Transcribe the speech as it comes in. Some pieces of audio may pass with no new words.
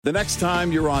The next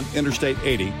time you're on Interstate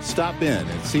 80, stop in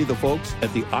and see the folks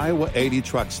at the Iowa 80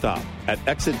 truck stop at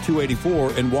exit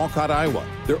 284 in Walcott, Iowa.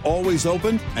 They're always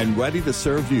open and ready to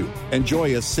serve you.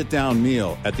 Enjoy a sit-down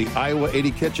meal at the Iowa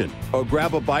 80 kitchen or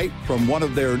grab a bite from one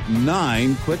of their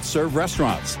 9 quick-serve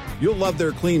restaurants. You'll love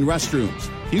their clean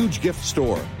restrooms, huge gift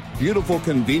store, beautiful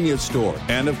convenience store,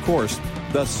 and, of course,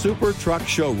 the Super Truck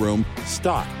Showroom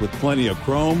stocked with plenty of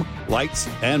chrome, lights,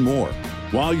 and more.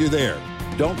 While you're there,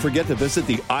 don't forget to visit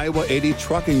the Iowa 80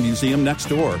 Trucking Museum next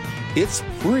door. It's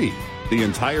free. The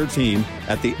entire team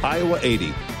at the Iowa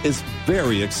 80 is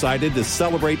very excited to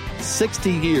celebrate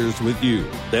 60 years with you.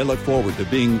 They look forward to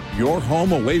being your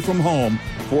home away from home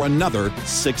for another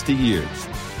 60 years.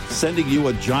 Sending you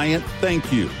a giant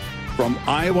thank you from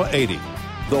Iowa 80,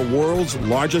 the world's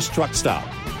largest truck stop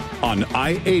on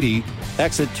I-80,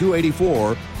 exit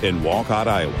 284 in Walcott,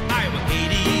 Iowa. Iowa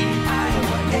 80.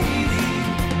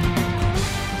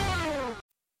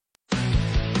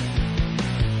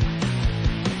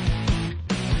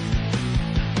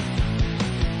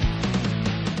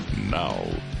 Now,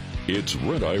 it's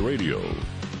Red Eye Radio.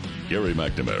 Gary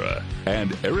McNamara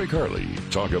and Eric Harley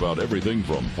talk about everything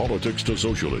from politics to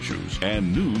social issues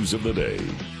and news of the day.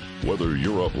 Whether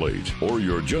you're up late or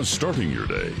you're just starting your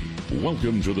day,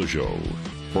 welcome to the show.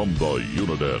 From the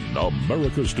Uniden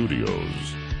America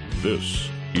Studios, this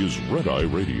is Red Eye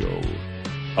Radio.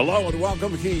 Hello and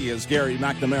welcome. He is Gary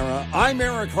McNamara. I'm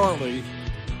Eric Harley.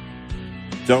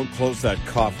 Don't close that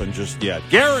coffin just yet.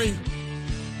 Gary,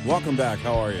 welcome back.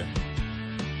 How are you?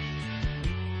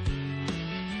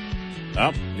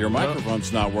 Oh, your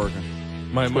microphone's not working.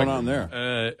 What's going on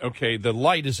there? Okay, the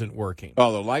light isn't working.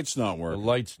 Oh, the light's not The working.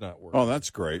 light's not working. Oh, that's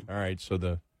great. All right,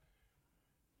 so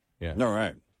yeah. All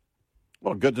right.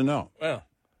 Well, good to know. Well,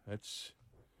 that's...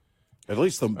 At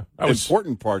least the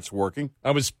important part's working.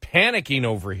 I was panicking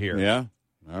over here. Yeah?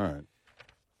 All right.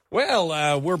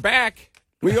 Well, we're back.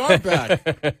 We are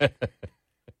back.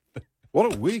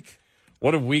 What a week.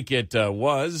 What a week it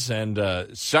was, and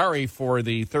sorry for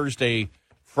the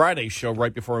Thursday-Friday show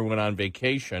right before we went on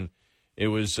vacation. It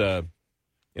was, you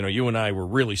and I were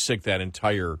really sick that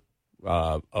entire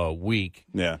week.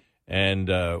 Yeah. And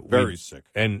very sick.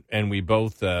 And we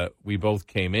both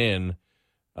came in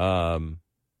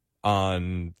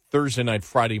on Thursday night,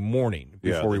 Friday morning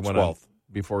before we went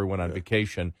on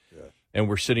vacation. Yeah. And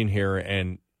we're sitting here,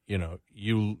 and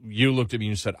you looked at me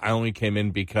and you said, "I only came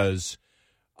in because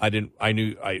I didn't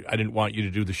want you to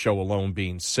do the show alone,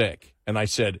 being sick." And I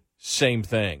said, "Same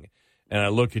thing." And I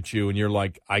look at you, and you're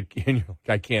like, I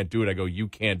can't do it. I go, "You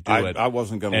can't do it." I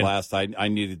wasn't going to last. I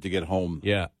needed to get home.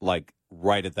 Yeah. Like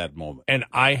right at that moment. And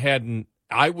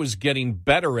I was getting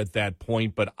better at that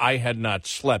point, but I had not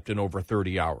slept in over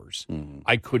 30 hours. Mm-hmm.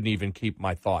 I couldn't even keep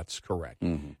my thoughts correct.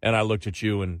 Mm-hmm. And I looked at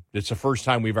you, and it's the first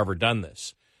time we've ever done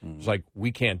this. Mm-hmm. It's like,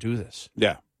 we can't do this.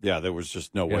 Yeah. Yeah, there was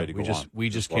just no way to go on. We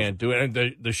just can't do it.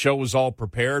 And the show was all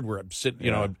prepared. We're sitting,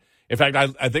 in fact,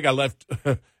 I think I left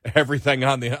everything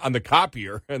on the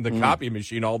copier and the copy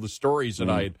machine, all the stories that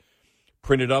I had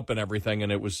printed up and everything,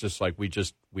 and it was just like we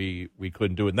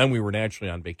couldn't do it. And then we were naturally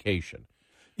on vacation.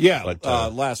 Yeah,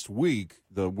 but last week,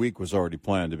 the week was already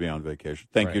planned to be on vacation.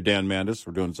 Thank you, Dan Mandis,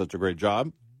 for doing such a great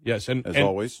job. Yes, as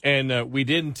always. And we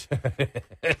didn't,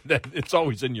 it's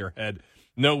always in your head.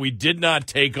 No, we did not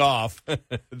take off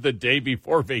the day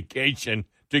before vacation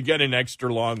to get an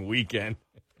extra long weekend.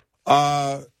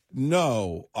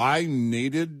 No, I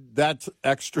needed that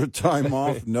extra time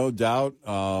off, no doubt.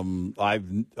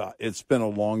 It's been a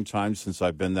long time since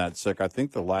I've been that sick. I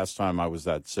think the last time I was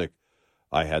that sick,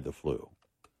 I had the flu.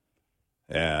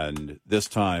 And this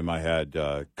time I had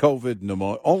COVID,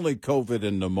 pneumonia, only COVID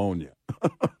and pneumonia.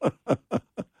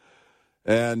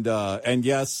 And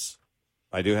yes,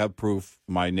 I do have proof.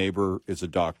 My neighbor is a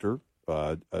doctor,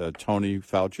 Tony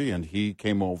Fauci, and he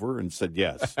came over and said,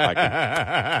 yes,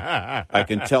 I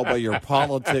can tell by your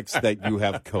politics that you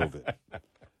have COVID.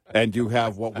 And you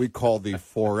have what we call the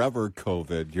forever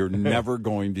COVID. You're never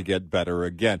going to get better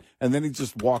again. And then he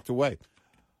just walked away.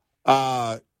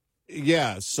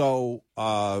 Yeah, so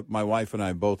my wife and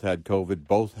I both had COVID,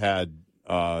 both had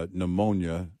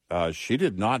pneumonia. She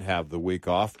did not have the week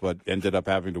off, but ended up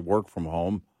having to work from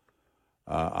home.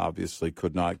 Obviously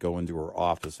could not go into her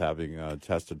office having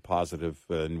tested positive,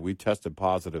 and we tested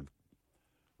positive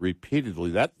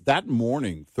repeatedly. That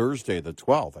morning, Thursday the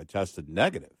 12th, I tested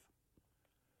negative.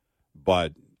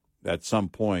 But at some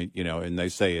point, and they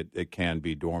say it can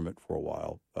be dormant for a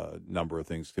while. A number of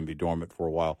things can be dormant for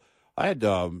a while. I had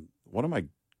one of my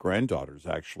granddaughters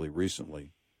actually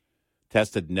recently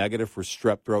tested negative for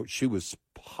strep throat. She was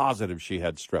positive she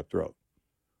had strep throat.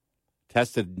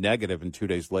 Tested negative, and 2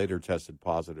 days later tested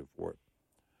positive for it.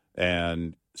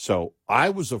 And so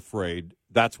I was afraid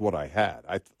that's what I had.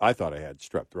 I thought I had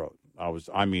strep throat.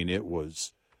 It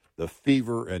was the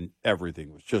fever and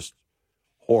everything was just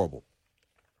horrible.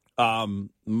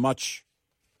 Much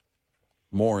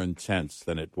more intense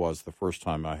than it was the first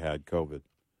time I had COVID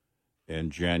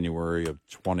in January of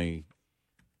 20.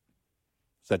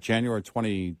 Is that January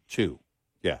 22?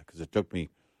 Yeah, because it took me,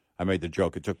 I made the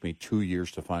joke, it took me 2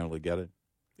 years to finally get it.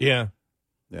 Yeah.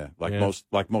 Yeah,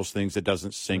 like most things, it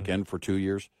doesn't sink in for 2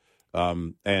 years.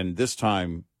 And this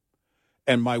time,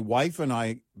 and my wife and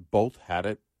I both had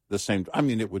it the same. I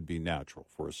mean, it would be natural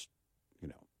for us,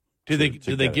 Did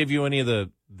they give you any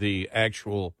of the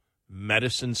actual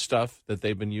medicine stuff that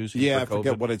they've been using? Yeah, for COVID? I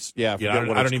forget what it's. Yeah, I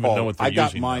don't even know what they're using.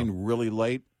 I got mine really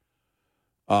late.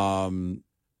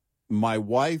 My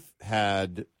wife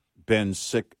had been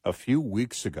sick a few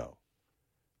weeks ago.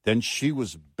 Then she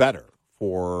was better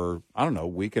for, I don't know, a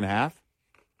week and a half.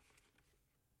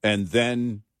 And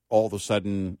then all of a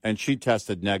sudden, and she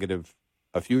tested negative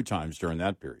a few times during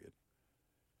that period.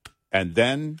 And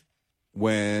then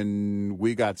when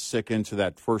we got sick into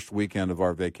that first weekend of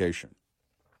our vacation,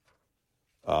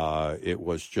 it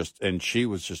was just, and she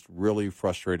was just really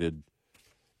frustrated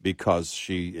because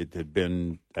it had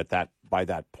been by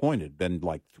that point, it had been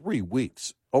like 3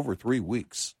 weeks, over 3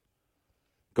 weeks,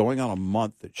 going on a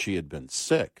month that she had been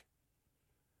sick.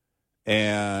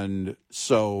 And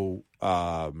so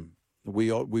we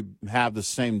have the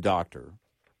same doctor,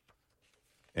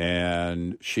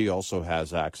 and she also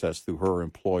has access through her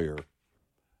employer,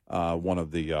 one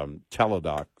of the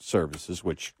teledoc services,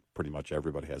 which pretty much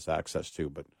everybody has access to,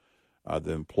 but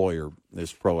the employer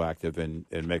is proactive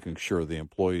in making sure the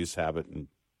employees have it and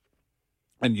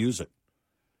use it.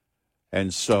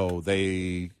 And so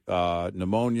they,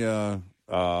 pneumonia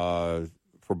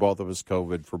for both of us,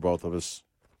 COVID for both of us.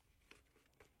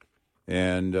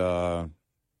 And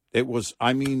it was,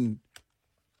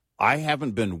 I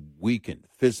haven't been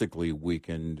physically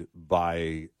weakened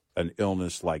by an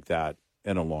illness like that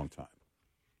in a long time.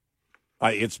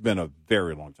 It's been a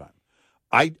very long time.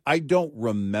 I don't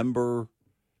remember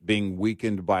being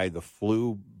weakened by the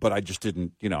flu, but I just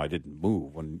didn't, I didn't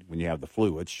move when you have the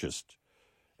flu. It's just,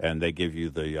 and they give you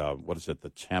the, the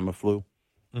Tamiflu.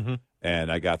 Mm-hmm.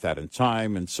 And I got that in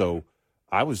time. And so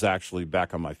I was actually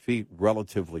back on my feet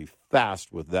relatively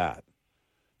fast with that.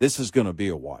 This is going to be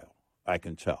a while, I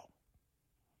can tell.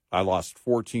 I lost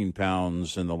 14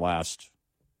 pounds in the last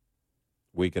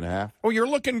week and a half. Oh, you're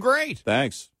looking great.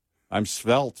 Thanks. I'm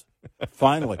svelte.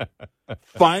 Finally.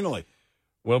 Finally.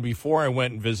 Well, before I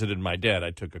went and visited my dad,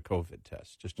 I took a COVID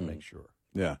test just to make sure.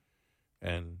 Yeah.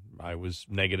 And I was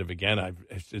negative again.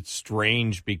 It's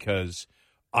strange because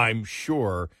I'm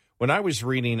sure when I was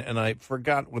reading, and I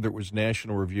forgot whether it was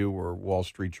National Review or Wall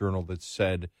Street Journal that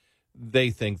said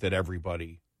they think that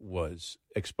everybody was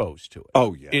exposed to it.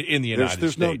 Oh, yeah. In the United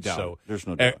States. No doubt. So there's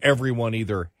no doubt. Everyone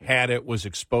either had it, was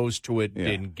exposed to it,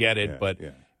 didn't get it, but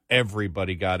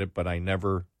everybody got it, but I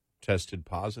never tested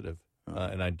positive,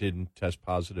 and I didn't test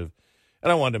positive.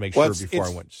 And I wanted to make sure before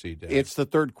I went to see Dad. It's the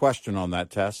third question on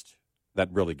that test that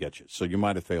really gets you. So you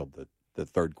might have failed the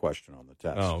third question on the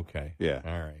test. Oh, okay. Yeah.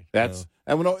 All right.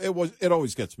 It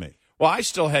always gets me. Well, I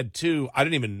still had two. I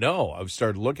didn't even know. I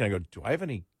started looking. I go, do I have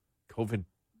any COVID,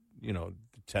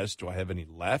 test? Do I have any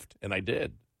left? And I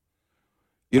did.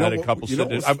 I had a couple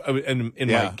in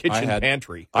my kitchen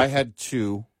pantry. I had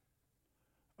two.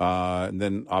 And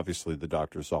then obviously the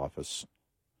doctor's office,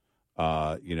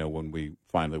 when we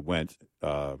finally went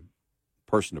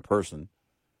person to person.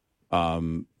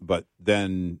 But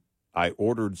then I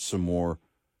ordered some more,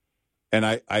 and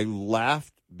I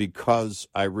laughed because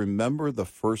I remember the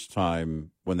first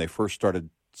time when they first started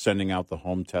sending out the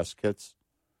home test kits.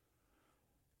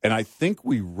 And I think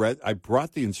I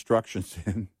brought the instructions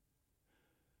in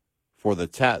for the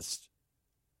test,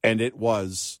 and it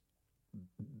was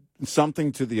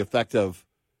something to the effect of,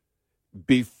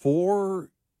 before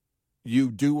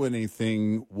you do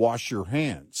anything, wash your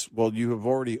hands. Well, you have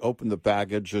already opened the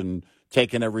baggage and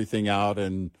taken everything out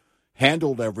and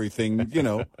handled everything,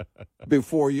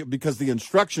 because the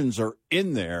instructions are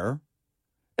in there,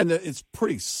 and it's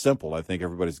pretty simple. I think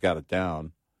everybody's got it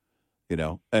down,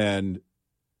 and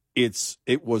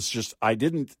it was just,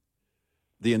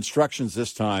 the instructions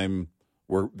this time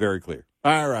were very clear.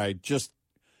 All right,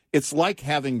 it's like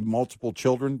having multiple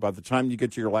children. By the time you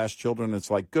get to your last children, it's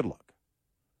like, good luck.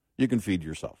 You can feed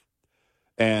yourself.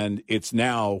 And it's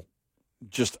now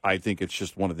I think it's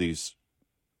just one of these,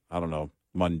 I don't know,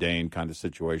 mundane kind of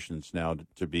situations now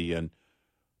to be in.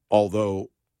 Although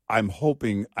I'm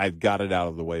hoping I've got it out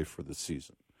of the way for the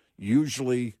season.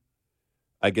 Usually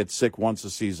I get sick once a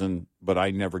season, but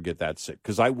I never get that sick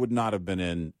because I would not have been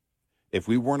in. If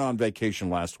we weren't on vacation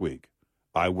last week,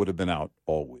 I would have been out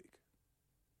all week.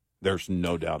 There's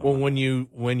no doubt. Well, when you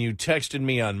texted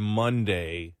me on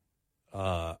Monday,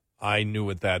 I knew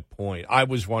at that point. I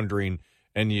was wondering,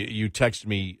 and you texted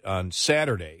me on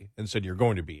Saturday and said you're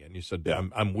going to be in. You said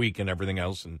I'm weak and everything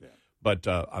else, but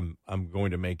I'm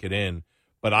going to make it in.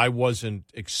 But I wasn't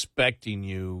expecting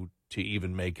you to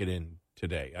even make it in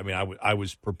today. I mean, I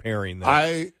was preparing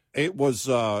that. It was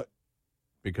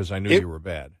because I knew you were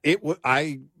bad.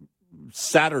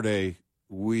 Saturday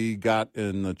we got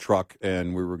in the truck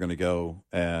and we were going to go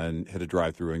and hit a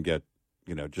drive-through and get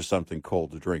just something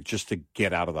cold to drink just to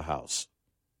get out of the house.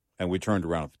 And we turned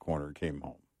around at the corner and came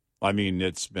home. I mean,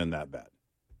 it's been that bad.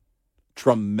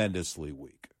 Tremendously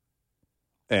weak.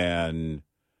 And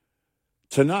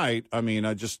tonight, I mean,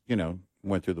 I just,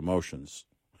 went through the motions.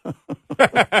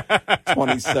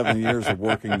 27 years of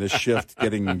working this shift,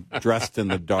 getting dressed in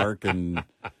the dark, and,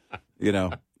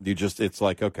 it's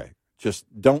like, okay, just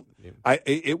don't.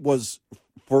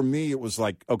 For me, it was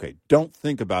like, okay, don't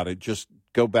think about it. Just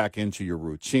go back into your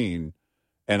routine.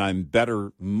 And I'm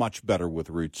much better with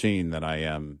routine than I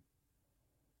am,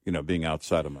 being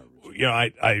outside of my routine.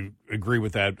 I agree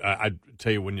with that. I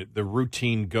tell you, when the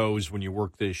routine goes when you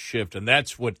work this shift, and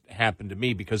that's what happened to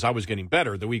me because I was getting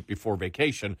better the week before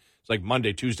vacation. It's like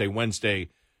Monday, Tuesday, Wednesday,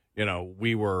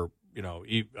 we were,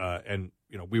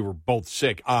 we were both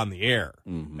sick on the air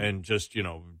and just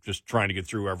trying to get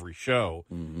through every show.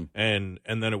 Mm-hmm. And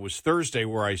then it was Thursday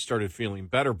where I started feeling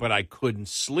better, but I couldn't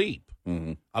sleep.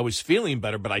 Mm-hmm. I was feeling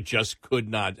better, but I just could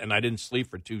not. And I didn't sleep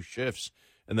for 2 shifts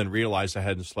and then realized I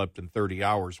hadn't slept in 30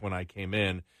 hours when I came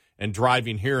in. And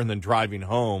driving here and then driving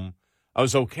home, I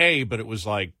was okay, but it was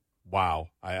like, wow.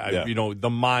 The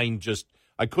mind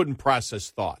I couldn't process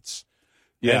thoughts.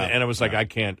 Yeah. And it was like, I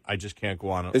just can't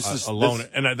go on alone.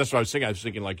 And that's what I was thinking. I was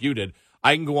thinking like you did.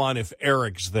 I can go on if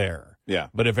Eric's there. Yeah.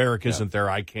 But if Eric isn't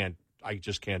there, I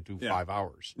just can't do 5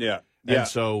 hours. Yeah. And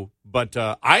so, but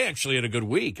I actually had a good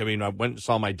week. I mean, I went and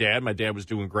saw my dad. My dad was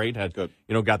doing great.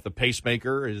 Got the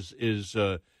pacemaker, is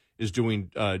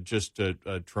doing just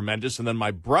tremendous. And then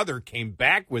my brother came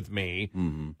back with me,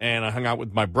 and I hung out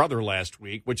with my brother last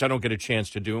week, which I don't get a chance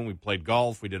to do. And we played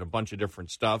golf. We did a bunch of different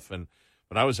stuff.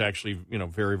 But I was actually,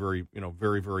 very, very,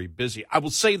 very, very busy. I will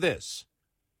say this.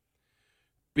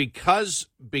 Because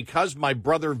my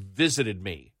brother visited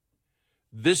me,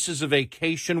 this is a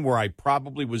vacation where I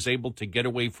probably was able to get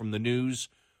away from the news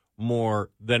more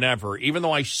than ever, even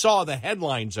though I saw the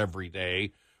headlines every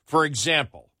day. For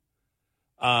example,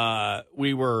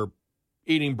 we were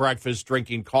eating breakfast,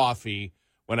 drinking coffee,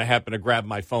 when I happened to grab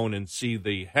my phone and see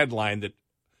the headline that,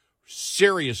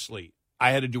 seriously,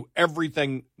 I had to do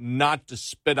everything not to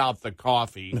spit out the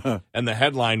coffee. And the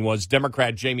headline was,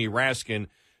 Democrat Jamie Raskin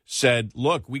said,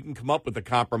 look, we can come up with a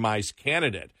compromise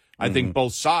candidate. I think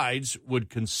both sides would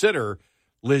consider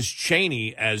Liz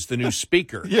Cheney as the new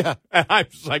speaker. Yeah. And I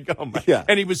was like, oh my. Yeah.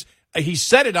 And he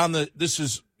said it on the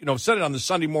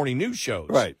Sunday morning news shows.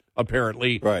 Right.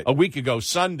 Apparently. Right. A week ago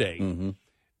Sunday. Mm-hmm.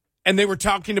 And they were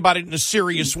talking about it in a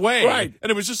serious way. Right. And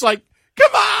it was just like,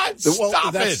 come on,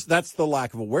 stop it. That's the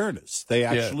lack of awareness. They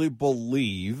actually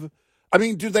believe. I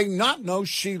mean, do they not know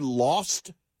she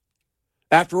lost?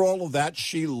 After all of that,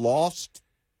 she lost.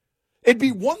 It'd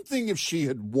be one thing if she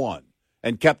had won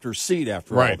and kept her seat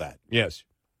after all that. Yes.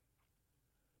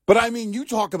 But, I mean, you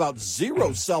talk about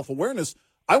zero self-awareness.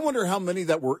 I wonder how many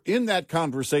that were in that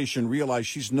conversation realized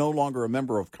she's no longer a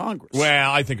member of Congress.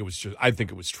 Well, I think it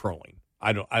was trolling.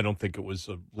 I don't think it was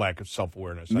a lack of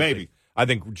self-awareness. Maybe. I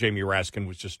think Jamie Raskin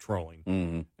was just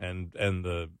trolling, and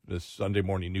the Sunday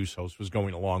morning news host was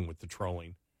going along with the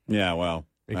trolling. Yeah, well,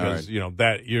 because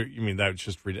that's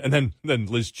just and then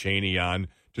Liz Cheney on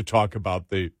to talk about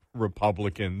the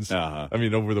Republicans. Uh-huh. I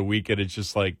mean, over the weekend, it's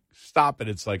just like, stop it.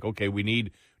 It's like, okay, we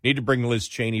need to bring Liz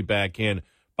Cheney back in.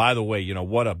 By the way, you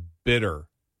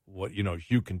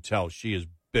can tell she is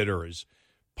bitter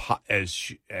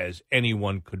as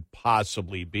anyone could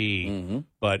possibly be,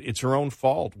 but it's her own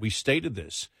fault. We stated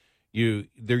this. You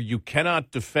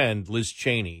cannot defend Liz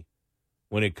Cheney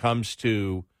when it comes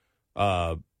to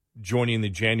joining the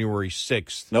January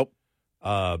 6th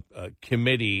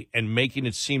committee and making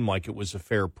it seem like it was a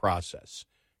fair process.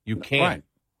 You can't.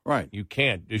 Right. You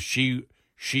can't.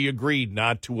 She agreed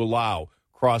not to allow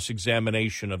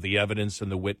cross-examination of the evidence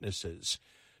and the witnesses.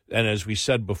 And as we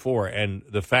said before, and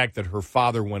the fact that her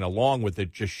father went along with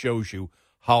it just shows you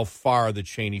how far the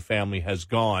Cheney family has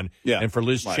gone. Yeah, and for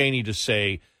Liz Cheney to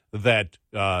say that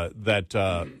Joe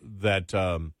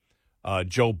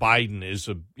Biden is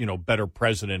a better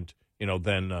president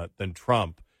than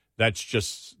Trump, That's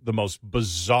just the most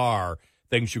bizarre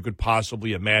things you could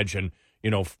possibly imagine,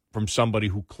 from somebody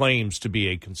who claims to be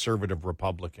a conservative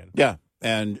Republican. Yeah,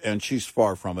 and she's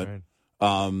far from it.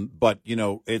 Right. But,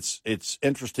 it's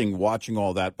interesting watching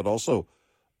all that, but also,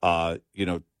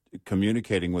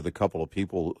 communicating with a couple of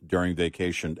people during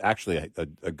vacation, actually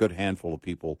a good handful of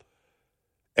people.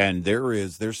 And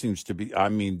there seems to be,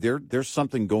 there's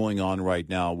something going on right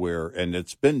now and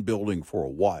it's been building for a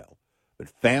while, but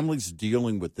families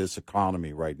dealing with this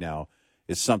economy right now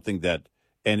is something that,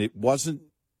 and it wasn't,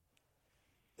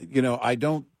 I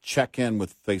don't check in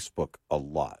with Facebook a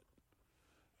lot.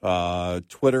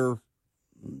 Twitter,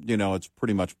 it's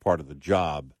pretty much part of the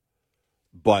job,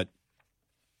 but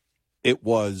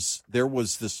there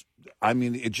was this,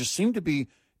 it just seemed to be,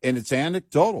 and it's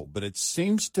anecdotal, but it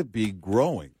seems to be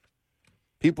growing.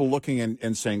 People looking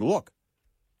and saying, look,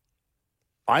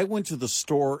 I went to the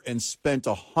store and spent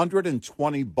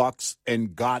 $120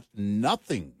 and got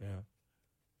nothing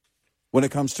when it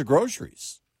comes to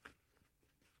groceries.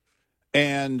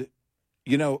 And,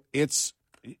 you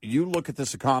look at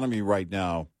this economy right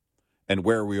now and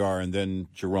where we are, and then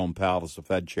Jerome Powell is the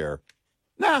Fed chair.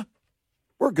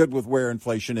 We're good with where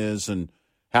inflation is and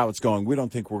how it's going. We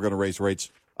don't think we're going to raise rates.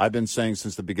 I've been saying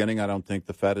since the beginning, I don't think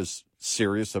the Fed is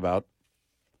serious about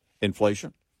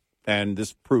inflation, and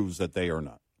this proves that they are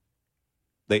not.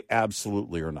 They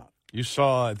absolutely are not. You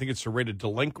saw, I think it's a rate of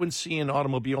delinquency in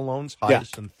automobile loans,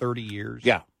 highest in 30 years.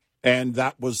 Yeah, and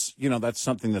that was, that's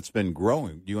something that's been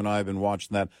growing. You and I have been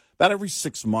watching that. About every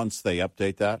 6 months they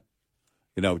update that,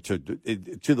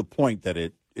 to the point that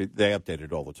they update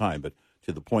it all the time, but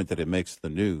to the point that it makes the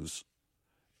news.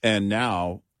 And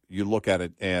now you look at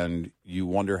it and you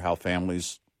wonder how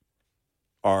families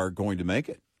are going to make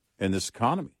it in this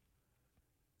economy.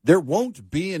 There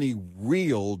won't be any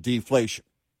real deflation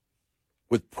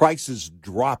with prices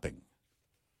dropping.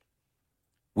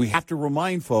 We have to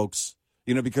remind folks,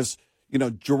 because,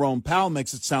 Jerome Powell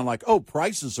makes it sound like,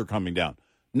 prices are coming down.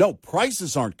 No,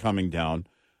 prices aren't coming down.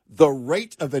 The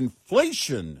rate of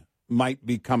inflation might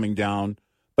be coming down,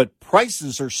 but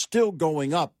prices are still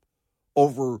going up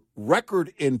over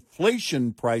record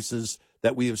inflation prices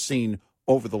that we have seen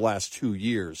over the last 2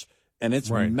 years. And it's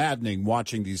maddening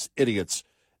watching these idiots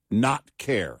not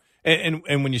care. And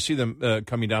when you see them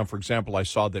coming down, for example, I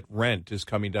saw that rent is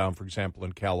coming down, for example,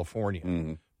 in California.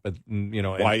 Mm-hmm. But,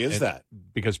 why is that?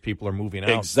 Because people are moving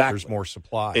out. Exactly. There's more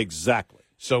supply. Exactly.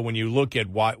 So when you look at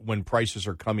when prices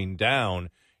are coming down,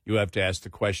 you have to ask the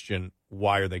question,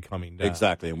 why are they coming down?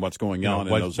 Exactly, and what's going on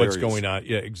in those areas. What's going on,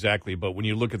 yeah, exactly. But when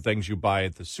you look at things you buy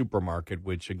at the supermarket,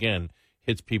 which, again,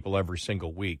 hits people every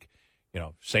single week,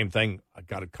 same thing. I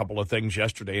got a couple of things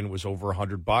yesterday, and it was over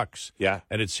 $100. Yeah.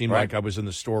 And it seemed like I was in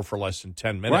the store for less than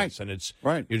 10 minutes. And it's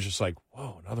you're just like,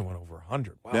 whoa, another one over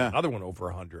 100. Wow, another one over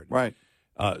 100. Right.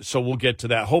 So we'll get to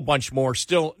that. Whole bunch more.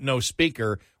 Still no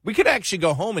speaker. We could actually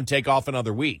go home and take off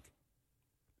another week.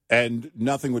 And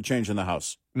nothing would change in the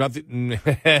house. Nothing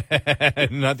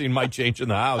might change in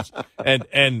the house. And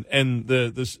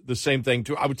the same thing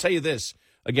too. I would tell you this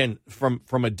again from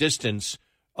a distance,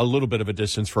 a little bit of a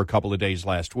distance for a couple of days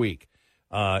last week.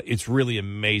 It's really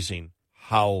amazing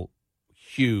how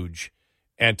huge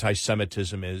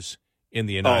anti-Semitism is in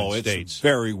the United States. It's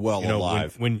very well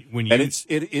alive. When you, and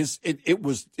it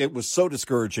was so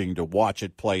discouraging to watch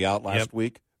it play out last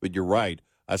week. But you're right,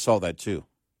 I saw that too.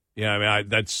 Yeah,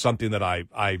 that's something that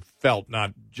I felt,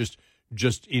 not just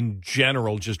in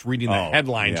general, just reading the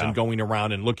headlines and going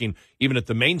around and looking even at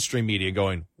the mainstream media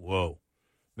going, whoa,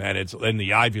 man, it's in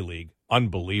the Ivy League,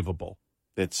 unbelievable.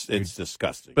 It's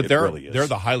disgusting. But they're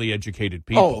the highly educated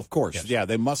people. Oh, of course. Yes. Yeah,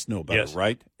 they must know better,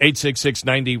 right?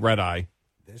 866-90-RED-I.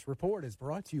 This report is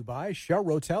brought to you by Shell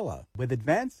Rotella. With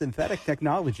advanced synthetic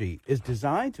technology, is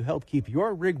designed to help keep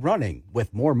your rig running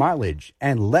with more mileage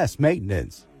and less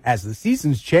maintenance. As the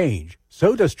seasons change,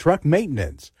 so does truck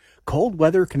maintenance. Cold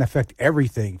weather can affect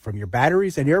everything from your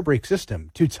batteries and air brake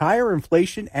system to tire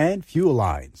inflation and fuel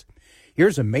lines.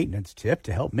 Here's a maintenance tip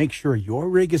to help make sure your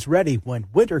rig is ready when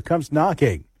winter comes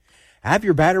knocking. Have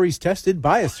your batteries tested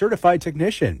by a certified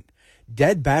technician.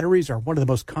 Dead batteries are one of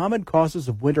the most common causes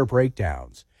of winter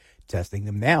breakdowns. Testing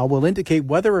them now will indicate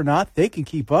whether or not they can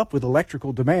keep up with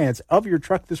electrical demands of your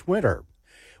truck this winter.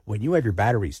 When you have your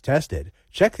batteries tested,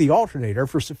 check the alternator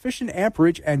for sufficient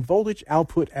amperage and voltage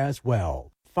output as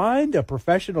well. Find a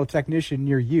professional technician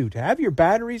near you to have your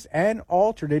batteries and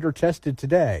alternator tested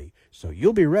today, so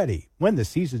you'll be ready when the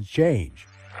seasons change.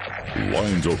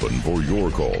 Lines open for your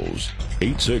calls.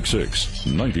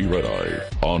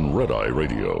 866-90-RED-I on Red Eye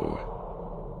Radio.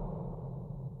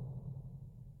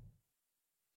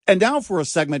 And now for a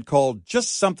segment called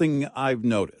Just Something I've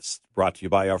Noticed, brought to you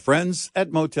by our friends at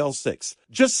Motel 6.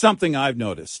 Just something I've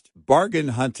noticed. Bargain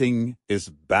hunting is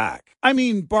back. I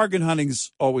mean, bargain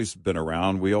hunting's always been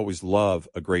around. We always love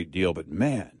a great deal. But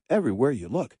man, everywhere you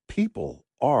look, people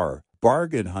are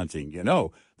bargain hunting. You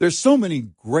know, there's so many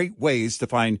great ways to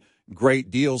find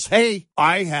great deals. Hey,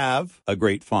 I have a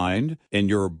great find in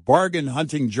your bargain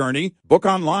hunting journey. Book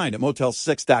online at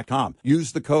Motel6.com.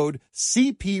 Use the code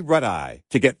CP Red Eye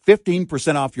to get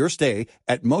 15% off your stay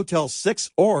at Motel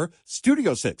 6 or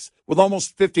Studio 6. With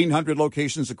almost 1,500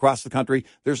 locations across the country,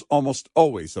 there's almost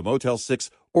always a Motel 6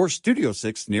 or Studio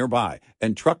 6 nearby,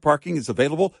 and truck parking is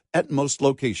available at most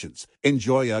locations.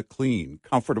 Enjoy a clean,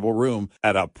 comfortable room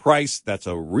at a price that's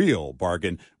a real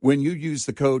bargain when you use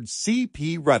the code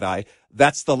CP Red Eye.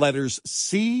 That's the letters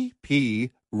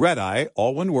CP Red Eye,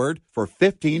 all one word, for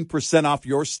 15% off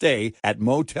your stay at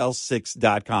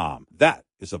Motel6.com. That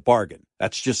is a bargain.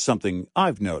 That's just something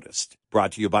I've noticed.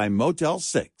 Brought to you by Motel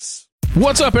 6.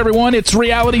 What's up, everyone? It's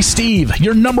Reality Steve,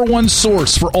 your number one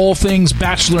source for all things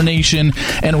Bachelor Nation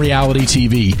and reality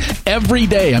TV. Every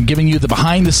day, I'm giving you the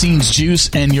behind-the-scenes juice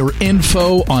and your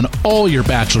info on all your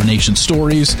Bachelor Nation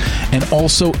stories, and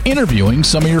also interviewing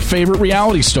some of your favorite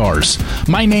reality stars.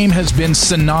 My name has been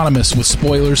synonymous with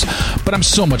spoilers, but I'm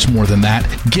so much more than that.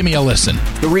 Give me a listen.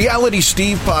 The Reality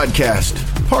Steve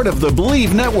Podcast, part of the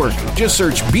Believe Network. Just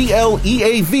search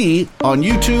BLEAV on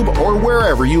YouTube or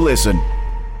wherever you listen.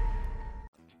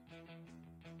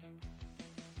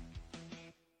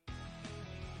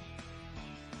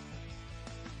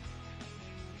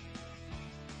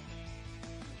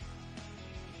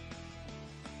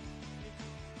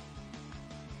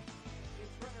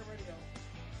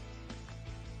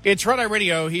 It's Red Eye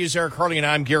Radio. He's Eric Harley, and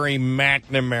I'm Gary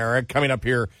McNamara. Coming up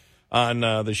here on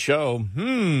the show,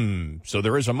 so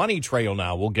there is a money trail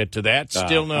now. We'll get to that.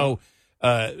 Still no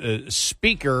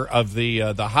Speaker of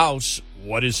the House.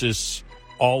 What is this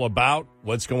all about?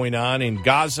 What's going on in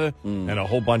Gaza? And a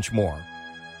whole bunch more.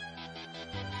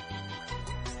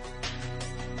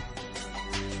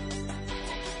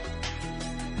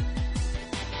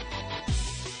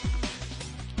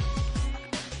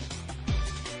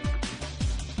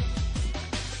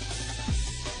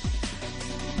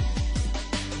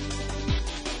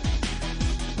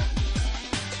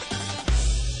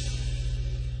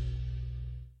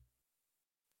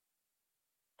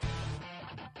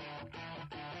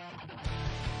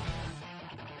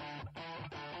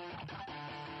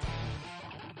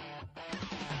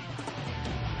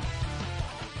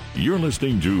 You're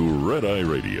listening to Red Eye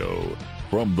Radio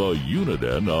from the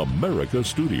Uniden America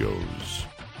Studios.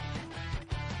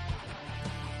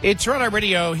 It's Red Eye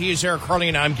Radio. He is Eric Harley,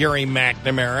 and I'm Gary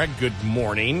McNamara. Good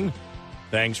morning.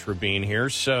 Thanks for being here.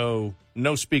 So,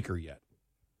 no Speaker yet.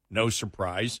 No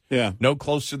surprise. Yeah. No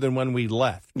closer than when we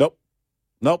left. Nope.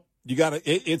 You got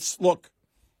to, look,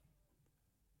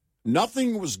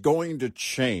 nothing was going to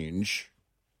change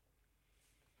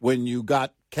when you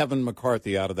got Kevin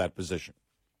McCarthy out of that position,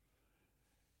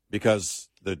 because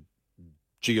the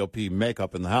GOP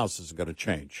makeup in the House isn't going to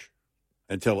change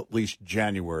until at least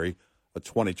January of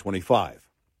 2025.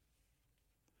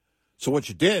 So what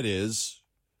you did is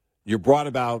you brought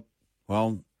about,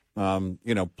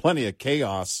 plenty of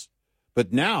chaos.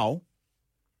 But now,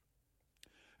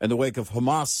 in the wake of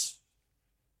Hamas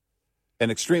and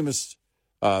extremist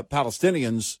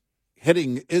Palestinians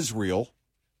hitting Israel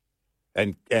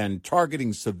and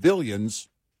targeting civilians,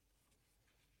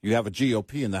 you have a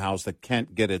GOP in the House that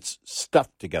can't get its stuff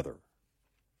together.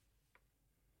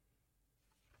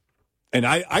 And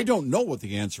I don't know what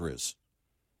the answer is.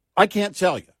 I can't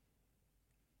tell you.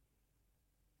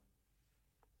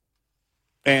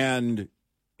 And,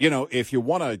 if you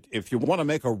want to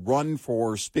make a run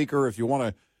for Speaker, if you want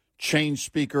to change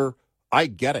Speaker, I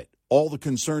get it. All the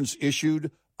concerns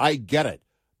issued, I get it.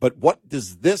 But what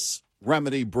does this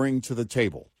remedy bring to the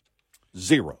table?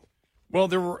 Zero. Well,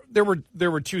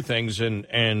 there were two things, and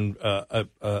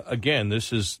again,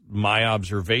 this is my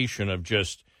observation of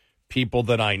just people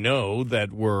that I know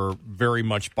that were very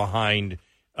much behind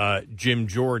Jim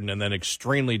Jordan, and then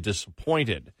extremely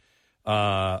disappointed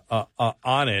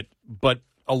on it. But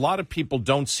a lot of people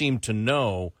don't seem to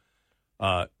know.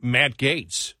 Matt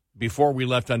Gaetz, before we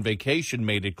left on vacation,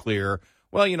 made it clear.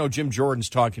 Well, Jim Jordan's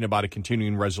talking about a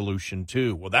continuing resolution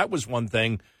too. Well, that was one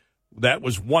thing. That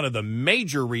was one of the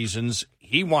major reasons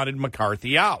he wanted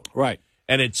McCarthy out. Right.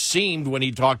 And it seemed when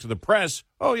he talked to the press,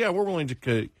 oh, yeah, we're willing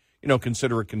to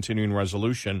consider a continuing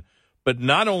resolution. But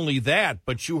not only that,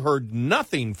 but you heard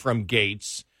nothing from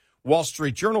Gaetz. Wall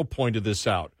Street Journal pointed this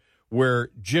out, where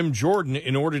Jim Jordan,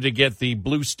 in order to get the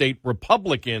blue state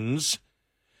Republicans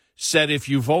said, if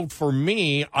you vote for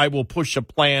me, I will push a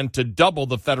plan to double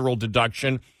the federal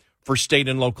deduction for state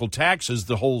and local taxes,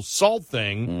 the whole SALT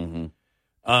thing.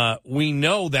 We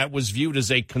know that was viewed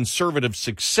as a conservative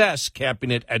success, capping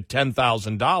it at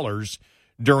 $10,000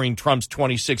 during Trump's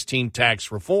 2016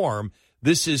 tax reform.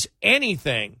 This is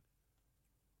anything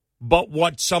but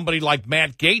what somebody like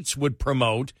Matt Gaetz would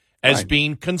promote as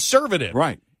being conservative.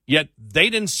 Right. Yet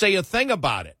they didn't say a thing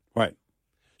about it. Right.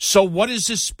 So what is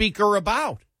this speaker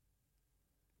about?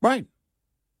 Right.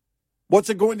 What's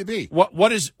it going to be?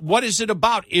 What is it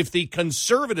about if the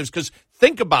conservatives, because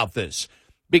think about this,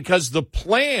 because the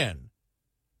plan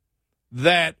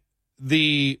that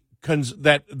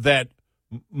that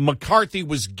McCarthy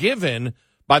was given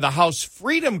by the House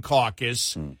Freedom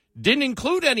Caucus didn't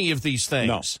include any of these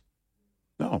things.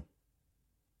 No.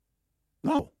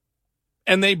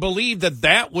 And they believed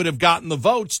that would have gotten the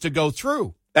votes to go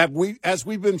through. As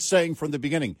we've been saying from the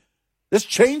beginning, this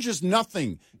changes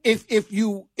nothing. If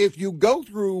you go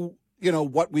through,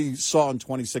 what we saw in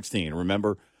 2016,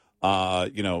 remember,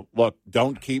 look,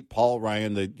 don't keep Paul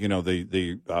Ryan,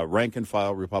 the rank and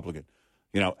file Republican,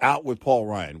 out with Paul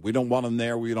Ryan. We don't want him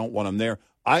there. We don't want him there.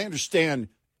 I understand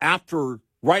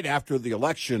right after the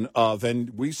election and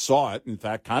we saw it, in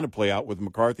fact, kind of play out with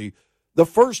McCarthy the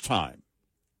first time.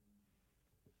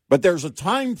 But there's a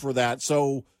time for that.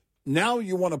 So now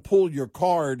you want to pull your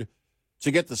card to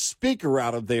get the speaker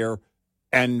out of there.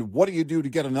 And what do you do to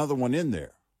get another one in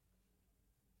there?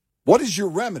 What is your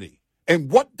remedy?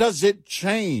 And what does it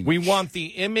change? We want the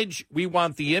image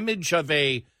of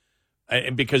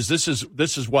because this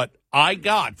is what I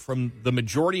got from the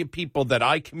majority of people that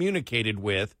I communicated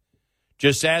with,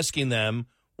 just asking them,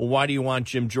 well, why do you want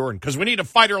Jim Jordan? Because we need a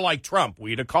fighter like Trump.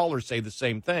 We had a caller say the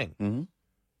same thing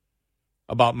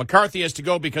about McCarthy has to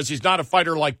go because he's not a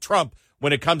fighter like Trump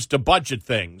when it comes to budget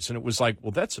things. And it was like,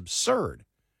 well, that's absurd.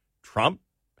 Trump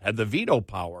had the veto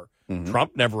power.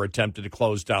 Trump never attempted to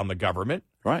close down the government.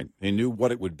 Right. He knew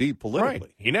what it would be politically.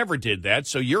 Right. He never did that.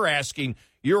 So you're asking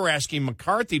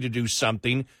McCarthy to do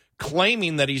something,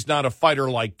 claiming that he's not a fighter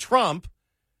like Trump,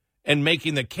 and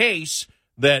making the case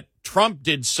that Trump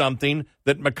did something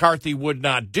that McCarthy would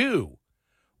not do.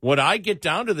 What I get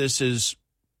down to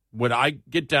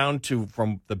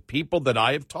from the people that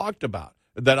I've talked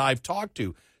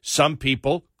to, some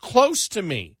people close to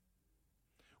me.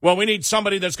 Well, we need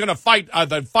somebody that's going to fight.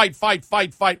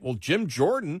 Well, Jim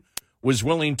Jordan was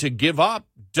willing to give up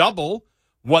double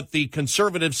what the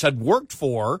conservatives had worked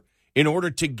for in order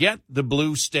to get the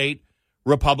blue state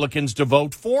Republicans to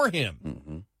vote for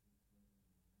him.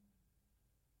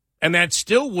 And that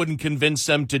still wouldn't convince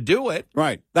them to do it.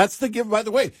 Right. That's the give, by the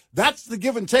way. That's the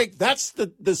give and take. That's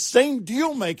the same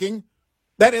deal making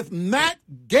that if Matt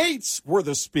Gaetz were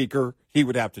the speaker, he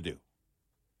would have to do.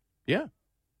 Yeah.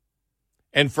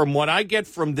 And from what I get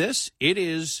from this, it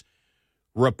is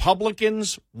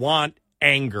Republicans want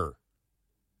anger.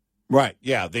 Right.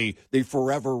 Yeah. The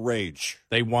forever rage.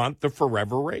 They want the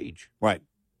forever rage. Right.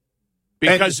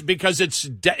 Because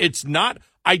it's not.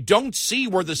 I don't see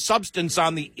where the substance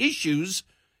on the issues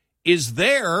is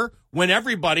there when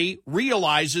everybody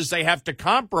realizes they have to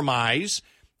compromise.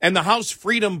 And the House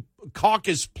Freedom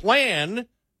Caucus plan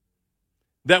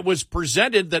that was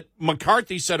presented, that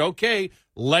McCarthy said, okay,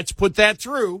 let's put that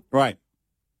through. Right.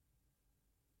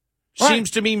 Seems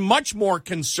to me much more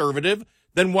conservative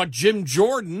than what Jim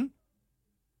Jordan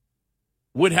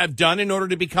would have done in order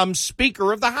to become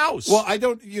Speaker of the House. Well, I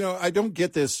don't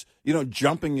get this,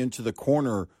 jumping into the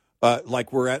corner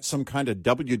like we're at some kind of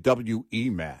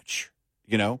WWE match.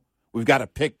 We've got to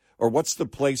pick, or what's the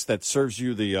place that serves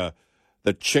you the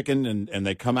chicken and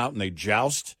they come out and they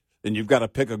joust, and you've got to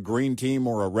pick a green team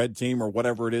or a red team or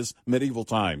whatever it is, medieval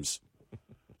times.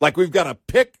 Like we've got to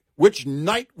pick which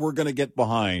knight we're going to get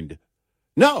behind.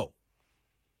 No.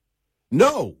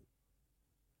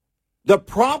 The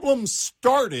problem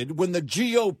started when the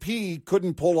GOP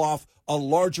couldn't pull off a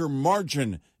larger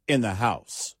margin in the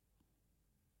House.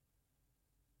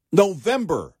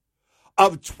 November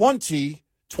of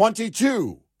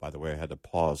 2022. By the way, I had to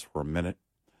pause for a minute.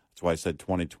 That's why I said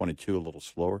 2022 a little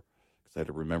slower, because I had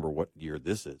to remember what year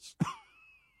this is. A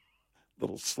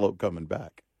little slow coming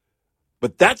back.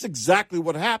 But that's exactly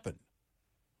what happened.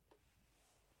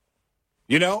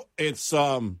 It's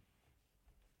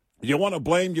you want to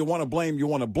blame, you want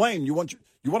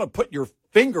to put your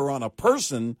finger on a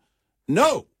person.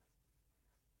 No.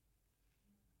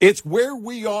 It's where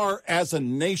we are as a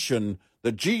nation.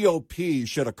 The GOP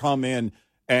should have come in,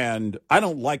 and I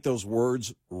don't like those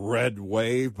words, red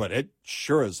wave, but it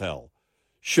sure as hell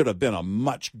should have been a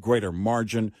much greater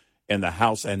margin in the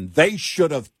House, and they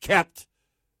should have kept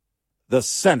the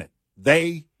Senate.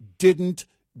 They didn't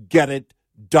get it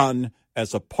done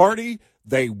as a party.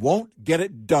 They won't get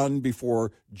it done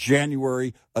before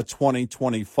January of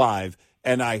 2025.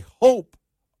 And I hope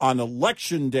on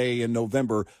Election Day in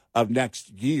November of next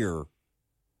year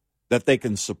that they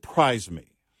can surprise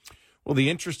me. Well, the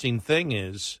interesting thing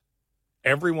is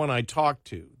everyone I talked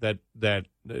to that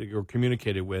you're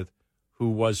communicated with who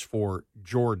was for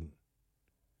Jordan.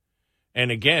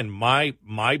 And again, my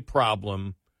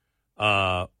problem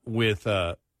with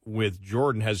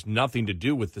Jordan has nothing to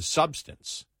do with the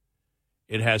substance.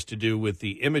 It has to do with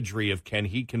the imagery of can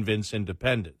he convince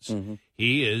independents.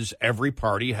 Mm-hmm. Every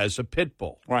party has a pit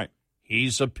bull. Right.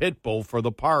 He's a pit bull for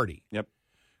the party. Yep.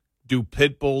 Do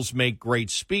pit bulls make great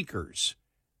speakers?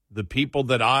 The people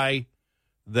that I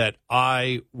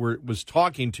was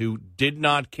talking to did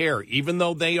not care, even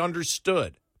though they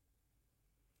understood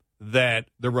that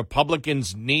the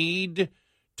Republicans need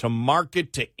to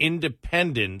market to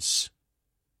independents.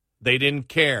 They didn't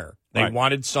care. They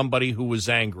wanted somebody who was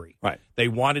angry. Right. They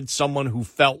wanted someone who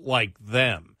felt like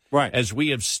them. Right. As we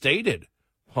have stated,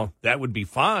 that would be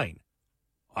fine.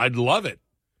 I'd love it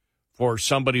for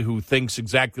somebody who thinks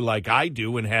exactly like I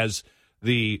do and has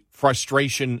the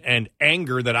frustration and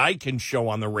anger that I can show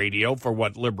on the radio for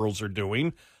what liberals are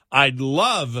doing. I'd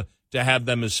love to have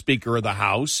them as Speaker of the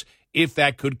House if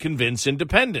that could convince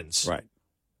independents. Right.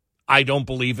 I don't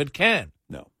believe it can.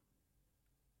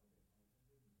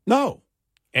 No.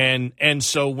 And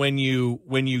so when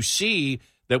you see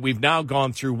that we've now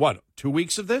gone through, 2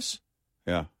 weeks of this?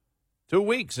 Yeah. 2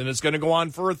 weeks, and it's going to go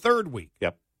on for a third week.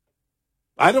 Yep.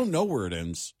 I don't know where it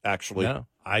ends, actually. No,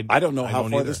 I don't know how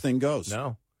far this thing goes.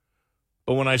 No.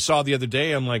 But when I saw the other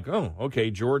day, I'm like, oh,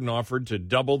 okay, Jordan offered to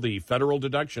double the federal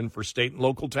deduction for state and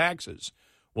local taxes.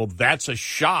 Well, that's a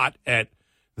shot that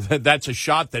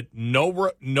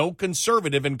no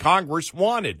conservative in Congress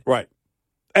wanted. Right.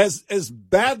 As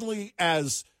badly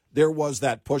as there was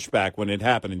that pushback when it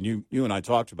happened, and you and I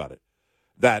talked about it,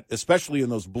 that especially in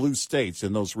those blue states,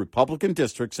 in those Republican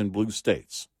districts in blue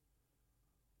states,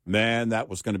 man, that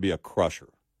was going to be a crusher.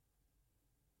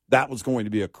 That was going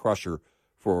to be a crusher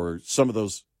for some of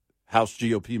those House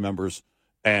GOP members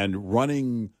and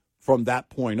running from that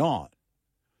point on.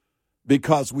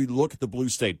 Because we look at the blue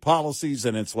state policies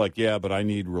and it's like, yeah, but I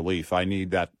need relief. I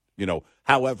need that,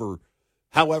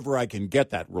 however I can get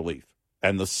that relief.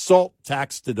 And the SALT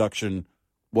tax deduction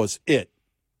was it.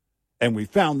 And we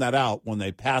found that out when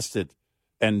they passed it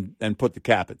and put the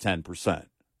cap at 10%.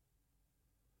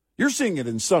 You're seeing it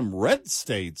in some red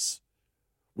states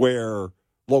where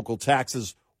local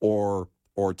taxes or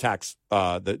tax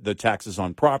the taxes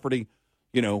on property,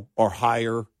 are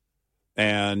higher.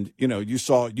 And, you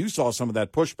saw some of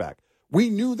that pushback. We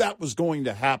knew that was going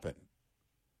to happen.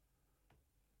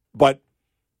 But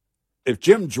if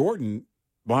Jim Jordan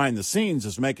behind the scenes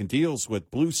is making deals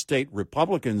with blue state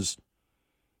Republicans,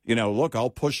 look, I'll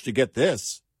push to get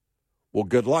this. Well,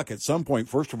 good luck. At some point,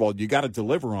 first of all, you got to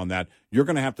deliver on that. You're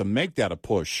going to have to make that a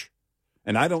push.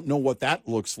 And I don't know what that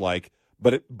looks like.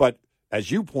 But as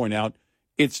you point out,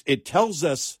 it tells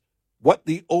us what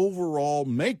the overall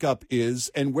makeup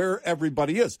is and where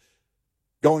everybody is.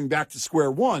 Going back to square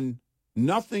one,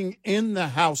 nothing in the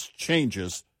House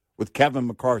changes with Kevin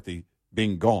McCarthy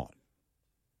being gone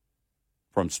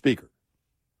from Speaker.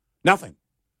 Nothing.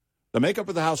 The makeup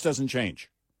of the House doesn't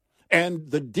change. And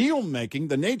the deal-making,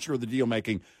 the nature of the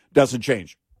deal-making doesn't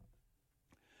change.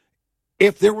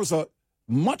 If there was a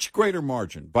much greater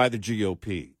margin by the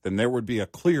GOP, then there would be a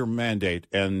clear mandate,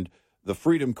 and the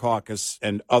Freedom Caucus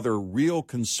and other real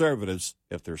conservatives,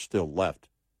 if they're still left,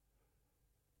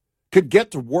 could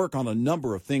get to work on a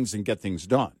number of things and get things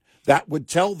done. That would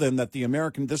tell them that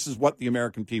this is what the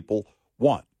American people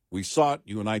want. We saw it.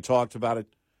 You and I talked about it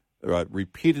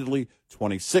repeatedly.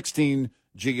 2016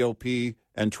 GOP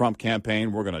and Trump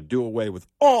campaign, we're going to do away with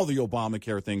all the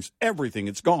Obamacare things, everything.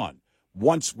 It's gone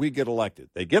once we get elected.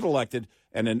 They get elected,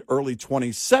 and in early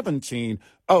 2017,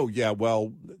 oh, yeah,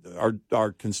 well,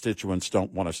 our constituents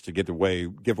don't want us to give away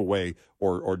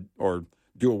or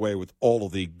do away with all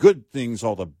of the good things,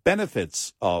 all the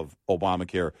benefits of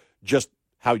Obamacare, just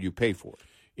how you pay for it.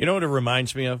 You know what it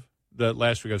reminds me of?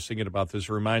 Last week I was thinking about this.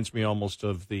 It reminds me almost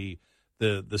of the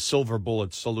silver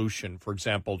bullet solution. For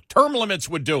example, term limits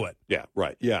would do it. Yeah,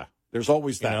 right. Yeah. There's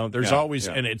always that.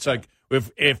 And it's like,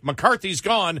 if McCarthy's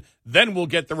gone, then we'll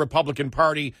get the Republican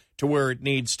Party to where it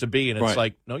needs to be. And it's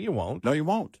like, no, you won't. No, you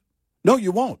won't. No,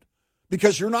 you won't.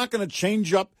 Because you're not going to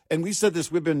change up. And we said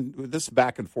this, we've been this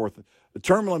back and forth. The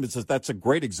term limits, that's a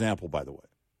great example, by the way.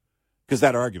 Because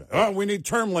that argument, we need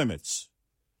term limits.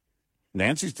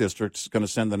 Nancy's district is going to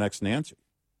send the next Nancy.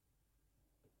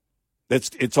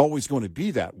 It's always going to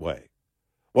be that way.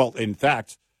 Well, in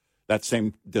fact, that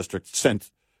same district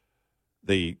sent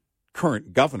the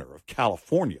current governor of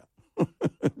California.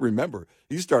 Remember,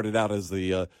 he started out as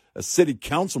a city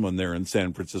councilman there in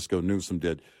San Francisco. Newsom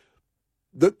did.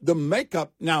 The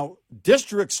makeup, now,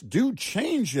 districts do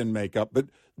change in makeup, but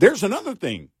there's another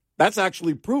thing. That's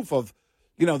actually proof of,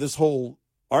 this whole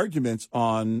argument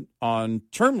on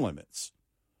term limits.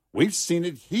 We've seen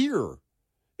it here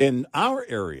in our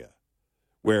area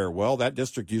where, that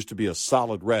district used to be a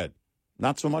solid red.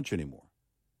 Not so much anymore.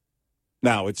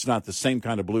 Now, it's not the same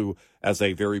kind of blue as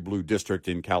a very blue district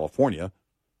in California,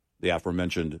 the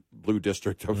aforementioned blue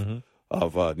district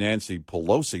of Nancy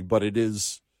Pelosi, but it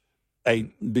is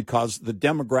because the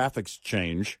demographics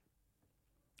change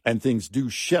and things do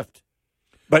shift.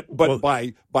 But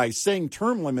by saying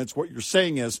term limits, what you're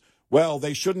saying is,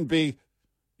 they shouldn't be.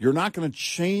 You're not going to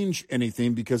change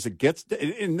anything because it gets,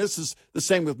 and this is the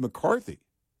same with McCarthy.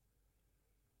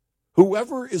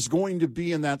 Whoever is going to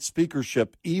be in that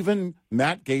speakership, even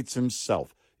Matt Gaetz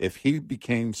himself, if he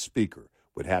became speaker,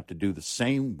 would have to do the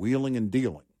same wheeling and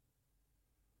dealing.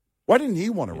 Why didn't he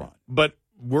want to run? But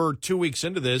we're 2 weeks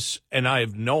into this, and I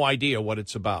have no idea what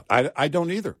it's about. I don't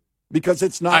either, because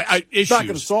it's not. It's not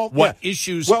going to solve what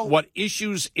issues. What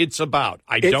issues it's about?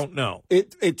 I don't know.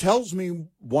 It tells me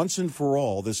once and for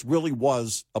all, this really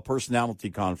was a personality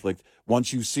conflict.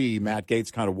 Once you see Matt Gaetz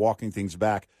kind of walking things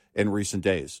back in recent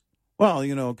days. Well,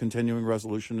 continuing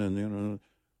resolution, and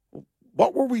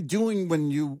what were we doing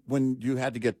when you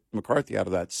had to get McCarthy out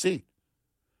of that seat?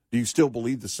 Do you still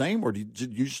believe the same, or did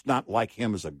you just not like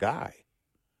him as a guy?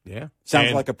 Yeah,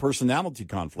 sounds like a personality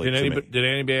conflict. Did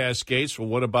anybody ask Gaetz? Well,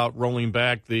 what about rolling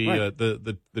back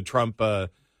the Trump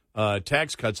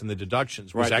tax cuts and the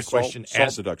deductions? Was that question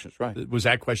asked? Deductions, right? Was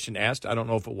that question asked? I don't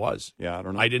know if it was. Yeah, I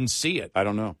don't know. I didn't see it. I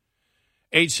don't know.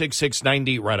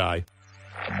 866-90 Red Eye.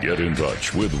 Get in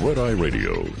touch with Red Eye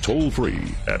Radio, toll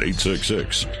free at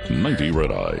 866-90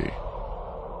 Red Eye.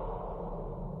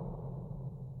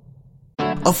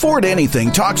 Afford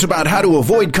Anything talks about how to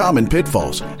avoid common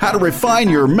pitfalls, how to refine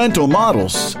your mental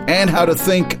models, and how to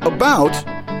think about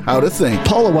how to think.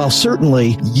 Paula, while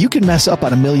certainly you can mess up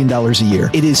on $1 million a year,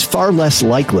 it is far less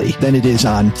likely than it is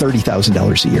on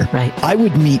 $30,000 a year. Right. I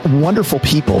would meet wonderful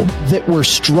people that were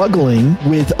struggling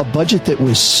with a budget that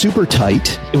was super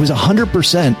tight. It was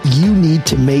 100% you need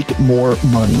to make more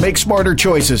money. Make smarter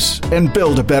choices and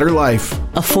build a better life.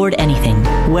 Afford Anything,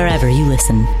 wherever you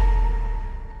listen.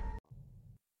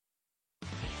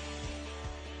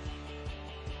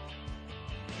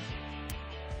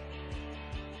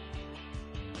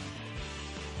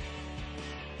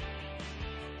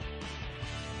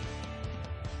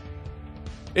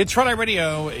 It's Red Eye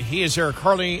Radio. He is Eric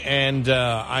Harley, and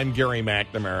I'm Gary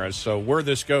McNamara. So where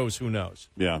this goes, who knows?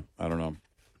 Yeah, I don't know.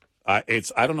 I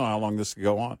don't know how long this could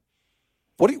go on.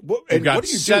 You've got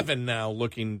 7 now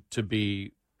looking to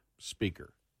be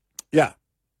speaker. Yeah.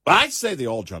 I say they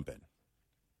all jump in.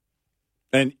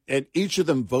 And each of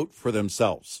them vote for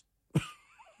themselves.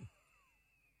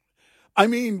 I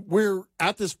mean, we're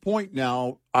at this point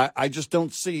now, I just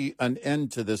don't see an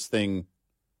end to this thing.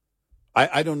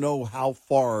 I don't know how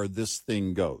far this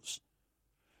thing goes.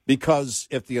 Because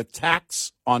if the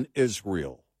attacks on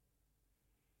Israel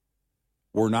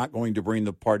were not going to bring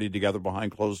the party together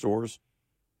behind closed doors,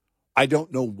 I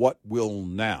don't know what will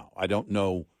now. I don't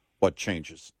know what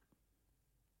changes.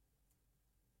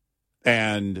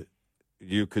 And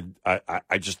you could,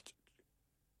 I just,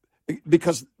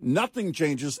 because nothing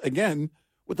changes, again,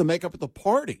 with the makeup of the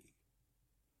party.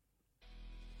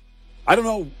 I don't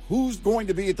know who's going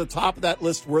to be at the top of that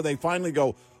list where they finally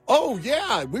go, oh,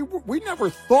 yeah, we never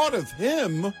thought of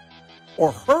him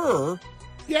or her.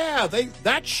 Yeah,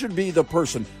 that should be the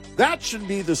person. That should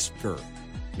be the speaker.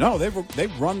 No,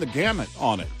 they've run the gamut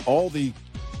on it. All the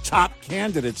top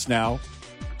candidates now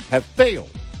have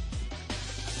failed.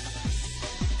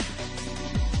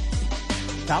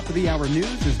 Top of the Hour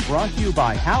News is brought to you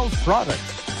by House Products.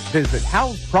 Visit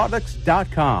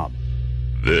houseproducts.com.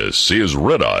 This is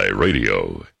Red Eye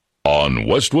Radio on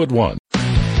Westwood One.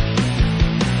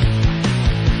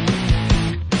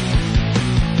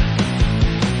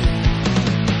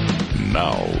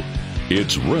 Now,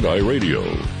 it's Red Eye Radio.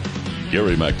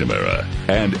 Gary McNamara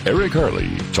and Eric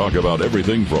Harley talk about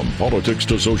everything from politics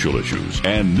to social issues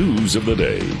and news of the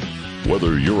day.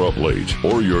 Whether you're up late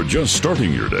or you're just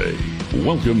starting your day,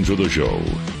 welcome to the show.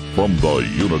 From the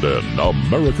Uniden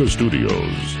America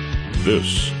Studios,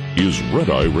 this is Red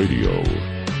Eye Radio.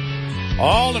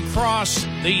 All across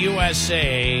the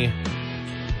USA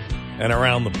and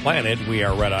around the planet, we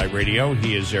are Red Eye Radio.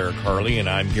 He is Eric Harley, and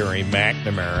I'm Gary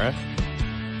McNamara.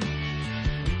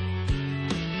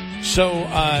 So,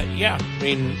 yeah, I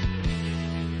mean,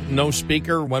 no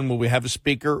speaker. When will we have a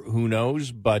speaker? Who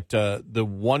knows? But the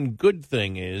one good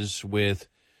thing is with,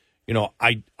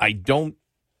 I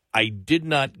did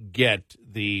not get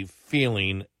the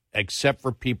feeling, except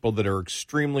for people that are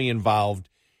extremely involved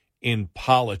in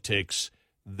politics,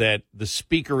 that the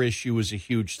speaker issue is a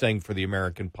huge thing for the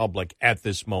American public at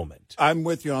this moment. I'm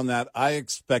with you on that. I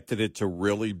expected it to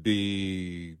really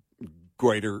be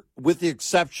greater, with the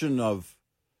exception of,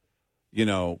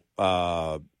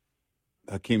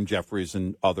 Hakeem Jeffries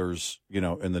and others,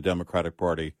 in the Democratic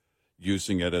Party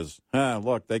using it as,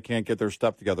 look, they can't get their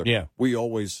stuff together. Yeah. We're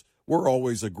always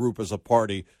a group as a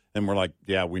party, and we're like,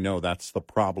 yeah, we know that's the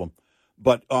problem.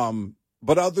 But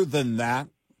other than that,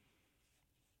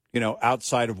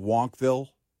 outside of Wonkville,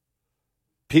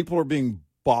 people are being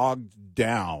bogged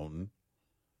down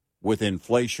with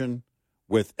inflation,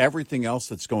 with everything else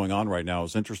that's going on right now.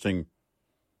 It's interesting.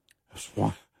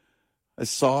 I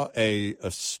saw a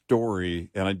story,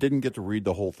 and I didn't get to read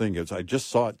the whole thing. I just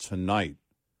saw it tonight,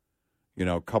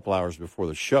 a couple hours before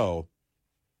the show,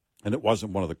 and it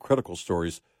wasn't one of the critical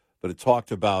stories, but it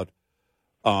talked about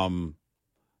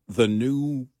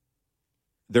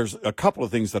there's a couple of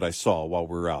things that I saw while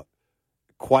we were out.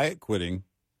 Quiet quitting,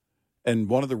 and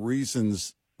one of the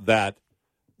reasons that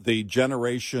the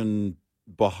generation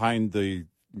behind the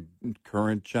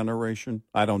current generation,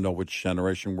 I don't know which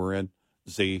generation we're in,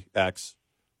 Z, X,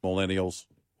 millennials,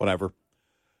 whatever.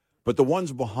 But the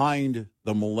ones behind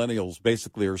the millennials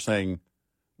basically are saying,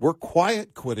 we're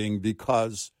quiet quitting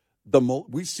because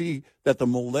we see that the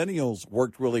millennials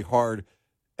worked really hard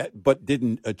but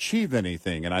didn't achieve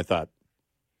anything. And I thought,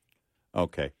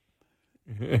 okay.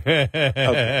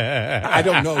 I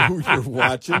don't know who you're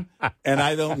watching, and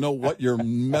I don't know what your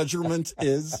measurement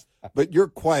is, but you're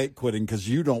quiet quitting because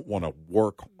you don't want to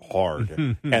work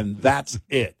hard, and that's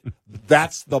it.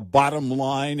 That's the bottom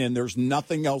line, and there's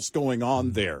nothing else going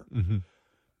on there. Mm-hmm.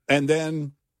 And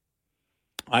then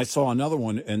I saw another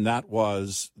one, and that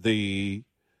was the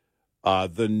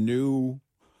new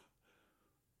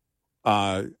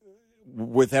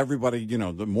with everybody,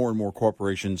 the more and more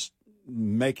corporations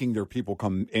making their people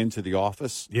come into the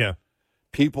office. Yeah.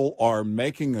 People are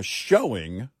making a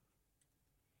showing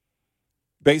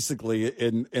basically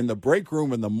in the break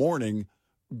room in the morning,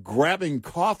 grabbing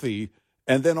coffee,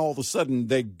 and then all of a sudden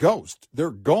they ghost.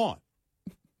 They're gone.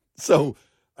 So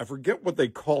I forget what they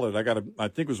call it. I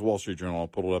think it was Wall Street Journal. I'll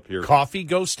pull it up here. Coffee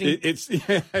ghosting?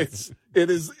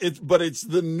 But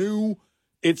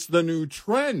it's the new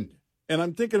trend. And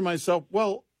I'm thinking to myself,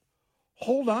 well,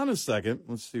 hold on a second.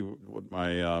 Let's see what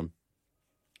my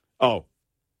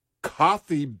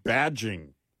coffee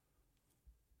badging.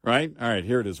 Right? All right,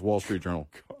 here it is, Wall Street Journal.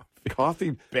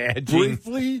 Coffee badging.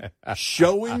 Briefly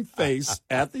showing face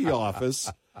at the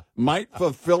office might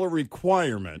fulfill a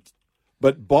requirement,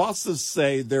 but bosses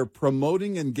say they're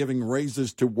promoting and giving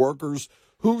raises to workers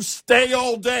who stay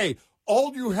all day.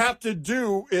 All you have to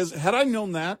do is, had I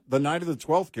known that the night of the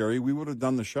 12th, Gary, we would have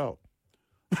done the show.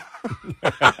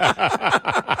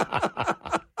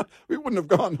 We wouldn't have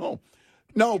gone home.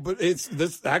 No, but it's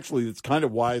kind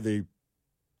of why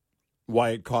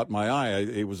it caught my eye.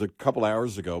 It was a couple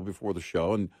hours ago before the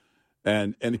show,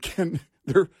 and again,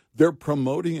 they're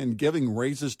promoting and giving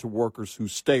raises to workers who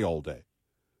stay all day.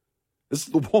 This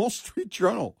is the Wall Street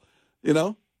Journal.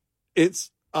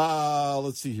 It's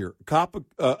let's see here. A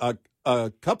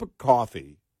cup of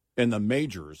coffee in the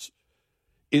majors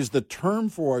is the term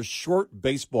for a short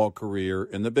baseball career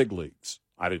in the big leagues.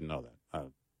 I didn't know that. I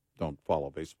don't follow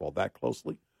baseball that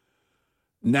closely.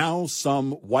 Now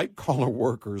some white-collar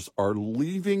workers are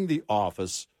leaving the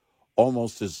office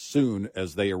almost as soon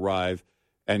as they arrive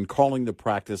and calling the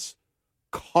practice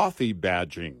coffee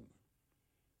badging.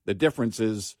 The difference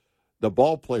is the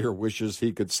ball player wishes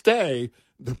he could stay.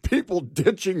 The people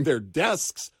ditching their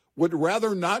desks would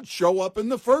rather not show up in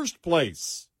the first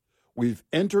place. We've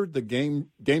entered the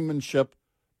gamemanship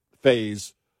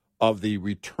phase of the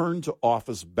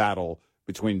return-to-office battle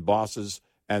between bosses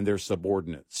and their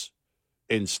subordinates.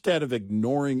 Instead of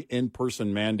ignoring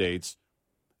in-person mandates,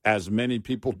 as many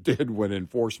people did when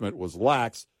enforcement was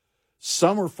lax,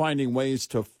 some are finding ways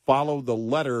to follow the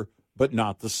letter but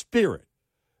not the spirit.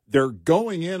 They're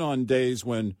going in on days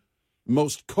when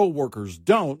most coworkers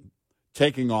don't,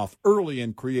 taking off early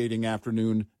and creating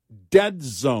afternoon dead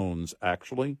zones,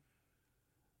 actually.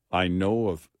 I know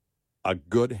of a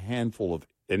good handful of,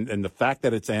 and the fact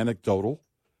that it's anecdotal,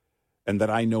 and that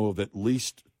I know of at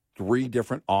least 3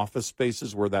 different office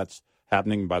spaces where that's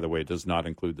happening. By the way, it does not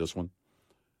include this one.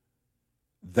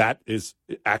 That is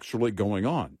actually going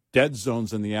on. Dead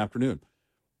zones in the afternoon.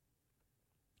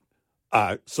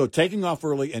 So taking off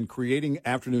early and creating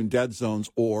afternoon dead zones,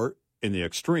 or in the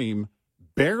extreme,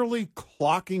 barely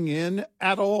clocking in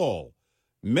at all.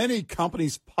 Many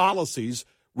companies' policies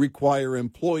require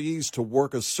employees to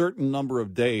work a certain number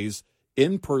of days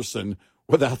in person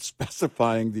without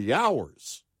specifying the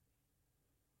hours.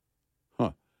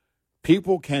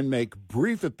 People can make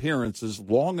brief appearances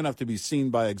long enough to be seen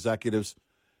by executives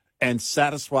and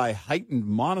satisfy heightened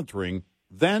monitoring,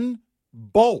 then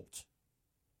bolt.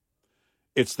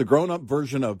 It's the grown-up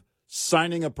version of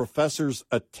signing a professor's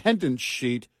attendance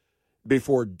sheet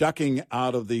before ducking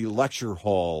out of the lecture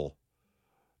hall.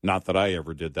 Not that I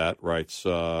ever did that, writes,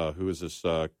 who is this,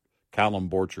 Callum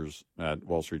Borchers at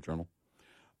Wall Street Journal.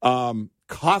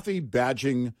 Coffee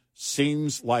badging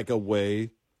seems like a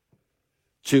way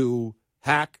to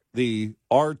hack the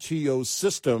RTO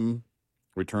system,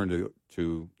 return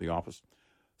to the office,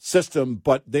 system,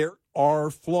 but there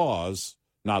are flaws,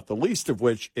 not the least of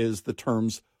which is the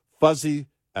term's fuzzy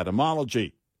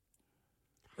etymology.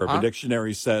 Urban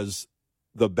Dictionary says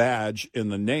the badge in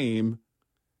the name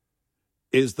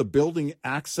is the building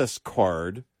access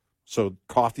card, so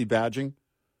coffee badging.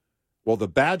 Well, the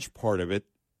badge part of it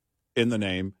in the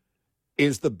name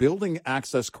is the building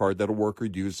access card that a worker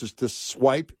uses to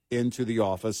swipe into the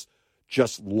office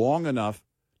just long enough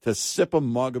to sip a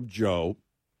mug of Joe.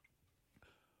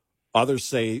 Others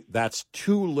say that's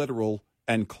too literal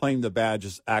and claim the badge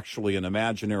is actually an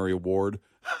imaginary award,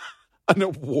 an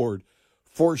award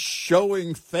for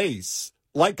showing face,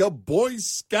 like a Boy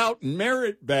Scout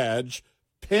merit badge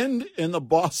pinned in the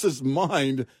boss's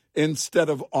mind instead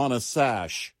of on a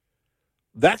sash.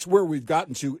 That's where we've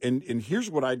gotten to, and here's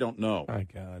what I don't know. My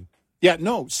God. Yeah,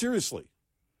 no, seriously.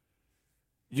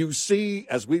 You see,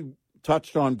 as we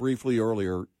touched on briefly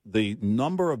earlier, the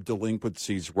number of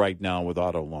delinquencies right now with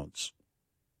auto loans.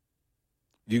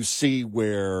 You see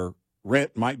where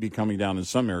rent might be coming down in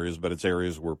some areas, but it's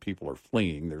areas where people are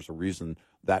fleeing. There's a reason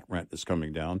that rent is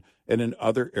coming down. And in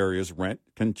other areas, rent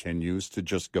continues to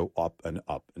just go up and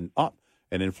up and up.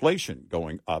 And inflation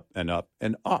going up and up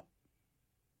and up.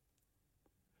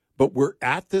 But we're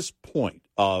at this point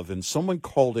of, and someone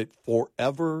called it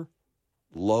forever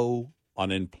low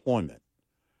unemployment.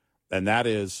 And that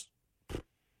is,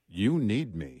 you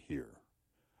need me here.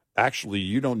 Actually,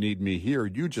 you don't need me here.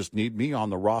 You just need me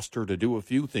on the roster to do a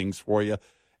few things for you.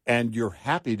 And you're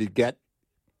happy to get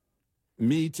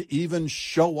me to even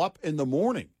show up in the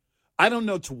morning. I don't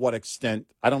know to what extent.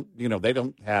 They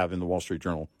don't have in the Wall Street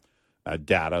Journal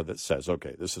data that says,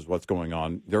 okay, this is what's going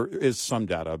on. There is some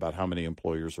data about how many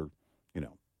employers are,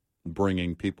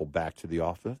 bringing people back to the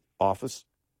office.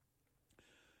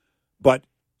 But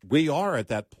we are at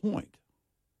that point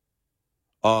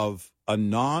of a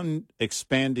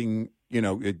non-expanding,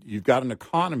 you've got an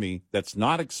economy that's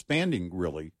not expanding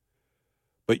really,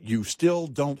 but you still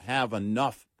don't have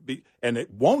enough, and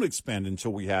it won't expand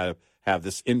until we have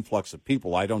this influx of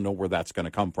people. I don't know where that's going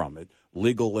to come from.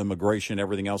 Legal immigration,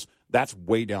 everything else, that's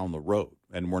way down the road,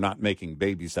 and we're not making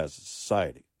babies as a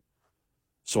society.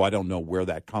 So I don't know where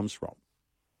that comes from.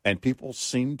 And people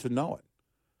seem to know it.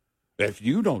 If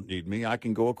you don't need me, I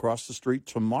can go across the street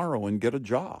tomorrow and get a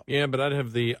job. Yeah, but I'd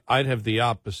have the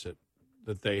opposite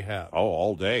that they have. Oh,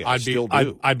 all day. I still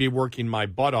do. I'd be working my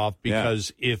butt off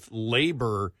because if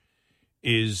labor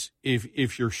is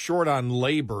if you're short on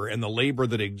labor and the labor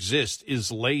that exists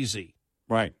is lazy.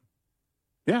 Right.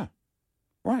 Yeah.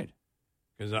 Right.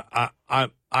 Because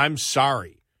I'm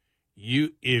sorry.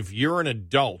 If you're an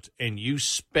adult and you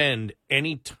spend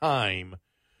any time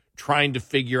trying to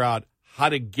figure out how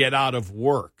to get out of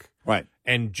work, right,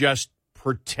 and just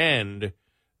pretend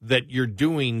that you're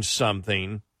doing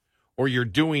something, or you're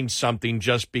doing something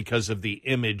just because of the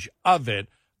image of it,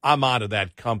 I'm out of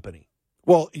that company.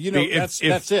 Well, that's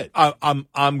it.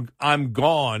 I'm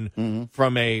gone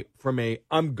from a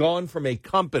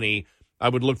company. I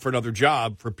would look for another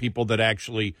job for people that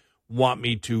actually want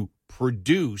me to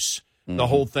produce the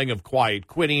whole thing of quiet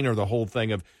quitting, or the whole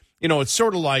thing of, it's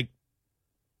sort of like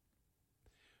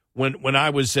when I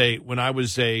was a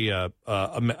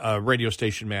radio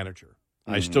station manager.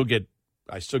 I still get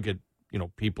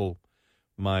people,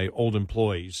 my old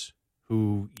employees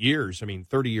who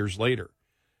 30 years later,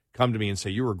 come to me and say,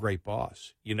 "You were a great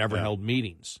boss. You never held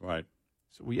meetings." Right.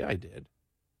 So, well, yeah, I did.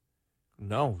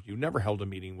 No, you never held a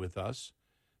meeting with us.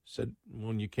 Said,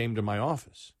 when you came to my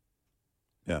office.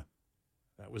 Yeah.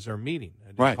 That was our meeting.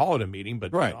 I didn't call it a meeting,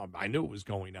 but I knew it was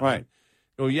going on. Right.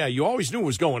 Oh, yeah, you always knew what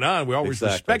was going on. We always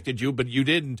respected you, but you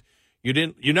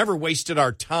never wasted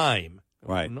our time.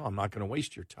 Right. No, I'm not going to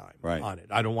waste your time on it.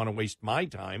 I don't want to waste my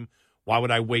time. Why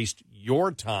would I waste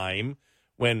your time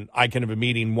when I can have a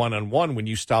meeting one-on-one when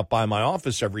you stop by my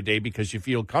office every day because you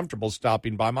feel comfortable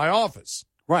stopping by my office.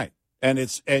 Right. And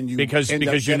you because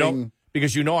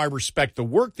you know I respect the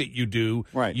work that you do.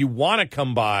 Right. You want to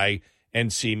come by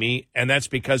and see me, and that's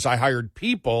because I hired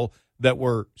people that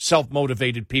were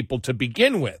self-motivated people to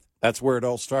begin with. That's where it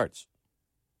all starts.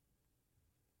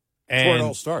 That's where it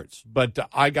all starts. But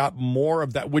I got more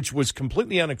of that, which was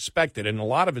completely unexpected, and a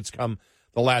lot of it's come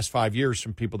the last 5 years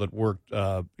from people that worked,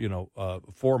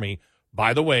 for me.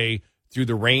 By the way, through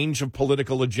the range of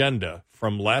political agenda,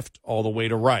 from left all the way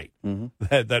to right,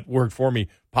 that worked for me.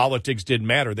 Politics didn't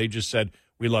matter. They just said,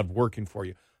 we loved working for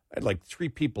you. I had like 3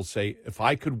 people say, if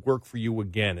I could work for you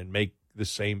again and make the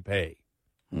same pay,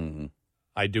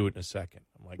 I'd do it in a second.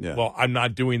 I'm like, well, I'm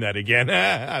not doing that again.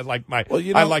 I like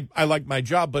my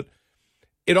job. But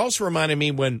it also reminded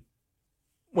me when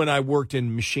I worked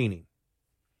in machining,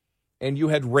 and you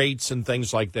had rates and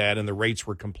things like that, and the rates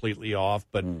were completely off,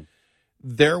 but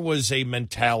there was a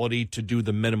mentality to do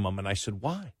the minimum. And I said,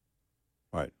 why?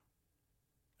 Right.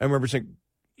 I remember saying,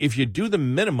 if you do the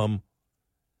minimum,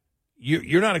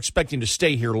 you're not expecting to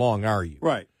stay here long, are you?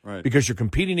 Right. Because you're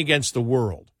competing against the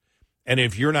world. And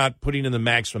if you're not putting in the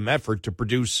maximum effort to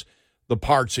produce the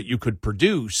parts that you could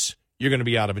produce, you're going to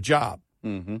be out of a job.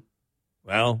 Mm-hmm.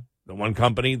 Well, the one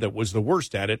company that was the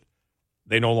worst at it,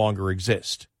 they no longer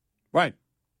exist. Right.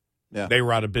 Yeah. They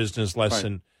were out of business less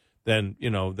than I don't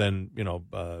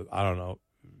know,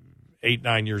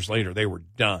 8-9 years later, they were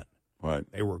done. Right.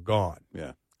 They were gone.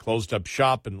 Yeah. Closed up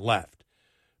shop and left.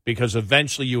 Because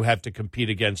eventually you have to compete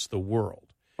against the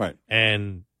world. Right.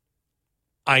 And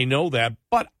I know that,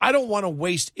 but I don't want to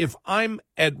waste, if I'm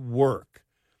at work,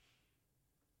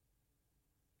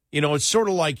 it's sort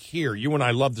of like here. You and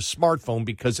I love the smartphone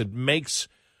because it makes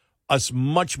us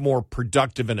much more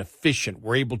productive and efficient.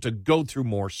 We're able to go through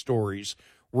more stories.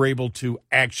 We're able to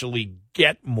actually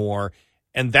get more,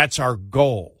 and that's our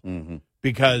goal. Mm-hmm.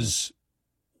 Because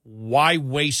why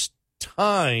waste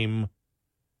time?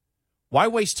 Why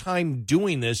waste time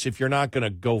doing this if you're not going to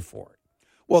go for it?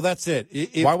 Well, that's it.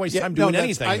 Why waste time doing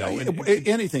anything, though?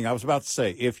 Anything. I was about to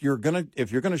say, if you're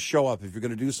gonna show up, if you're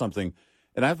gonna do something,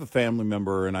 and I have a family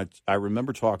member, and I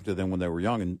remember talking to them when they were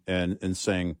young and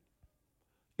saying,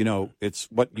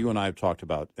 it's what you and I have talked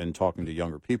about, and talking to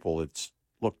younger people. It's,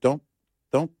 look, don't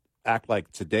act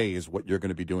like today is what you're going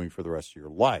to be doing for the rest of your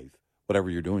life, whatever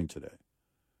you're doing today.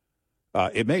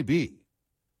 It may be,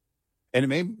 and it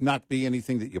may not be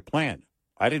anything that you planned.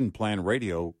 I didn't plan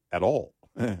radio at all.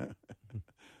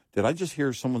 Did I just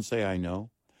hear someone say I know?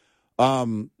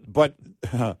 But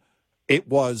it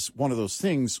was one of those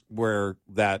things where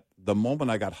that the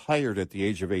moment I got hired at the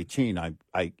age of 18,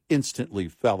 I instantly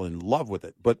fell in love with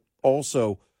it. But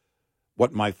also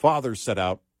what my father set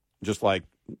out, just like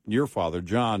your father,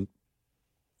 John,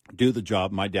 do the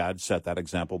job. My dad set that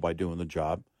example by doing the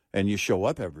job, and you show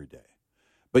up every day.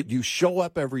 But you show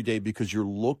up every day because you're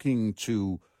looking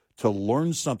to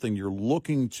learn something. You're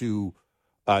looking to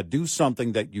do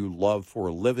something that you love for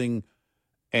a living,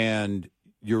 and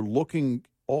you're looking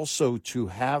also to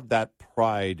have that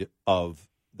pride of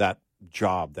that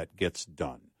job that gets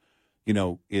done.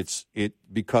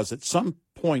 Because at some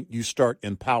point you start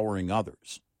empowering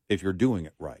others if you're doing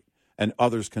it right, and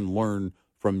others can learn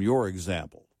from your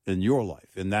example in your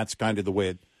life, and that's kind of the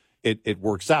way it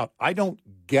works out. I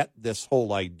don't get this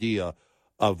whole idea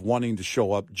of wanting to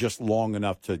show up just long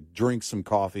enough to drink some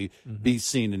coffee, be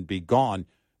seen, and be gone.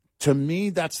 To me,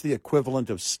 that's the equivalent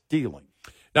of stealing.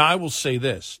 Now, I will say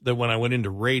this, that when I went into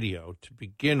radio to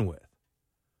begin with,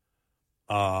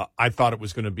 I thought it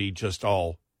was going to be just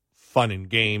all fun and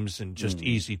games and just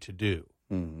easy to do.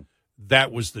 Mm-hmm.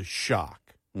 That was the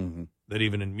shock, that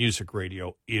even in music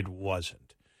radio, it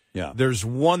wasn't. Yeah. There's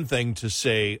one thing to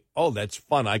say, oh, that's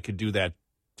fun, I could do that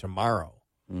tomorrow.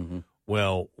 Mm-hmm.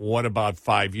 Well, what about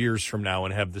 5 years from now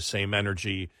and have the same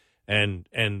energy and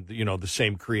the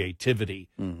same creativity?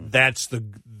 Mm-hmm.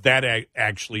 That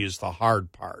actually is the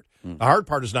hard part. Mm-hmm. The hard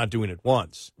part is not doing it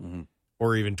once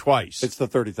or even twice. It's the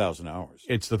 30,000 hours.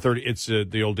 It's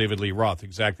the old David Lee Roth,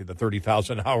 exactly, the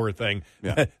 30,000 hour thing.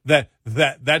 Yeah.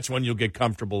 That's when you'll get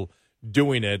comfortable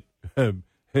doing it.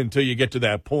 Until you get to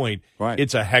that point, right.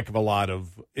 It's a heck of a lot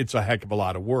of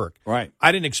work. Right.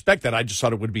 I didn't expect that. I just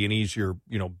thought it would be an easier,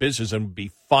 business and would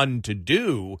be fun to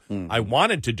do. I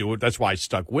wanted to do it. That's why I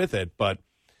stuck with it. But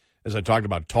as I talked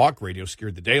about, talk radio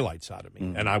scared the daylights out of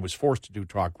me, and I was forced to do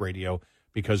talk radio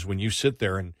because when you sit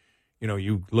there and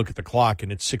you look at the clock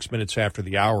and it's 6 minutes after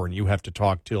the hour and you have to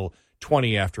talk till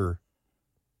 20 after.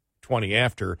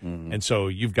 And so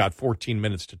you've got 14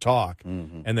 minutes to talk,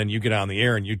 and then you get on the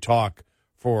air and you talk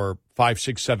for 5,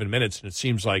 6, 7 minutes, and it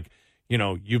seems like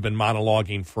you've been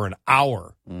monologuing for an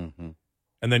hour, Mm-hmm.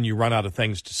 and then you run out of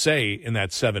things to say in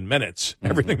that 7 minutes. Mm-hmm.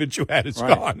 Everything that you had is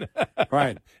gone.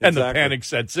 Right. And the panic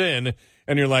sets in,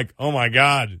 and you're like, oh, my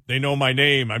God, they know my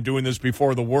name. I'm doing this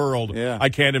before the world. Yeah. I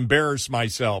can't embarrass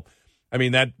myself. I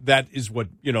mean, that is what,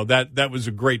 that was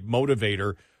a great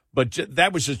motivator. But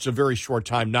that was just a very short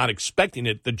time, not expecting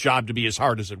the job to be as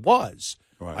hard as it was.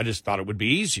 Right. I just thought it would be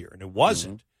easier, and it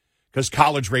wasn't. Because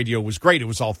college radio was great. It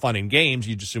was all fun and games.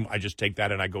 You just assume I just take that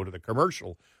and I go to the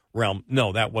commercial realm.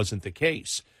 No, that wasn't the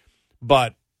case.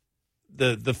 But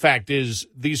the fact is,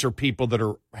 these are people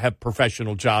that have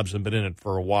professional jobs and been in it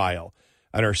for a while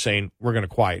and are saying, we're going to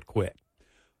quiet quit.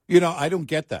 I don't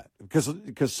get that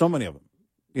because so many of them,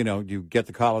 you get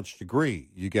the college degree,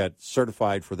 you get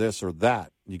certified for this or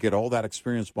that, you get all that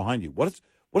experience behind you. What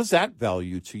is that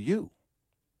value to you?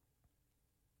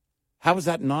 How is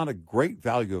that not a great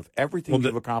value of everything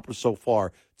you've accomplished so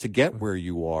far to get where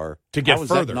you are? To get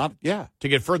further. To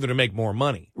get further to make more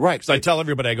money. Right. Because I tell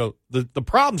everybody, I go, the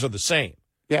problems are the same.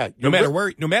 Yeah. No matter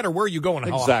where you go and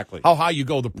how high you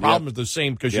go, the problem is the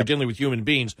same because you're dealing with human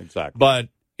beings. Exactly. But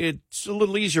it's a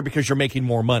little easier because you're making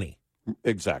more money.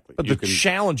 Exactly. But the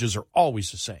challenges are always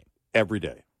the same. Every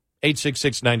day.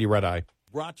 866-90-RED-I.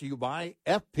 Brought to you by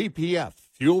FPPF,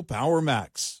 Fuel Power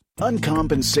Max.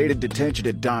 Uncompensated detention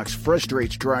at docks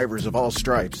frustrates drivers of all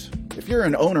stripes. If you're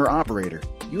an owner-operator,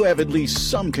 you have at least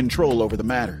some control over the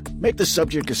matter. Make the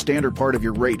subject a standard part of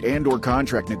your rate and/or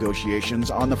contract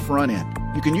negotiations on the front end.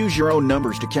 You can use your own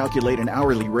numbers to calculate an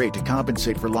hourly rate to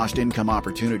compensate for lost income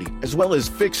opportunity, as well as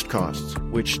fixed costs,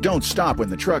 which don't stop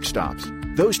when the truck stops.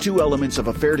 Those two elements of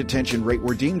a fair detention rate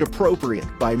were deemed appropriate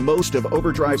by most of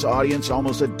Overdrive's audience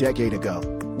almost a decade ago.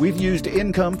 We've used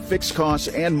income, fixed costs,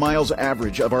 and miles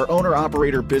average of our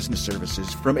owner-operator business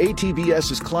services from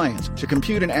ATBS's clients to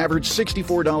compute an average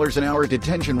 $64 an hour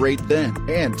detention rate then.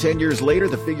 And 10 years later,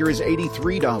 the figure is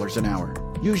 $83 an hour.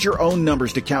 Use your own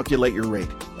numbers to calculate your rate.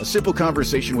 A simple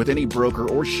conversation with any broker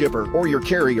or shipper or your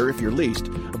carrier if you're leased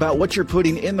about what you're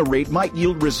putting in the rate might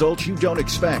yield results you don't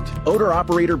expect.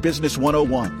 Owner-Operator Business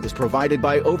 101 is provided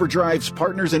by Overdrive's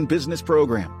Partners in Business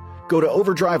program. Go to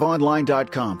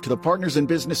overdriveonline.com to the Partners in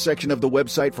Business section of the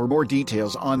website for more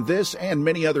details on this and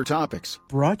many other topics.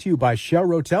 Brought to you by Shell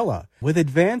Rotella. With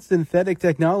advanced synthetic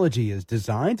technology is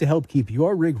designed to help keep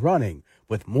your rig running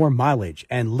with more mileage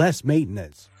and less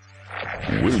maintenance.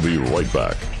 We'll be right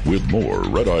back with more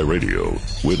Red Eye Radio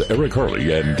with Eric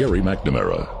Harley and Gary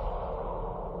McNamara.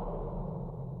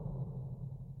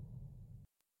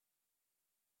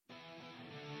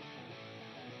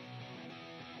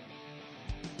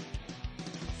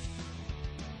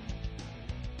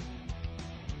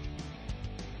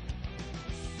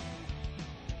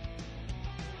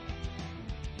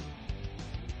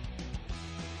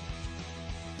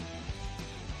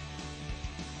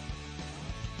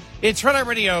 It's Red Eye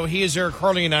Radio. He is Eric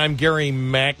Harley, and I'm Gary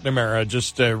McNamara.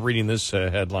 Just reading this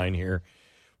headline here.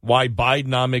 Why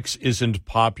Bidenomics isn't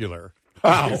popular.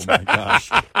 Oh, my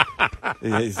gosh.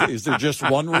 Is there just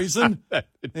one reason?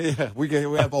 Yeah, we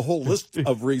have a whole list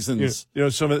of reasons.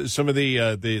 Some of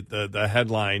the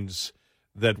headlines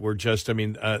that were just,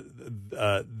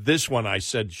 this one I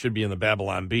said should be in the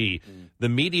Babylon Bee. The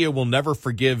media will never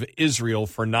forgive Israel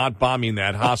for not bombing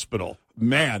that hospital.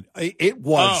 Man, it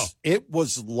was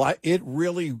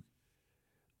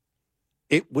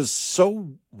so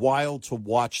wild to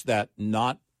watch that,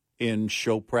 not in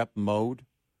show prep mode,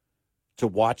 to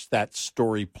watch that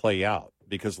story play out.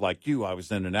 Because like you, I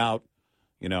was in and out,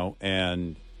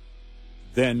 and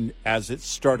then as it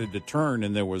started to turn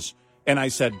and I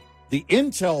said, the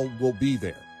intel will be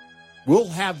there. We'll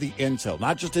have the intel,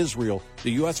 not just Israel.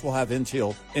 The U.S. will have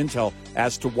intel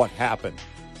as to what happened.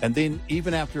 And then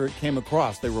even after it came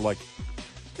across, they were like,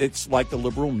 it's like the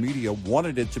liberal media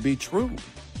wanted it to be true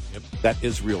that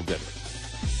Israel did it.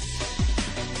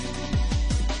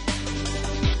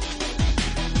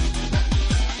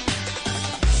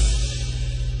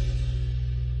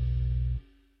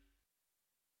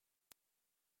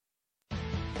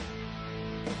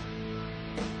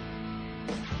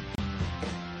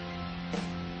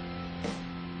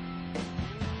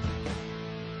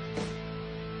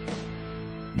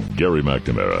 Gary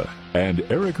McNamara and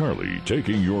Eric Harley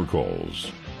taking your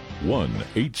calls.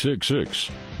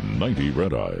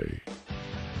 1-866-90-RED-EYE.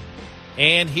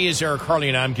 And he is Eric Harley,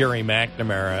 and I'm Gary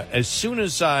McNamara. As soon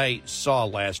as I saw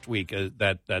last week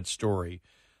that story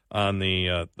on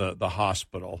the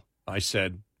hospital, I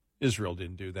said, Israel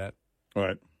didn't do that. All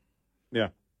right. Yeah.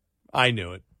 I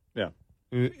knew it. Yeah.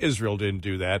 Israel didn't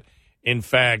do that. In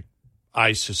fact,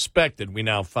 I suspected, we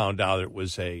now found out it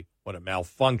was a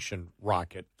malfunction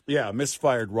rocket. Yeah, a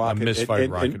misfired rocket. A misfired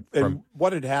rocket. And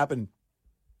what had happened,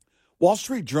 Wall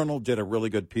Street Journal did a really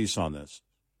good piece on this.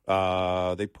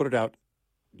 They put it out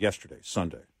yesterday,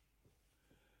 Sunday.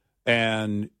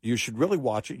 And you should really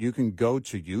watch it. You can go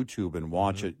to YouTube and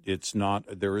watch it.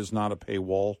 There is not a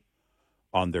paywall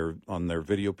on their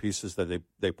video pieces that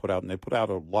they put out, and they put out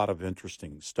a lot of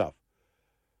interesting stuff.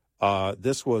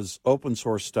 This was open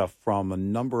source stuff from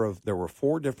there were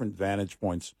 4 different vantage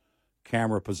points,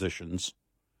 camera positions,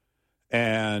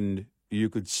 and you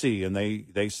could see, and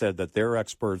they said that their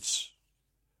experts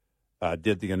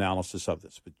did the analysis of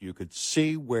this, but you could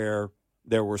see where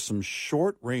there were some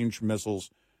short-range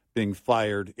missiles being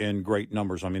fired in great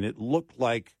numbers. I mean, it looked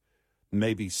like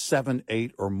maybe 7,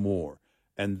 8 or more.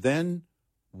 And then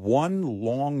one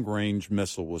long-range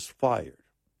missile was fired.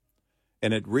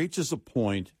 And it reaches a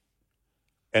point,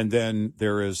 and then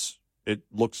it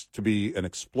looks to be an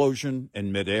explosion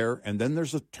in midair, and then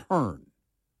there's a turn,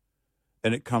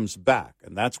 and it comes back.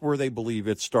 And that's where they believe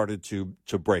it started to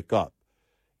break up.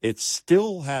 It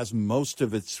still has most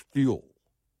of its fuel.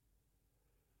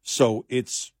 So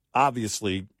it's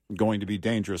obviously going to be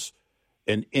dangerous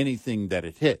in anything that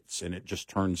it hits. And it just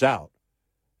turns out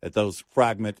that those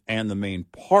fragment and the main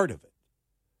part of it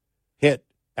hit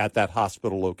at that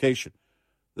hospital location.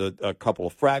 A couple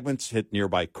of fragments hit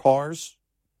nearby cars.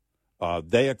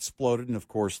 They exploded, and, of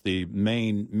course, the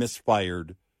main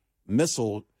misfired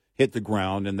missile hit the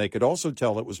ground, and they could also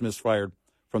tell it was misfired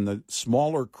from the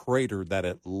smaller crater that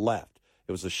it left.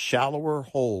 It was a shallower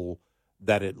hole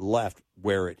that it left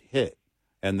where it hit,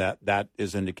 and that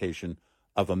is indication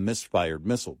of a misfired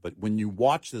missile. But when you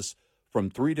watch this from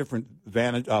 4 different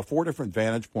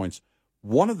vantage points,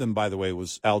 one of them, by the way,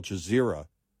 was Al Jazeera,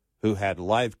 who had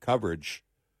live coverage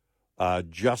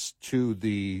just to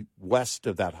the west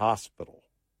of that hospital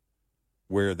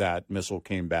where that missile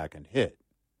came back and hit.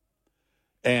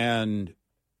 And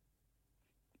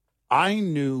I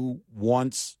knew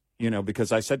once,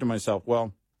 because I said to myself,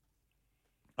 well,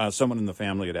 someone in the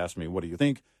family had asked me, what do you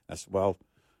think? I said, well,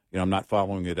 I'm not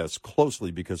following it as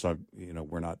closely because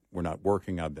we're not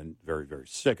working. I've been very, very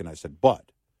sick. And I said,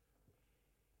 but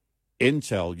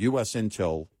intel, U.S.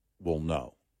 intel will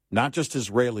know. Not just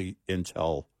Israeli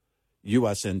intel,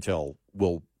 U.S. intel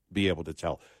will be able to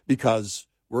tell, because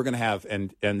we're going to have,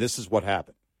 and this is what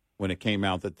happened when it came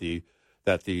out that the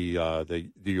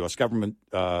U.S. government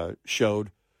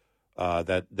showed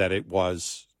that it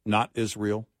was not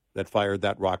Israel that fired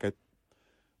that rocket.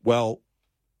 Well,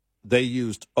 they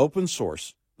used open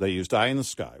source. They used Eye in the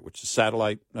Sky, which is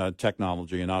satellite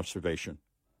technology and observation,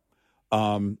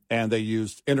 and they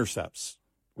used intercepts,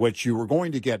 which you were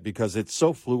going to get because it's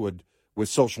so fluid with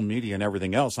social media and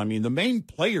everything else. I mean, the main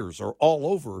players are all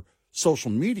over social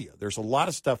media. There's a lot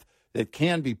of stuff that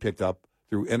can be picked up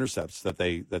through intercepts that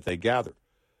they gather.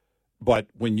 But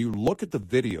when you look at the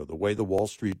video, the way the Wall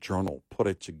Street Journal put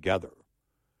it together,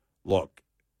 look,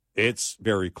 it's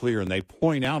very clear. And they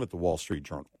point out at the Wall Street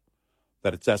Journal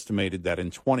that it's estimated that in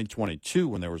 2022,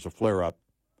 when there was a flare-up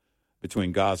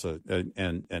between Gaza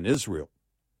and Israel,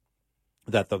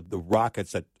 that the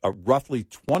rockets, that roughly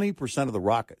 20% of the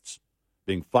rockets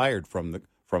being fired from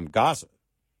Gaza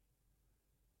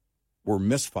were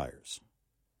misfires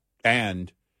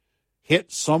and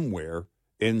hit somewhere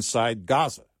inside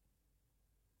Gaza.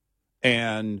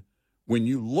 And when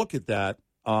you look at that,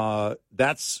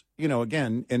 that's,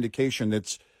 again, indication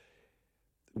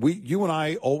you and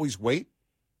I always wait.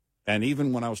 And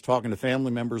even when I was talking to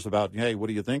family members about, hey, what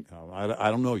do you think?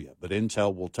 I don't know yet, but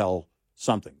Intel will tell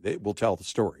something. They will tell the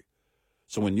story.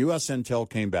 So when U.S. Intel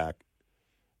came back,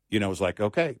 it was like,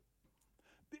 okay,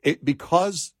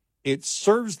 because it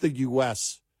serves the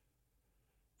U.S.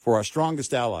 for our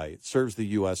strongest ally, it serves the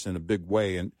U.S. in a big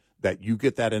way, and that you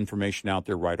get that information out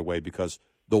there right away, because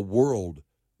the world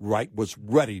was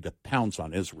ready to pounce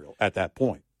on Israel at that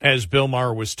point. As Bill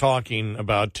Maher was talking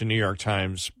about to New York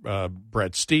Times,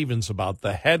 Brett Stevens, about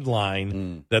the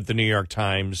headline that the New York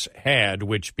Times had,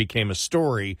 which became a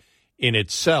story in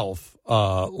itself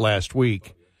last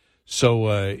week.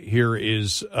 So here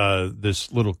is this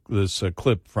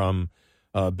clip from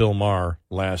Bill Maher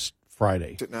last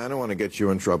Friday. Now, I don't want to get you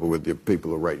in trouble with the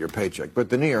people who write your paycheck, but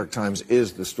the New York Times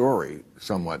is the story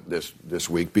somewhat this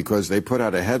week, because they put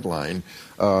out a headline,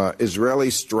 Israeli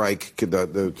strike,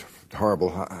 the horrible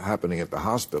happening at the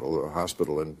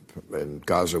hospital in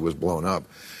Gaza was blown up.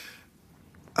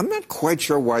 I'm not quite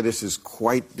sure why this is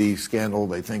quite the scandal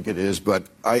they think it is, but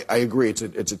I agree it's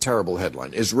a terrible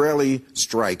headline. Israeli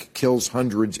strike kills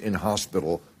hundreds in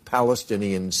hospital,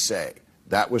 Palestinians say.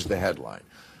 That was the headline.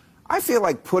 I feel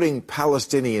like putting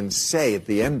Palestinians say at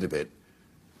the end of it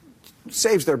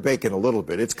saves their bacon a little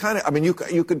bit. It's kind of, I mean, you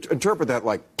could interpret that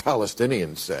like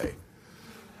Palestinians say.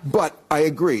 But I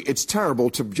agree, it's terrible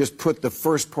to just put the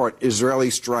first part, Israeli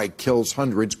strike kills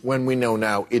hundreds, when we know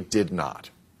now it did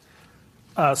not.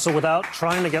 So without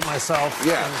trying to get myself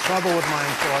in trouble with my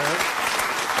employer,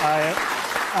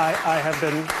 I have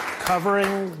been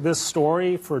covering this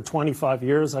story for 25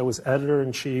 years. I was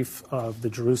editor-in-chief of the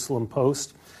Jerusalem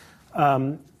Post.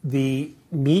 The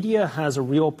media has a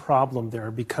real problem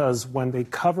there because when they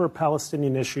cover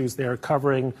Palestinian issues, they are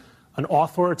covering an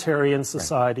authoritarian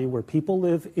society where people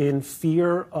live in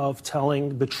fear of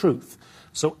telling the truth.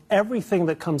 So everything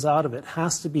that comes out of it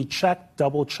has to be checked,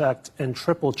 double-checked, and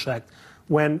triple-checked.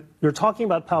 When you're talking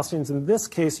about Palestinians in this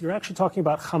case, you're actually talking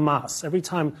about Hamas. Every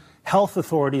time health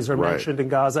authorities are mentioned in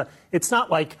Gaza, it's not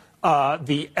like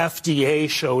the FDA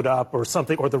showed up or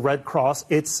something, or the Red Cross.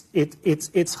 It's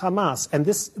Hamas. And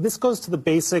this goes to the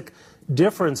basic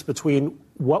difference between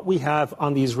what we have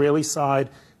on the Israeli side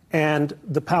and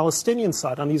the Palestinian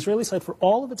side. On the Israeli side, for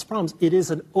all of its problems, it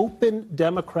is an open,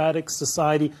 democratic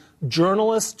society.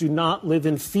 Journalists do not live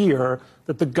in fear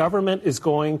that the government is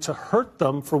going to hurt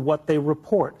them for what they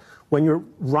report. When you're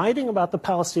writing about the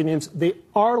Palestinians, they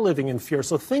are living in fear.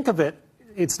 So think of it,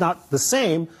 it's not the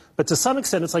same, but to some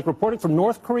extent it's like reporting from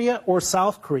North Korea or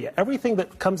South Korea. Everything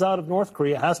that comes out of North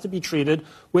Korea has to be treated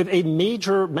with a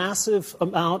massive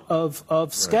amount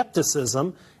of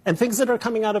skepticism. And things that are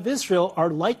coming out of Israel are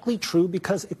likely true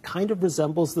because it kind of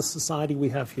resembles the society we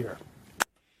have here.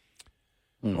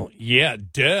 Well, yeah,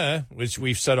 duh, which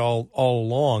we've said all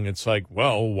along. It's like,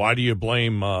 well, why do you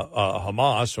blame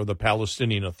Hamas or the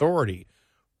Palestinian Authority?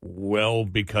 Well,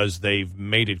 because they've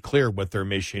made it clear what their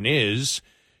mission is,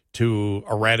 to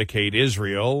eradicate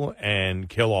Israel and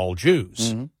kill all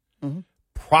Jews. Mm-hmm. Mm-hmm.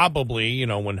 Probably,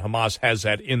 when Hamas has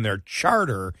that in their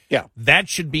charter, that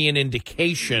should be an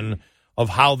indication of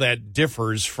how that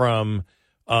differs from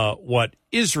what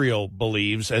Israel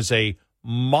believes as a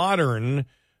modern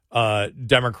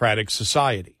democratic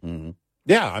society. Mm-hmm.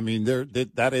 Yeah, I mean,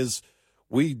 that is,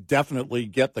 we definitely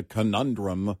get the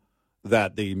conundrum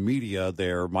that the media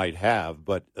there might have,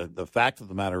 but the fact of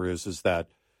the matter is that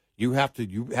you have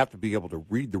to be able to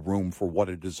read the room for what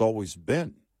it has always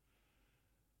been.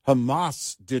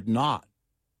 Hamas did not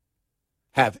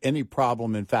have any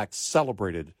problem, in fact,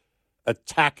 celebrated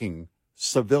attacking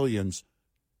civilians,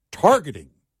 targeting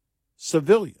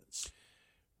civilians.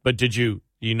 But did you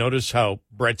notice how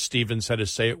Brett Stevens had to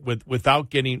say it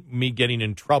without getting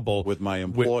in trouble with my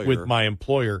employer? With my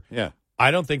employer. Yeah.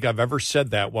 I don't think I've ever said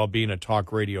that while being a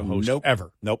talk radio host. Nope.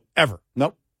 Ever. Nope. Ever.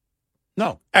 Nope.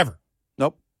 No. Ever.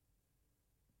 Nope.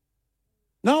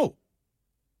 No.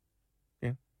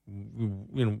 Yeah.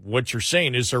 What you're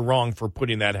saying is they're wrong for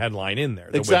putting that headline in there.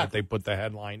 The way that they put the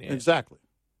headline in. Exactly.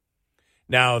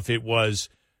 Now, if it was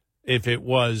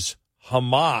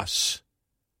Hamas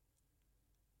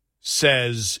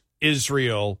says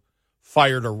Israel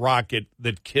fired a rocket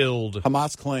that killed.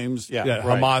 Hamas claims,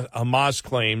 Hamas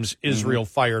claims Israel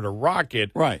fired a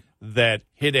rocket that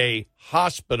hit a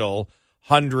hospital.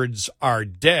 Hundreds are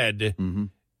dead.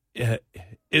 Mm-hmm.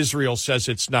 Israel says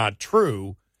it's not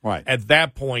true. Right. At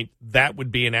that point, that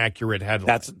would be an accurate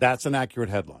headline. That's an accurate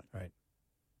headline. Right.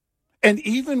 And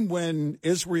even when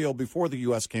Israel, before the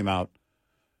U.S. came out,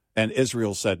 and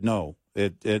Israel said no,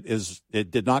 it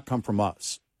did not come from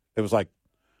us. It was like,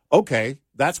 okay,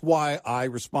 that's why I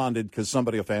responded, because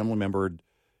a family member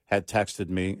had texted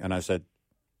me, and I said,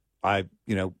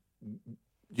 U.S.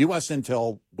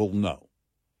 Intel will know.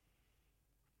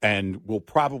 And we'll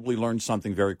probably learn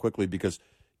something very quickly, because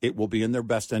it will be in their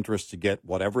best interest to get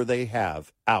whatever they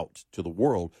have out to the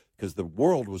world, because the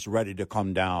world was ready to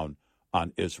come down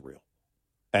on Israel.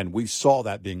 And we saw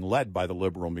that being led by the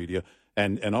liberal media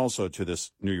and also to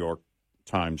this New York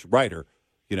Times writer.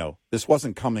 This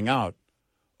wasn't coming out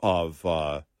of,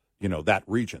 that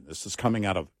region. This is coming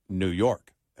out of New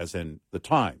York, as in the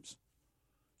Times.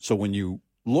 So when you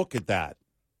look at that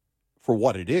for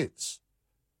what it is,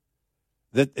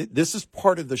 this is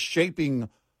part of the shaping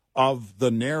of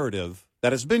the narrative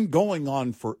that has been going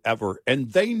on forever,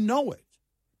 and they know it.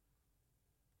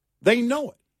 They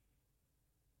know it.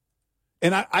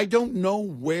 And I don't know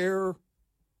where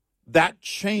that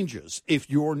changes. If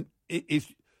you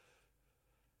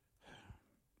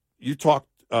talked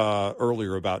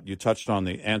earlier about, you touched on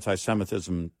the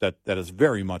anti-Semitism that is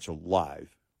very much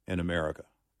alive in America,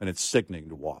 and it's sickening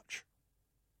to watch.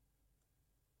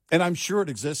 And I'm sure it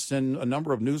exists in a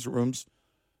number of newsrooms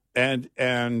and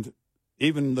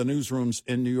even the newsrooms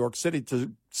in New York City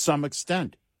to some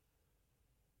extent.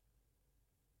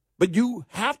 But you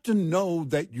have to know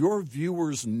that your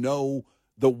viewers know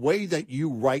the way that you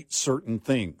write certain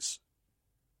things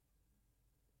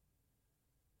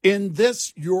In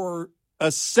this, you're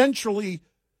essentially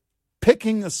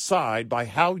picking a side by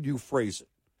how you phrase it,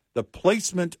 the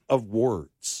placement of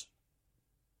words.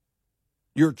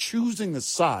 You're choosing a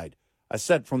side. I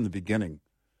said from the beginning,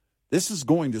 this is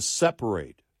going to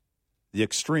separate the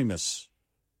extremists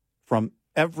from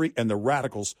and the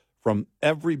radicals from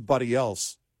everybody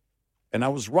else. And I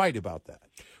was right about that.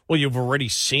 Well, you've already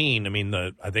seen,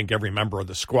 I think every member of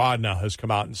the squad now has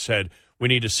come out and said, we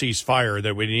need to cease fire,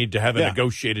 that we need to have a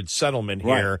negotiated settlement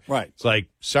here. Right. It's like,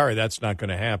 sorry, that's not going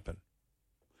to happen.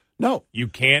 No. You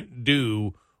can't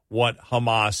do what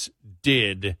Hamas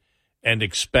did and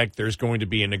expect there's going to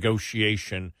be a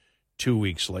negotiation 2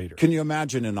 weeks later. Can you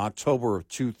imagine in October of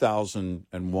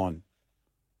 2001,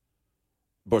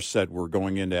 Bush said we're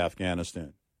going into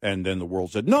Afghanistan, and then the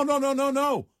world said,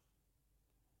 no.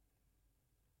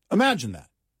 Imagine that.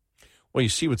 Well, you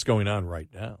see what's going on right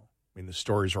now. The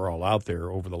stories are all out there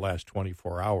over the last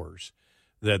 24 hours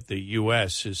that the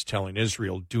U.S. is telling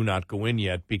Israel, do not go in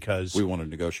yet because we want to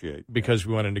negotiate. Because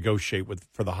we want to negotiate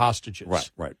for the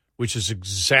hostages. Right. Which is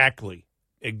exactly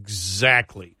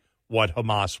what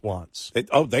Hamas wants.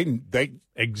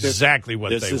 Exactly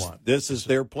what they want. This is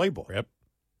their playbook. Yep.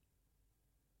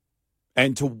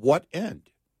 And to what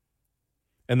end?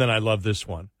 And then I love this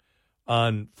one.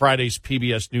 On Friday's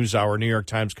PBS NewsHour, New York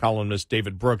Times columnist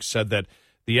David Brooks said that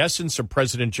the essence of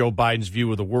President Joe Biden's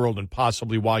view of the world and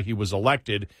possibly why he was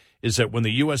elected is that when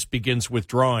the U.S. begins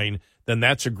withdrawing, then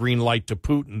that's a green light to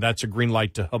Putin. That's a green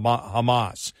light to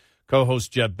Hamas.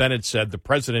 Co-host Jeff Bennett said the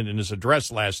president in his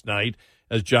address last night,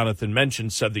 as Jonathan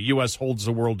mentioned, said the U.S. holds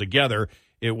the world together.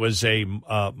 It was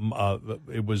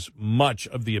much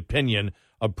of the opinion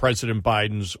of President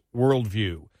Biden's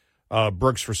worldview.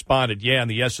 Brooks responded, in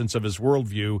the essence of his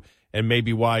worldview and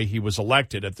maybe why he was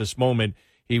elected. At this moment,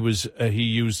 he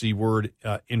used the word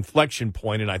inflection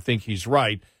point, and I think he's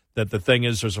right, that the thing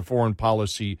is there's a foreign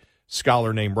policy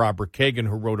scholar named Robert Kagan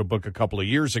who wrote a book a couple of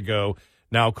years ago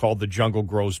now called The Jungle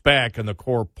Grows Back, and the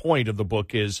core point of the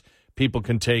book is people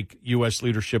can take U.S.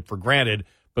 leadership for granted,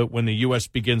 but when the U.S.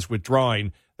 begins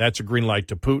withdrawing, that's a green light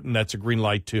to Putin, that's a green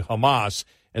light to Hamas,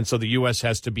 and so the U.S.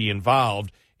 has to be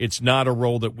involved. It's not a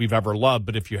role that we've ever loved,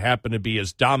 but if you happen to be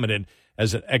as dominant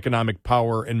as an economic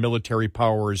power and military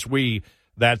power as we,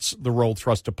 that's the role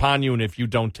thrust upon you, and if you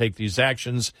don't take these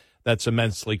actions, that's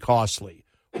immensely costly.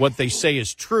 What they say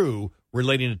is true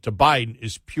relating it to Biden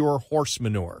is pure horse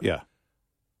manure. Yeah.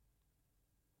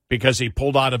 Because he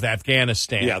pulled out of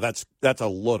Afghanistan. Yeah, that's a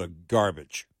load of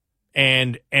garbage.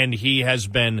 And he has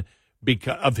been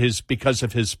because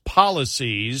of his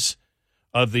policies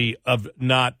of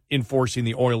not enforcing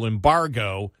the oil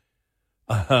embargo,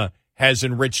 has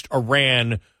enriched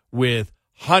Iran with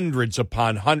hundreds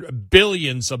upon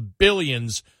billions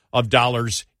of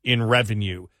dollars in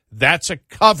revenue. That's a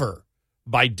cover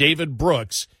by David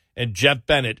Brooks and Jeff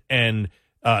Bennett and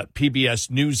PBS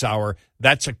NewsHour.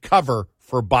 That's a cover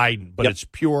for Biden, but It's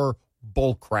pure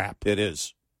bullcrap. It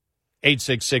is.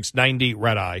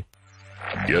 866-90-RED-EYE.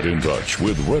 Get in touch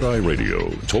with Red Eye Radio,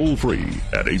 toll free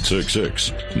at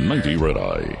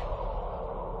 866-90-RED-EYE.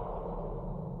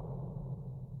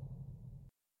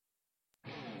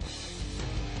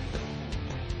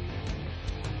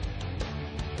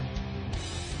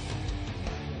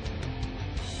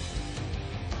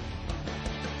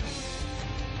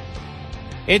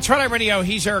 It's Red Eye Radio.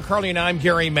 He's Eric Carly, and I'm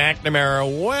Gary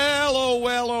McNamara.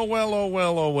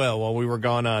 Well, we were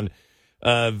gone on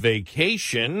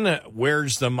vacation.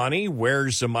 Where's the money?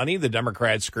 Where's the money? The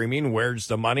Democrats screaming, where's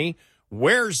the money?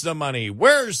 Where's the money?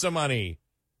 Where's the money?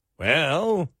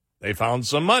 Well, they found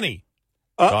some money.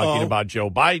 Talking about Joe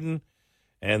Biden,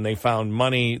 and they found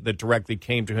money that directly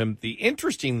came to him. The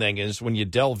interesting thing is when you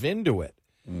delve into it,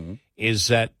 is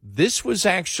that this was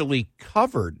actually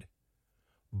covered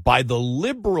by the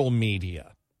liberal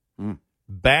media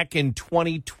back in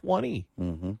 2020.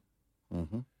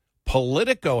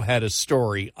 Politico had a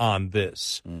story on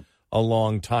this a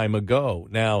long time ago.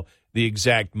 Now, the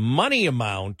exact money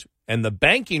amount and the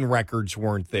banking records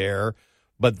weren't there,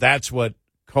 but that's what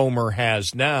Comer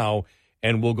has now,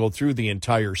 and we'll go through the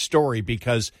entire story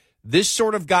because this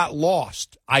sort of got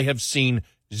lost. I have seen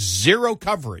zero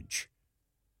coverage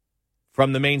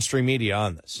from the mainstream media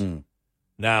on this.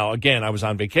 Now, again, I was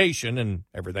on vacation and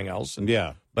everything else.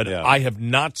 But I have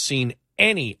not seen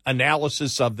any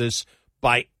analysis of this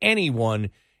by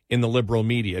anyone in the liberal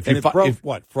media. It broke,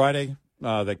 Friday?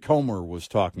 That Comer was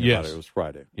talking about it. It was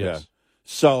Friday. Yes. Yeah.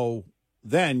 So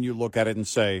then you look at it and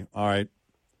say, all right,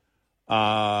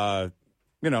 all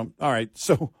right,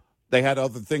 so they had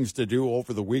other things to do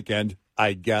over the weekend,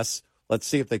 I guess. Let's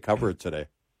see if they cover it today.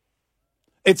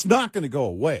 It's not going to go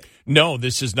away. No,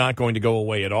 this is not going to go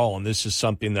away at all. And this is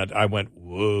something that I went,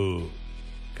 whoa,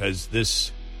 because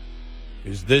this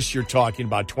you're talking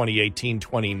about 2018,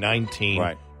 2019,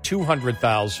 right?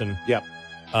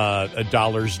 $200,000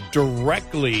 dollars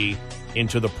directly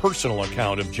into the personal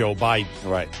account of Joe Biden.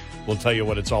 Right. We'll tell you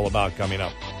what it's all about coming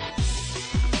up.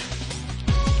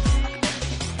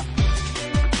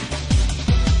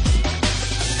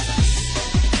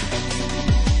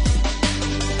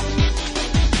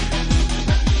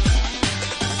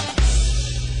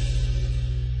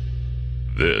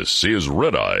 This is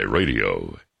Red Eye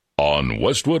Radio on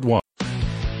Westwood One.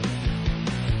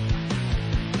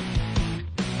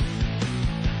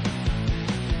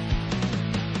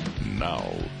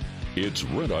 Now, it's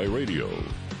Red Eye Radio.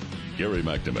 Gary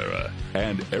McNamara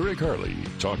and Eric Harley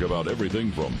talk about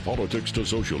everything from politics to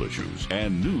social issues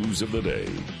and news of the day.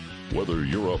 Whether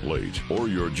you're up late or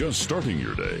you're just starting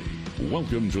your day,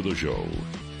 welcome to the show.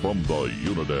 From the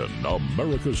Uniden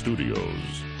America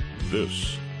Studios,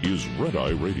 this is Red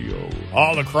Eye Radio.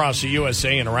 All across the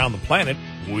USA and around the planet,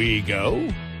 we go.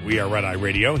 We are Red Eye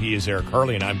Radio. He is Eric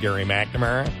Harley, and I'm Gary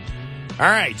McNamara. All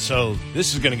right, so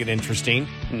this is going to get interesting.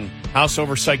 House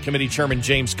Oversight Committee Chairman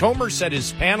James Comer said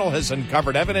his panel has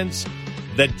uncovered evidence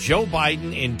that Joe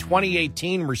Biden in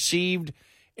 2018 received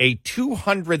a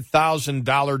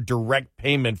 $200,000 direct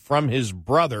payment from his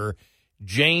brother,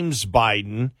 James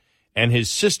Biden, and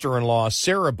his sister-in-law,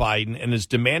 Sarah Biden, and is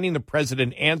demanding the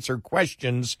president answer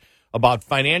questions about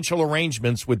financial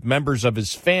arrangements with members of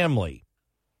his family.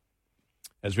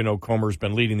 As we know, Comer's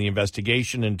been leading the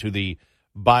investigation into the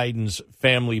Biden's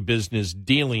family business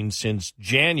dealings since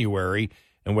January,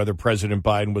 and whether President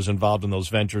Biden was involved in those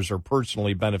ventures or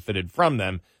personally benefited from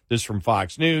them. This from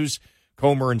Fox News.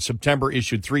 Comer in September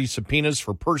issued 3 subpoenas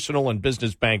for personal and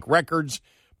business bank records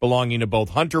belonging to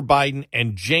both Hunter Biden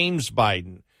and James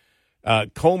Biden.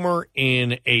 Comer,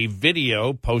 in a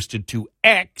video posted to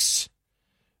X,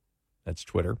 that's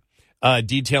Twitter,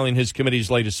 detailing his committee's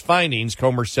latest findings,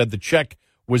 Comer said the check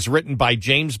was written by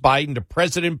James Biden to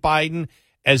President Biden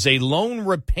as a loan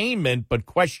repayment, but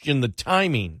questioned the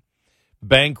timing.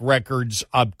 Bank records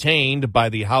obtained by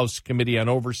the House Committee on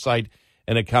Oversight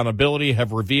and Accountability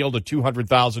have revealed a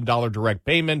 $200,000 direct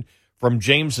payment from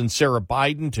James and Sarah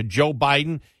Biden to Joe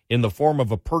Biden in the form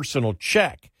of a personal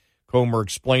check. Comer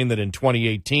explained that in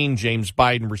 2018, James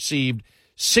Biden received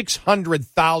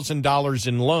 $600,000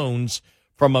 in loans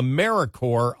from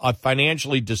AmeriCorps, a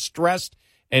financially distressed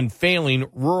and failing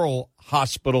rural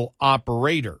hospital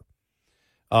operator.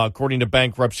 According to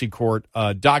bankruptcy court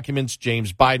documents,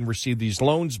 James Biden received these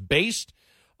loans based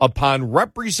upon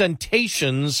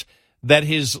representations that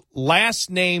his last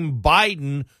name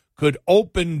Biden could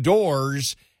open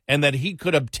doors and that he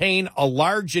could obtain a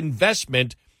large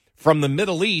investment from the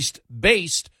Middle East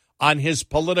based on his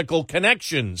political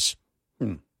connections.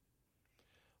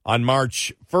 On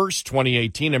March 1st,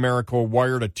 2018, AmeriCorps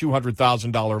wired a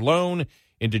 $200,000 loan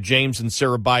into James and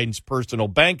Sarah Biden's personal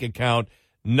bank account,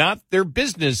 not their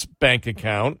business bank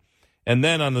account. And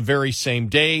then on the very same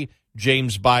day,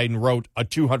 James Biden wrote a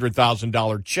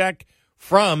 $200,000 check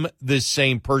from this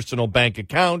same personal bank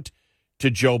account to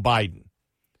Joe Biden.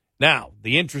 Now,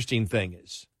 the interesting thing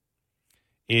is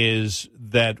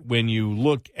that when you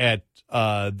look at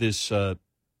this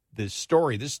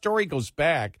story goes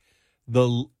back.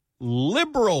 The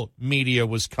liberal media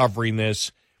was covering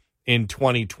this in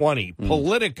 2020.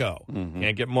 Politico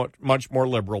can't get much more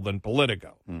liberal than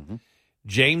Politico.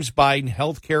 James Biden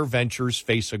healthcare ventures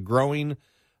face a growing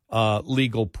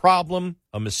legal problem,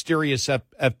 a mysterious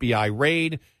FBI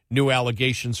raid, new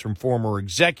allegations from former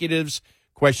executives.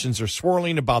 Questions are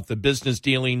swirling about the business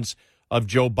dealings of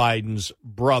Joe Biden's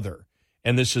brother.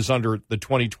 And this is under the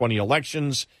 2020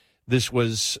 elections. This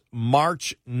was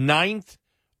March 9th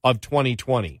of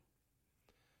 2020.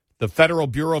 The Federal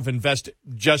Bureau of that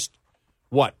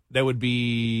would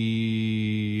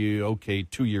be,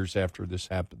 2 years after this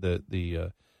happened,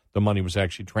 the money was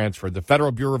actually transferred. The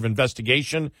Federal Bureau of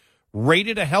Investigation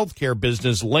raided a healthcare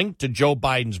business linked to Joe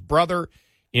Biden's brother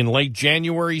in late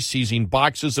January, seizing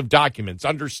boxes of documents.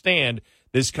 Understand,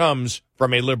 this comes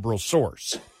from a liberal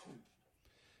source.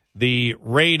 The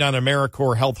raid on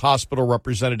AmeriCorps Health Hospital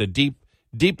represented a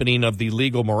deepening of the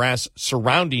legal morass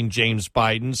surrounding James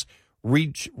Biden's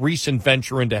recent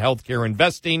venture into healthcare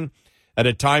investing at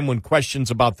a time when questions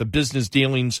about the business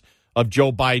dealings of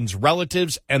Joe Biden's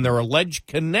relatives and their alleged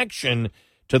connection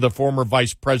to the former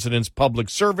vice president's public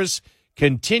service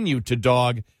continue to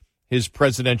dog his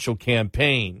presidential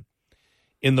campaign.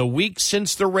 In the weeks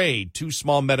since the raid, 2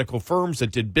 small medical firms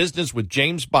that did business with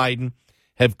James Biden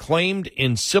have claimed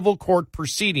in civil court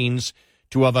proceedings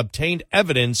to have obtained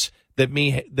evidence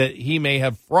that he may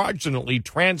have fraudulently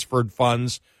transferred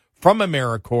funds from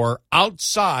AmeriCorps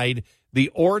outside the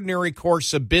ordinary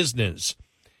course of business.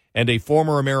 And a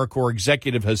former AmeriCorps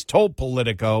executive has told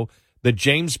Politico that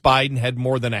James Biden had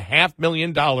more than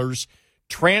 $500,000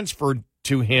 transferred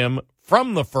to him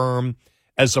from the firm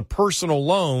as a personal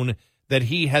loan that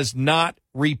he has not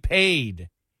repaid.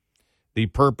 The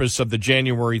purpose of the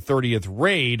January 30th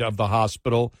raid of the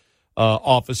hospital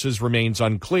offices remains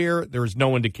unclear. There is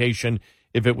no indication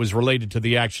if it was related to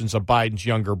the actions of Biden's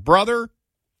younger brother,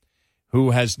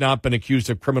 who has not been accused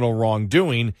of criminal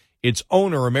wrongdoing. Its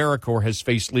owner, AmeriCorps, has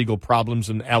faced legal problems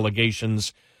and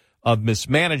allegations of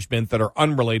mismanagement that are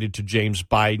unrelated to James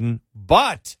Biden.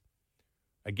 But,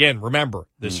 again, remember,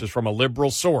 this is from a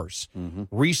liberal source.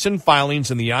 Recent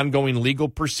filings in the ongoing legal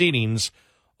proceedings,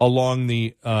 along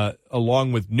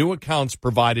with new accounts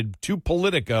provided to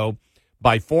Politico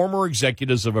by former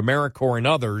executives of AmeriCorps and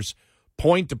others,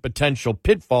 point to potential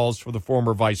pitfalls for the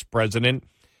former vice president,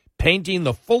 painting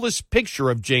the fullest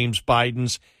picture of James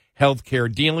Biden's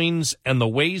healthcare dealings and the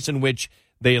ways in which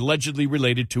they allegedly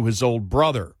related to his old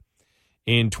brother.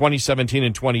 In 2017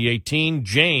 and 2018,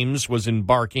 James was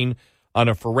embarking on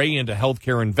a foray into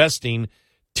healthcare investing,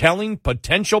 telling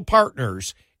potential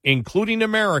partners, including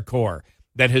AmeriCorps,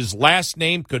 that his last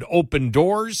name could open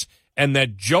doors and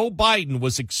that Joe Biden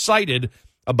was excited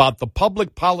about the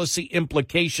public policy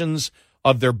implications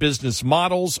of their business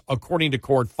models, according to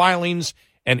court filings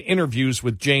and interviews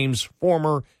with James'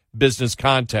 former business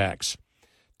contacts.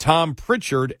 Tom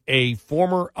Pritchard, a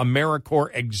former AmeriCorps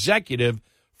executive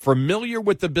familiar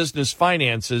with the business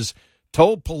finances,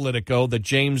 told Politico that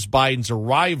James Biden's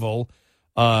arrival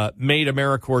made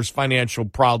AmeriCorps' financial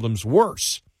problems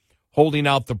worse, holding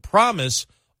out the promise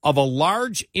of a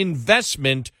large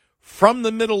investment from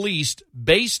the Middle East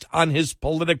based on his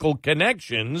political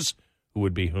connections. Who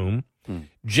would be whom?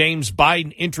 James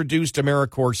Biden introduced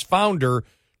AmeriCorps' founder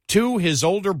to his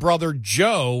older brother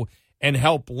Joe and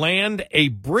helped land a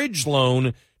bridge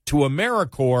loan to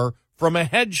AmeriCorps from a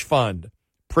hedge fund,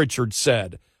 Pritchard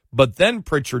said. But then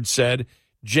Pritchard said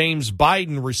James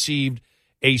Biden received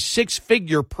a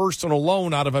six-figure personal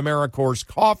loan out of AmeriCorps'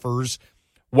 coffers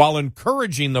while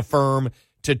encouraging the firm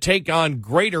to take on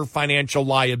greater financial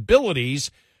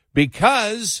liabilities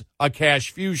because a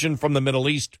cash fusion from the Middle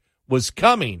East was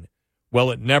coming.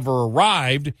 Well, it never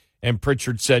arrived, and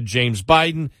Pritchard said James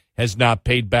Biden has not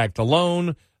paid back the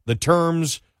loan, the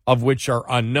terms of which are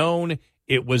unknown.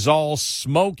 It was all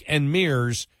smoke and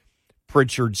mirrors,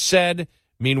 Pritchard said.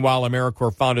 Meanwhile,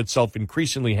 AmeriCorps found itself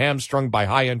increasingly hamstrung by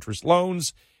high-interest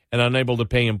loans and unable to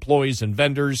pay employees and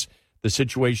vendors, the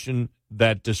situation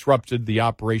that disrupted the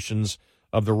operations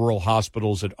of the rural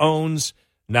hospitals it owns.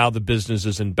 Now the business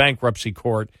is in bankruptcy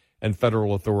court, and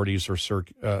federal authorities are circling.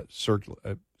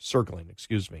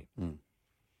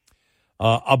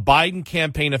 A Biden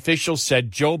campaign official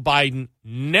said Joe Biden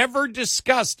never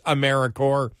discussed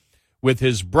AmeriCorps with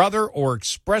his brother or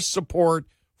expressed support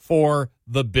for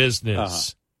the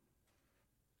business.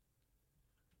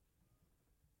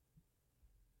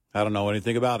 I don't know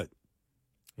anything about it.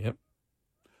 Yep.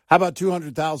 How about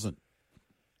 200,000?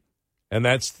 And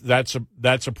that's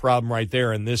a problem right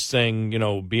there. And this thing,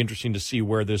 be interesting to see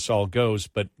where this all goes.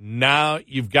 But now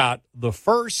you've got the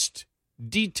first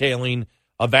detailing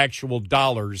of actual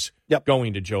dollars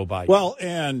going to Joe Biden. Well,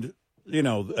 and,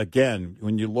 again,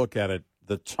 when you look at it,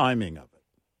 the timing of it.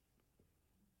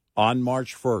 On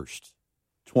March 1st,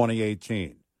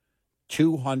 2018,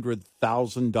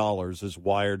 $200,000 is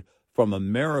wired from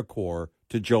AmeriCorps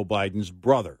to Joe Biden's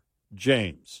brother,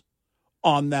 James.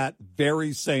 On that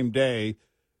very same day,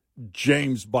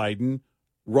 James Biden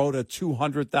wrote a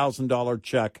 $200,000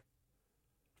 check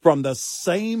from the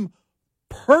same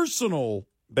personal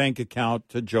bank account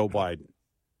to Joe Biden.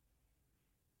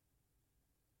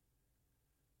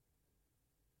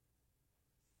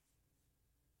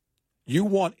 You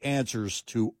want answers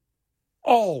to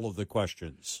all of the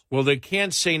questions. Well, they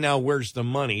can't say now where's the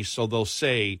money, so they'll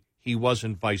say he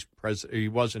wasn't vice president. He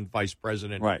wasn't vice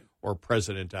president, right, or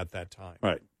president at that time.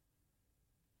 Right.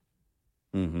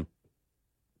 Mm-hmm.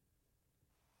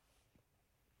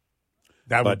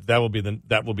 That will be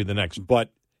the next. But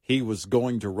he was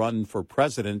going to run for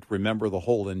president. Remember the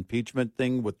whole impeachment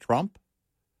thing with Trump?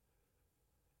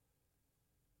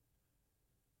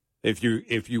 If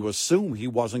you assume he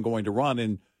wasn't going to run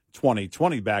in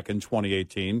 2020 back in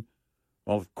 2018,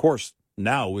 well, of course,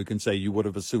 now we can say you would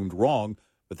have assumed wrong,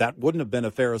 but that wouldn't have been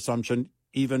a fair assumption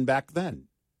even back then.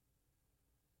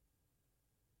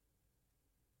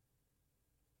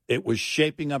 It was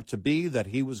shaping up to be that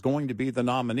he was going to be the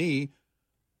nominee.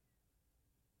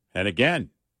 And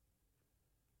again,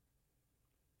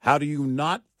 How do you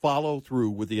not follow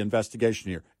through with the investigation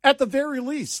here? At the very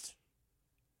least.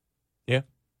 Yeah.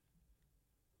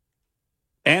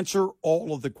 Answer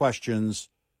all of the questions.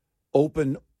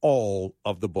 Open all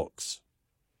of the books.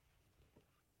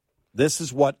 This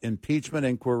is what impeachment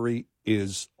inquiry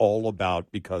is all about,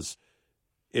 because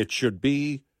it should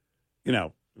be, in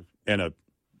a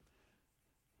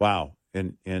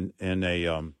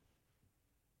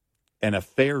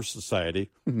fair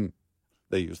society.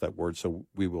 They use that word, so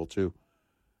we will too.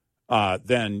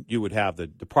 Then you would have the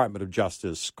Department of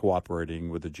Justice cooperating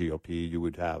with the GOP. You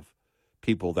would have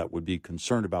people that would be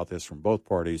concerned about this from both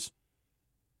parties.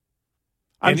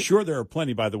 I'm sure there are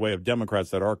plenty, by the way, of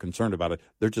Democrats that are concerned about it.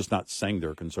 They're just not saying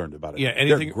they're concerned about it. Yeah,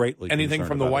 anything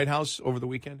from the White House over the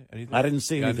weekend? Anything? I didn't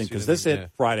see anything because this hit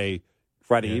Friday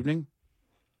evening.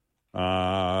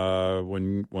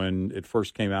 When it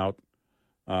first came out,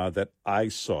 that I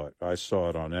saw it. I saw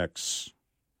it on X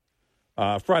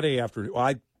Friday afternoon.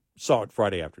 I saw it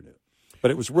Friday afternoon,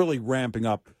 but it was really ramping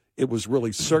up. It was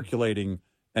really circulating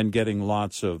and getting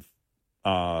lots of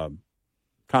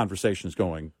conversations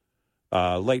going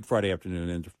late Friday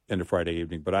afternoon into Friday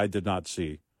evening. But I did not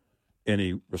see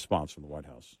any response from the White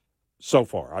House so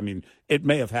far. I mean, it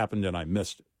may have happened and I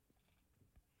missed it.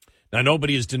 Now,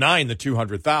 nobody is denying the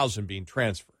 $200,000 being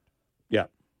transferred. Yeah.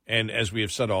 And as we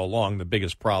have said all along, the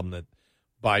biggest problem that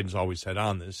Biden's always had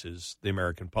on this is the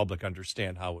American public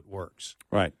understand how it works.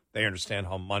 Right. They understand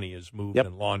how money is moved Yep.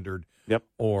 and laundered Yep.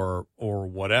 or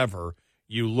whatever.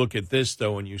 You look at this,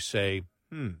 though, and you say,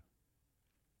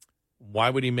 why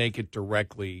would he make it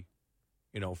directly,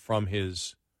 from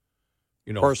his,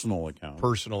 personal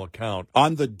account?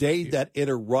 On the day that it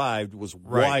arrived was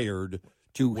wired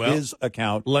to his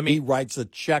account. He writes a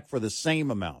check for the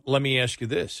same amount. Let me ask you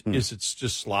this. Is it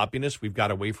just sloppiness? We've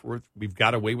got away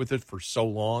with it for so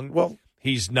long. Well,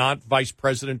 he's not vice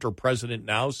president or president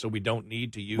now, so we don't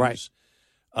need to use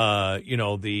where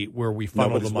we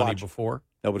funneled the money before.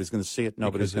 Nobody's going to see it.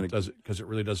 Nobody's going to, because it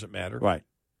really doesn't matter. Right.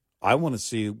 I want to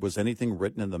see, was anything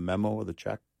written in the memo of the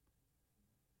check?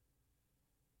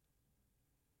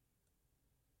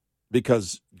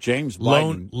 Because James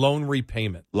Biden... Loan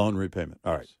repayment. Loan repayment.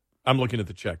 All right. I'm looking at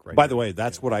the check right now. By the way,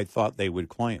 that's what I thought they would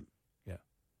claim. Yeah.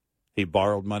 He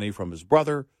borrowed money from his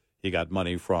brother. He got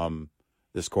money from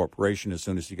this corporation. As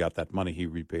soon as he got that money, he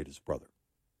repaid his brother.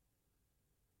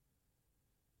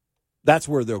 That's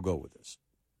where they'll go with this.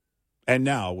 And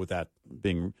now, with that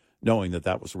knowing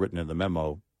that was written in the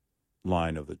memo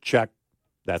line of the check,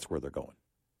 that's where they're going.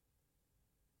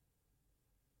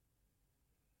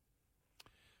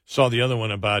 Saw the other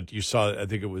one I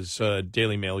think it was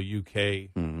Daily Mail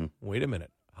UK. Mm-hmm. Wait a minute.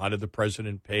 How did the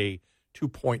president pay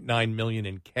 $2.9 million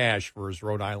in cash for his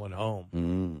Rhode Island home?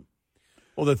 Mm.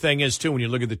 Well, the thing is, too, when you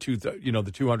look at the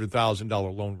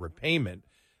 $200,000 loan repayment,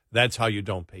 that's how you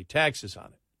don't pay taxes on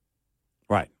it.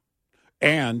 Right.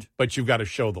 But you've got to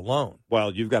show the loan.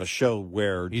 Well, you've got to show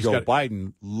where Joe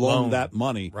Biden loaned that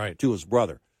money to his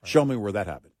brother. Right. Show me where that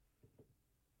happened.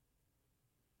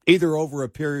 Either over a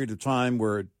period of time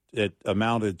where it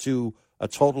amounted to a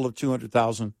total of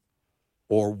 $200,000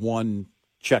 or one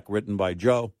check written by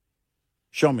Joe.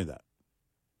 Show me that.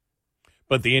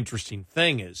 But the interesting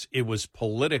thing is, it was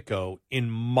Politico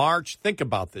in March. Think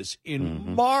about this.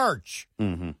 In March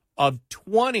of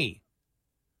 20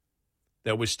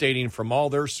 that was stating from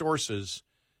all their sources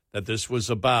that this was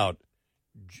about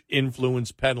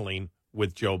influence peddling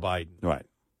with Joe Biden. Right.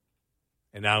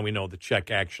 And now we know the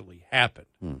check actually happened.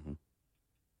 Mm-hmm.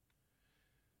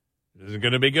 It isn't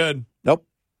going to be good. Nope.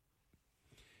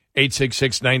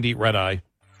 866-90-RED-EYE.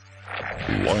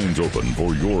 Lines open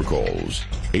for your calls.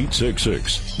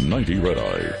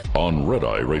 866-90-RED-EYE on Red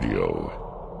Eye Radio.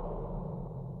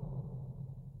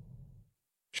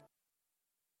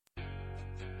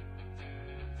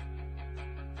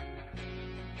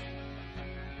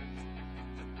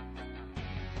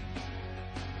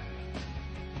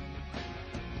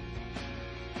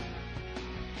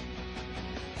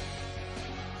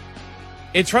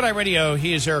 It's Red Eye Radio.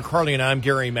 He is Eric Harley, and I'm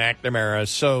Gary McNamara.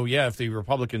 So, yeah, if the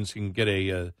Republicans can get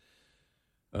a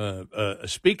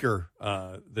speaker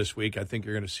this week, I think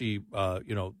you're going to see,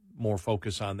 more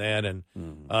focus on that. And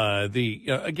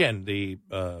the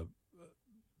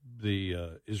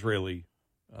Israeli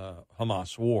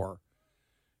Hamas war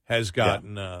has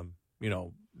gotten,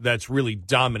 that's really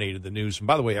dominated the news. And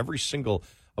by the way, I will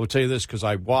tell you this because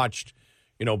I watched,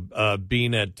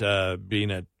 being at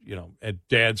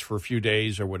Dad's for a few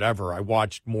days or whatever, I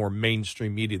watched more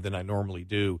mainstream media than I normally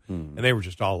do, and they were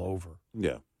just all over.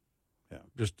 Yeah.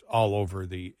 Just all over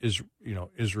the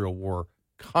Israel war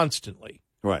constantly.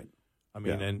 Right. I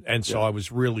mean, and so I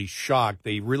was really shocked.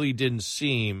 They really didn't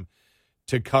seem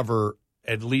to cover,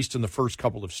 at least in the first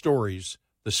couple of stories,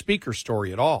 the speaker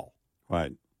story at all.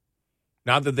 Right.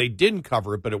 Not that they didn't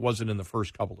cover it, but it wasn't in the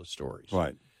first couple of stories.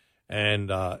 Right. And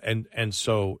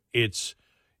so if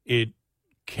they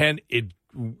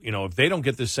don't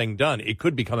get this thing done, it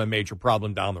could become a major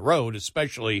problem down the road,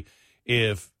 especially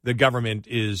if the government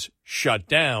is shut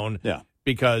down. Yeah.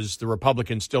 Because the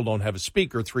Republicans still don't have a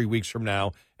speaker 3 weeks from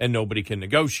now, and nobody can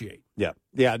negotiate. Yeah.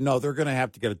 No, they're going to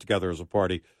have to get it together as a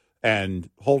party and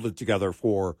hold it together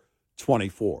for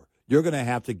 24. You're going to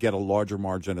have to get a larger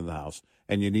margin in the House,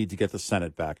 and you need to get the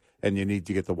Senate back, and you need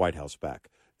to get the White House back.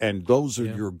 And those are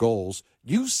your goals.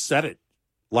 You said it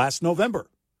last November.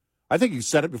 I think you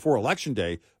said it before Election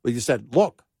Day, but you said,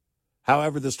 look,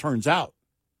 however this turns out,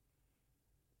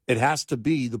 it has to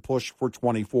be the push for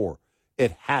 24.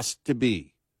 It has to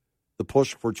be the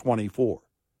push for 24.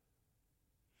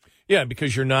 Yeah,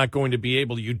 because you're not going to be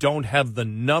able, you don't have the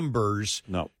numbers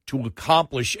to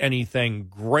accomplish anything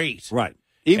great. Right.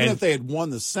 Even if they had won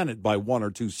the Senate by 1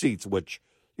 or 2 seats, which,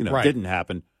 didn't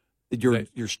happen,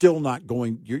 you're still not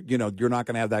going, you're not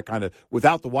going to have that kind of,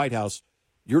 without the White House,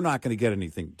 you're not going to get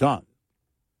anything done.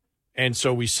 And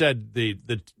so we said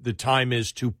the time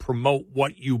is to promote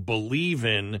what you believe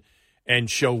in and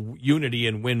show unity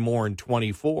and win more in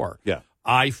 24. Yeah.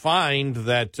 I find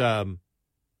that,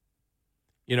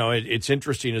 it's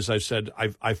interesting, as I've said,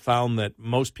 I found that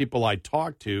most people I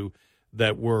talked to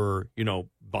that were,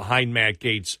 behind Matt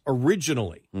Gaetz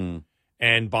originally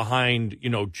and behind,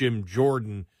 Jim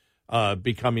Jordan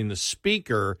becoming the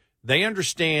speaker, they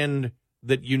understand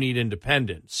that you need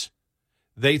independence.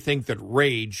 They think that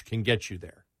rage can get you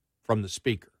there from the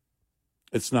speaker.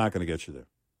 It's not going to get you there.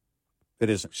 It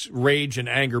isn't. Rage and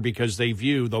anger, because they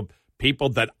view the people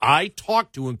that I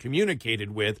talked to and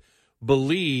communicated with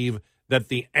believe that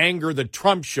the anger that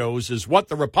Trump shows is what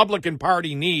the Republican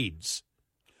Party needs.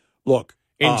 Look,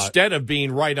 instead of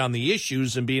being right on the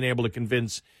issues and being able to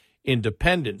convince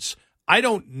independents. I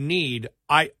don't need,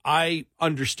 I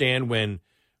understand when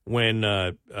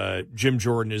Jim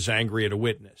Jordan is angry at a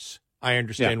witness. I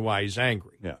understand why he's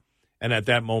angry. Yeah. And at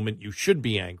that moment, you should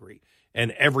be angry.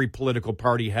 And every political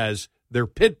party has their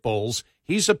pit bulls.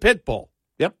 He's a pit bull.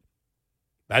 Yep.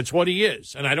 That's what he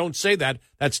is. And I don't say that.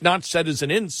 That's not said as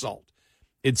an insult.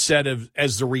 It's said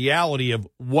as the reality of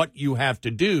what you have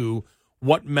to do,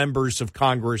 what members of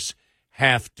Congress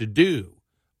have to do.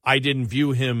 I didn't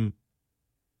view him,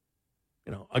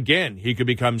 again, he could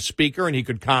become speaker and he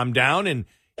could calm down and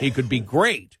he could be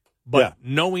great. But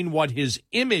knowing what his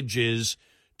image is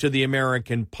to the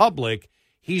American public,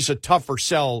 he's a tougher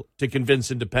sell to convince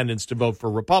independents to vote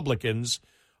for Republicans,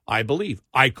 I believe.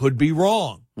 I could be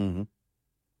wrong. Mm-hmm.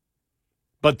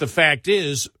 But the fact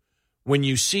is, when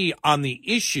you see on the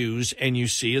issues, and you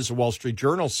see, as the Wall Street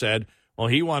Journal said, well,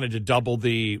 he wanted to double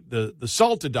the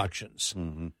SALT deductions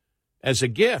as a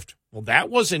gift. Well, that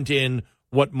wasn't in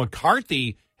what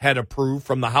McCarthy had approved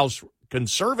from the House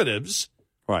conservatives.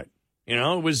 Right.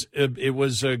 It was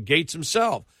Gaetz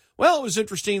himself. Well, it was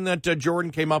interesting that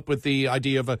Jordan came up with the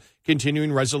idea of a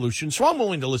continuing resolution, so I'm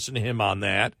willing to listen to him on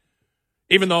that,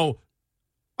 even though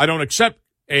I don't accept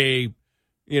a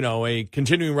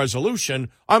continuing resolution.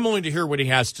 I'm willing to hear what he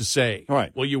has to say.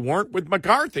 Right. Well, you weren't with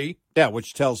McCarthy. Yeah,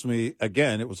 which tells me,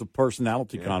 again, it was a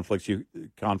personality conflict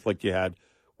you had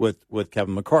with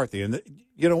Kevin McCarthy. And,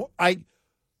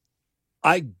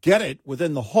 I get it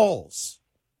within the halls.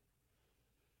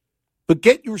 But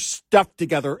get your stuff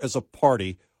together as a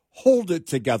party, hold it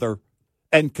together,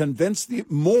 and convince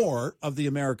more of the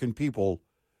American people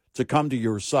to come to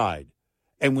your side.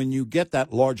 And when you get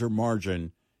that larger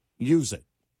margin, use it.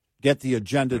 Get the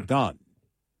agenda done.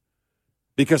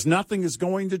 Because nothing is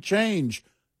going to change.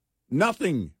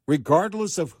 Nothing,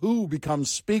 regardless of who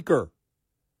becomes speaker.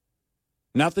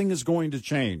 Nothing is going to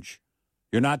change.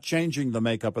 You're not changing the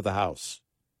makeup of the House.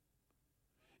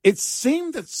 It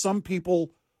seemed that some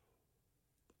people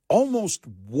almost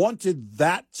wanted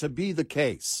that to be the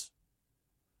case.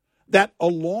 That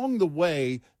along the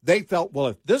way, they felt, well,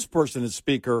 if this person is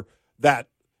speaker, that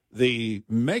the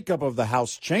makeup of the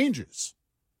House changes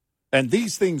and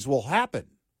these things will happen.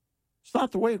 It's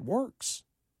not the way it works.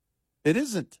 It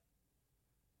isn't.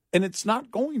 And it's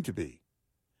not going to be.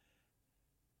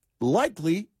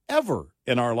 Likely ever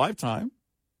in our lifetime.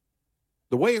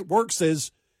 The way it works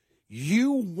is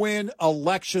you win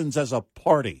elections as a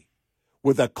party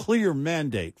with a clear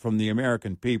mandate from the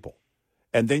American people,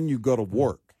 and then you go to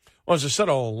work. Well, as I said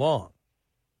all along,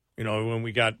 when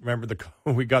we got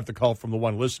the call from the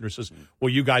one listener who says, well,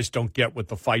 you guys don't get what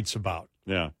the fight's about.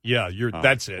 Yeah. Yeah,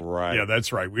 that's it. Right. Yeah,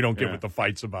 that's right. We don't get what the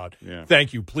fight's about. Yeah.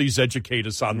 Thank you. Please educate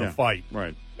us on the fight.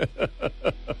 Right.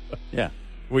 Yeah.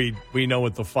 We know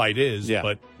what the fight is,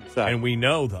 but exactly. And we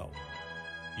know, though,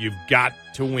 you've got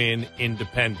to win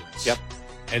independence. Yep.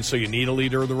 And so you need a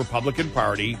leader of the Republican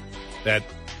Party that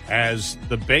has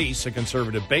the base, a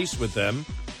conservative base with them,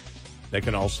 that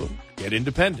can also get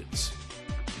independence.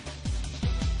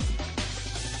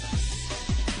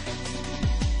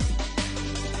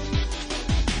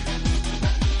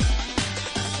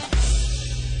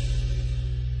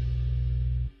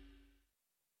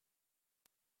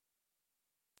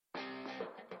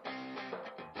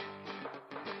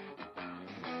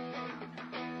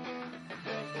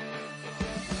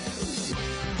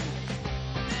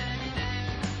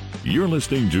 You're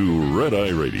listening to Red Eye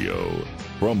Radio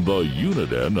from the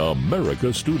Uniden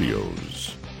America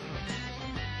Studios.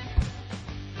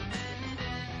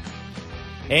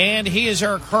 And he is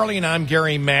Eric Harley, and I'm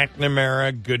Gary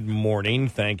McNamara. Good morning.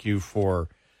 Thank you for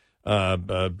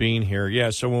being here. Yeah,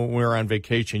 so when we were on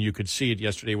vacation, you could see it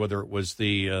yesterday, whether it was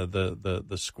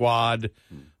the squad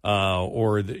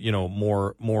or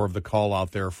more of the call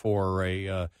out there for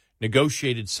a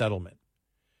negotiated settlement.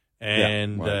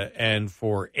 And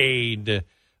for aid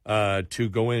to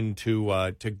go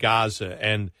into to Gaza.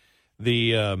 And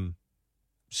the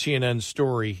CNN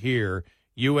story here,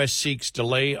 U.S. seeks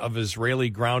delay of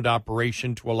Israeli ground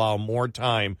operation to allow more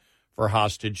time for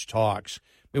hostage talks.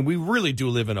 I mean, we really do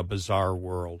live in a bizarre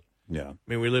world. Yeah. I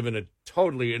mean, we live in a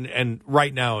totally, and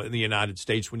right now in the United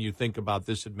States, when you think about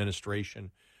this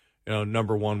administration,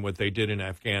 number one, what they did in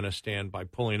Afghanistan by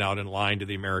pulling out and lying to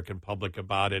the American public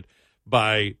about it,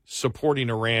 by supporting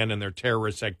Iran and their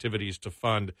terrorist activities to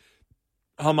fund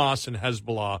Hamas and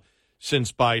Hezbollah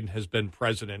since Biden has been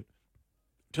president,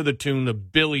 to the tune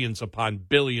of billions upon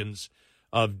billions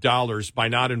of dollars by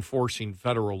not enforcing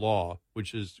federal law,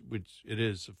 which it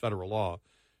is a federal law,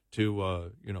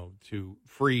 to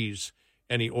freeze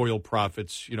any oil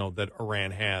profits that Iran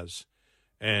has.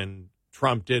 And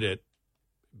Trump did it.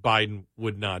 Biden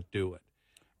would not do it.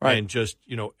 Right. And just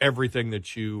everything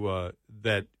that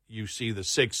you see, the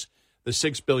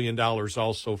 $6 billion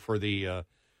also for the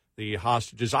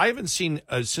hostages. I haven't seen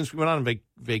since we went on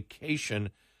vacation.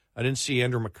 I didn't see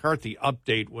Andrew McCarthy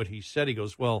update what he said. He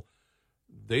goes, well,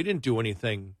 they didn't do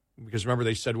anything because remember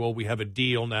they said, well, we have a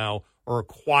deal now or a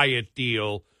quiet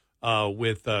deal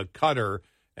with Qatar,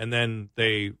 and then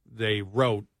they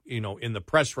wrote in the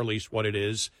press release what it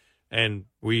is, and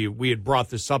we had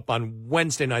brought this up on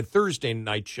Thursday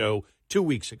night show 2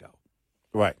 weeks ago,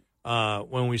 right.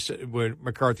 When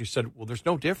McCarthy said, well, there's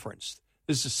no difference.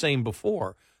 This is the same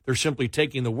before. They're simply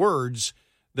taking the words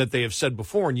that they have said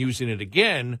before and using it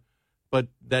again, but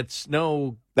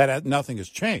nothing has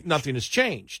changed. Nothing has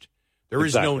changed. There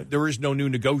is no new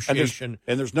negotiation.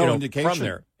 And there's no indication from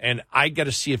there. And I got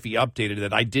to see if he updated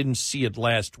it. I didn't see it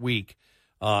last week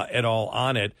at all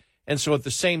on it. And so at the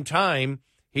same time,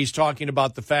 he's talking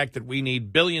about the fact that we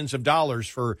need billions of dollars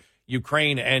for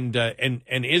Ukraine and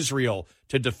Israel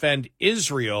to defend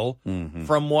Israel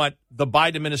from what the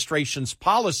Biden administration's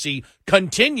policy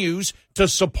continues to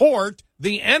support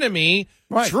the enemy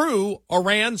through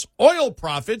Iran's oil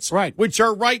profits, which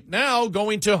are right now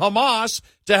going to Hamas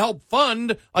to help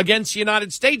fund against the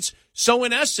United States. So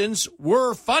in essence,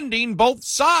 we're funding both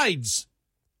sides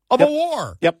of a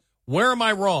war. Yep. Where am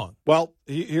I wrong? Well,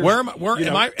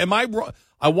 am I wrong?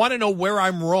 I want to know where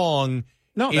I'm wrong.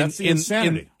 No, that's the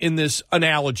insanity. In this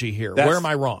analogy here. Where am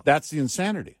I wrong? That's the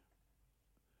insanity.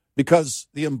 Because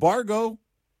the embargo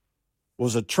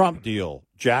was a Trump deal,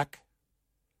 Jack.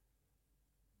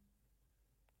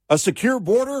 A secure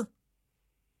border,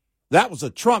 that was a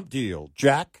Trump deal,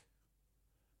 Jack.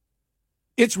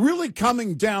 It's really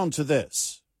coming down to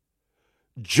this.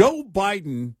 Joe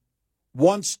Biden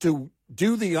wants to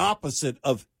do the opposite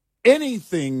of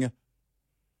anything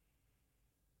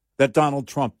that Donald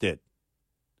Trump did,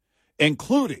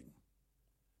 including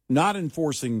not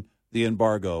enforcing the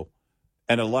embargo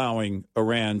and allowing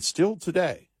Iran still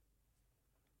today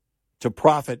to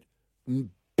profit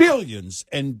billions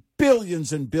and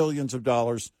billions and billions of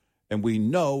dollars. And we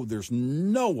know there's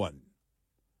no one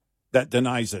that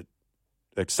denies it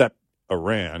except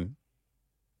Iran,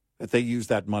 that they use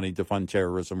that money to fund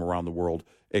terrorism around the world,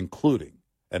 including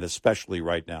and especially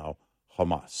right now,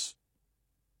 Hamas.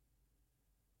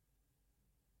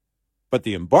 But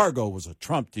the embargo was a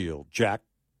Trump deal, Jack.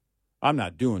 I'm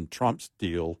not doing Trump's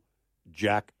deal,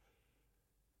 Jack.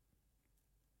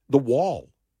 The wall.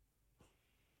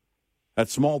 That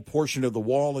small portion of the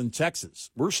wall in Texas.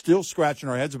 We're still scratching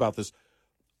our heads about this.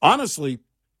 Honestly,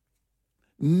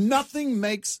 nothing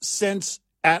makes sense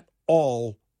at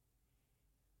all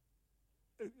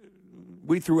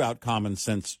we threw out common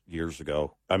sense years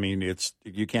ago. I mean,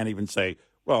 you can't even say,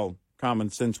 well, common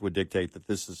sense would dictate that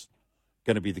this is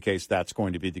going to be the case, that's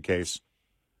going to be the case.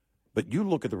 But you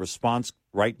look at the response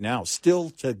right now, still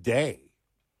today,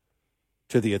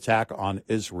 to the attack on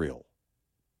Israel.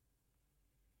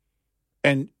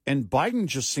 And Biden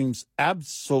just seems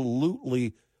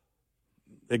absolutely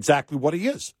exactly what he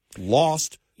is.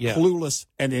 Lost, clueless,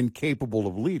 and incapable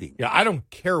of leading. Yeah, I don't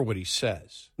care what he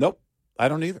says. Nope, I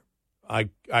don't either.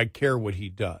 I care what he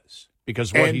does,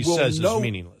 because what he says is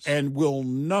meaningless. And we'll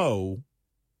know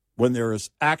when there is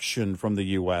action from the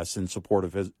U.S. in support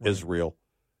of Israel.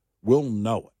 We'll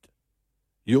know it.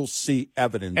 You'll see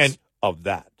evidence of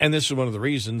that. And this is one of the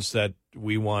reasons that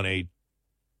we want a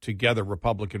together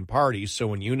Republican Party,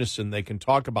 so in unison they can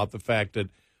talk about the fact that,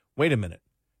 wait a minute,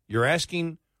 you're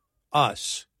asking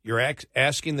us, you're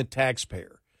asking the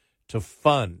taxpayer to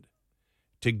fund,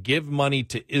 to give money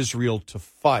to Israel to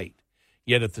fight,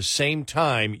 yet at the same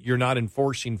time you're not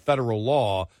enforcing federal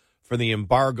law for the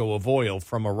embargo of oil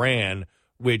from Iran,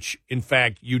 which, in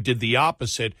fact, you did the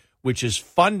opposite, which is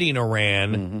funding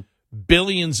Iran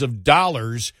billions of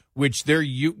dollars, which they're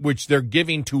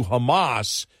giving to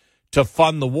Hamas to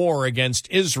fund the war against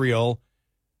Israel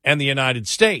and the United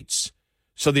States.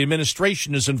 So the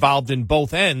administration is involved in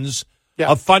both ends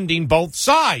of funding both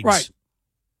sides. Right.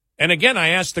 And again, I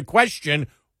ask the question,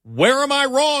 where am I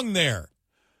wrong there?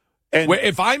 And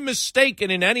if I'm mistaken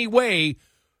in any way,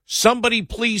 somebody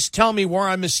please tell me where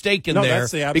I'm mistaken there,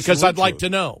 because I'd like to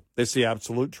know. That's the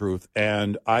absolute truth.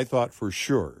 And I thought for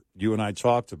sure, you and I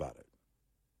talked about it,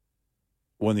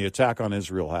 when the attack on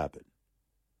Israel happened.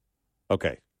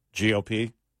 Okay,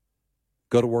 GOP,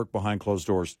 go to work behind closed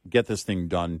doors, get this thing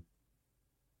done,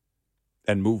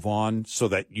 and move on so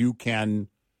that you can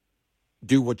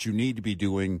do what you need to be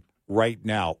doing right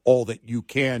now, all that you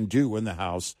can do in the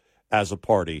House as a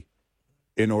party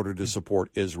in order to support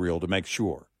Israel, to make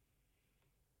sure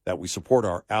that we support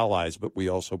our allies, but we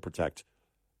also protect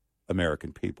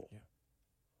American people.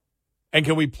 And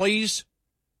can we please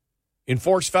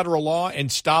enforce federal law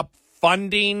and stop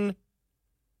funding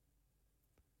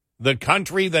the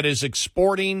country that is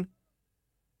exporting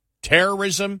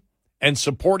terrorism and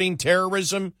supporting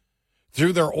terrorism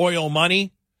through their oil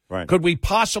money? Right. Could we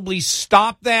possibly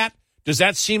stop that? Does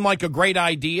that seem like a great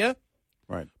idea?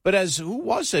 Right. But who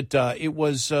was it? It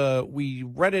was, we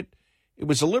read it, it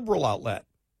was a liberal outlet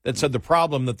that said the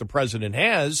problem that the president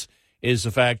has is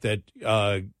the fact that,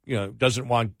 doesn't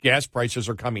want gas prices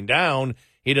are coming down.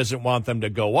 He doesn't want them to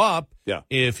go up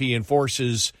if he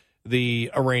enforces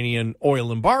the Iranian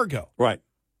oil embargo. Right.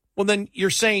 Well, then you're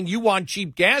saying you want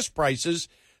cheap gas prices.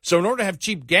 So in order to have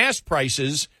cheap gas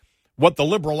prices, what the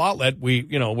liberal outlet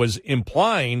was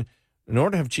implying, in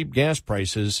order to have cheap gas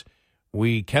prices,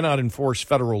 we cannot enforce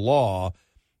federal law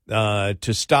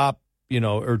to stop,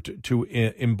 or to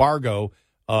embargo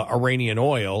Iranian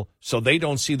oil, so they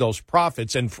don't see those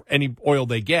profits, and any oil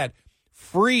they get,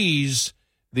 freeze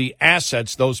the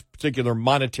assets, those particular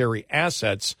monetary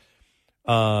assets.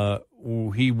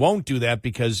 He won't do that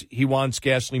because he wants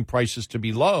gasoline prices to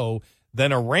be low.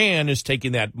 Then Iran is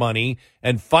taking that money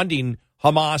and funding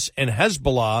Hamas and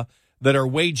Hezbollah that are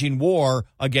waging war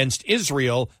against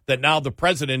Israel, that now the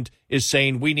president is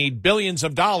saying we need billions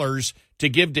of dollars to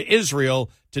give to Israel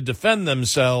to defend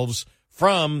themselves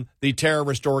from the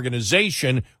terrorist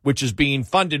organization, which is being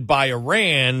funded by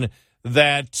Iran,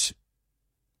 that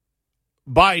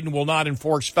Biden will not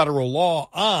enforce federal law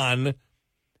on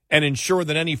and ensure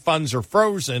that any funds are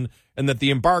frozen and that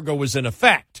the embargo is in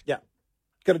effect. Yeah.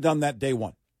 Could have done that day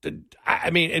one.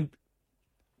 I mean,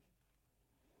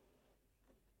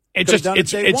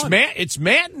 it's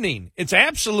maddening. It's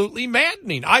absolutely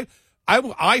maddening. I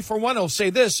for one will say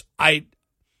this. I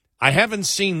haven't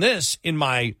seen this in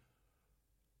my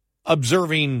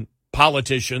observing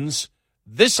politicians.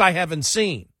 This I haven't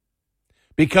seen,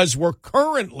 because we're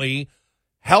currently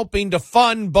helping to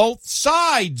fund both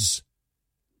sides.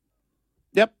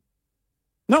 Yep.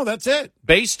 No, that's it.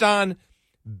 Based on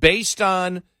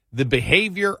the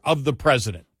behavior of the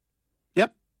president.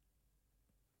 Yep.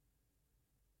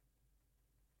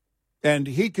 And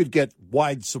he could get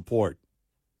wide support,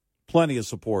 plenty of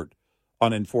support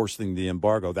on enforcing the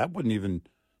embargo.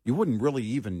 You wouldn't really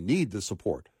even need the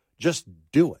support. Just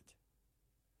do it.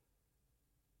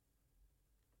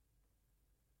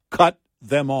 Cut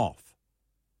them off.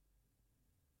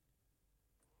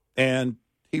 And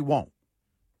he won't.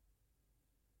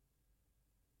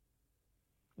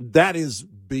 That is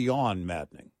beyond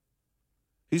maddening.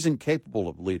 He's incapable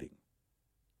of leading.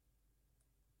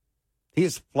 He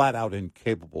is flat out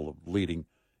incapable of leading.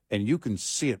 And you can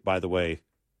see it, by the way,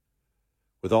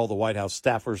 with all the White House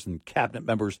staffers and cabinet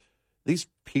members. These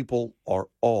people are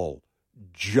all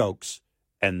jokes,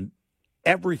 and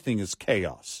everything is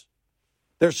chaos.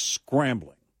 They're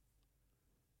scrambling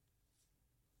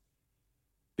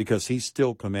because he's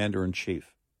still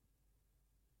commander-in-chief.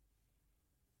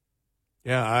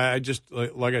 Yeah, I just,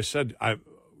 like I said,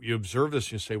 you observe this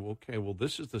and you say, well, okay, well,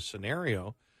 this is the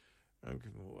scenario.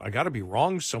 I got to be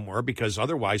wrong somewhere, because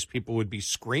otherwise people would be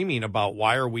screaming about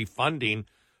why are we funding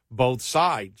both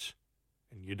sides,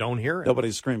 and you don't hear it.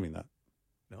 Nobody's screaming that.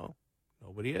 No,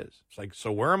 nobody is. It's like,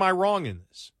 so where am I wrong in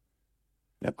this?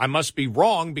 Yep. I must be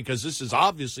wrong because this is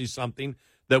obviously something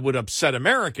that would upset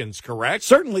Americans, correct?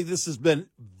 Certainly this has been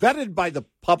vetted by the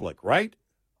public, right?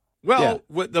 Well,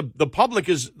 the public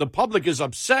is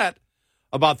upset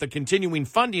about the continuing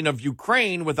funding of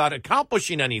Ukraine without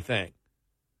accomplishing anything.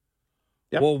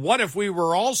 Yep. Well, what if we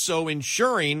were also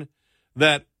ensuring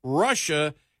that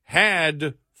Russia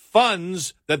had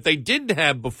funds that they didn't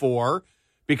have before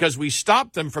because we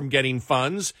stopped them from getting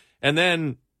funds, and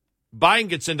then Biden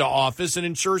gets into office and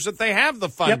ensures that they have the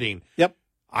funding? Yep.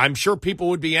 I'm sure people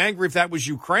would be angry if that was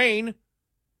Ukraine.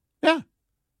 Yeah.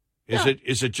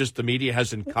 Is it just the media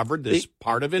hasn't covered this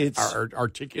part of it, or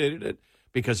articulated it?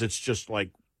 Because it's just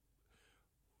like,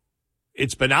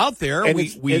 it's been out there. And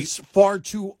it's far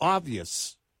too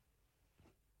obvious.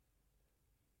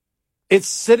 It's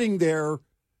sitting there.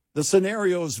 The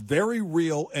scenario is very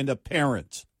real and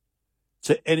apparent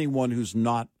to anyone who's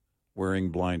not wearing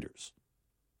blinders.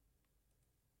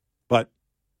 But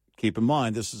keep in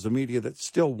mind, this is a media that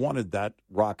still wanted that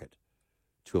rocket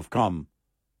to have come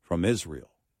from Israel.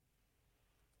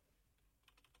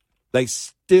 They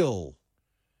still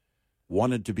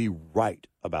wanted to be right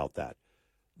about that.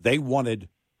 They wanted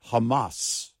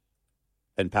Hamas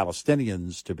and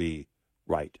Palestinians to be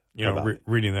right.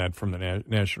 Reading that from the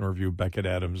National Review, Beckett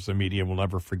Adams, the media will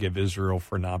never forgive Israel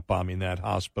for not bombing that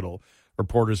hospital.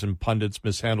 Reporters and pundits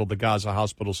mishandled the Gaza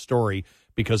hospital story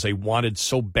because they wanted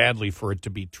so badly for it to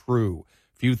be true.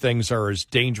 Few things are as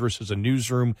dangerous as a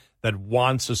newsroom that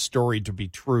wants a story to be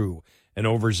true. An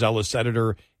overzealous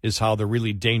editor is how the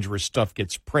really dangerous stuff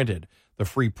gets printed. The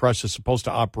free press is supposed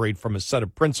to operate from a set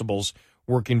of principles,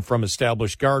 working from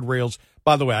established guardrails.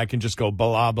 By the way, I can just go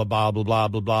blah, blah, blah, blah, blah,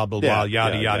 blah, blah, blah, blah,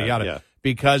 yada, yada, yada.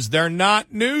 Because they're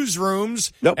not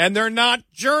newsrooms, and they're not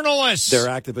journalists. They're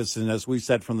activists, and as we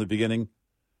said from the beginning,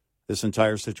 this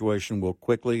entire situation will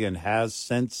quickly, and has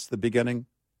since the beginning,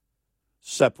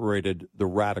 separated the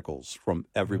radicals from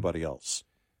everybody else.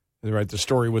 Right, the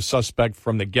story was suspect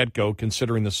from the get-go,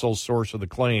 considering the sole source of the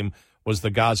claim was the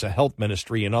Gaza Health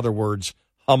Ministry, in other words,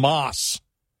 Hamas.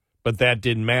 But that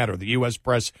didn't matter. The U.S.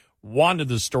 press wanted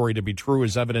the story to be true,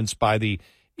 as evidenced by the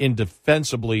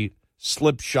indefensibly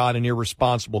slipshod and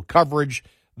irresponsible coverage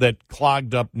that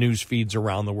clogged up news feeds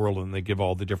around the world, and they give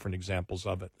all the different examples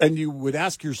of it. And you would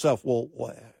ask yourself, well,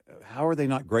 how are they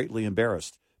not greatly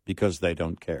embarrassed? Because they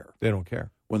don't care. They don't care.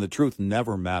 When the truth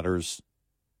never matters,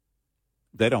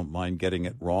 they don't mind getting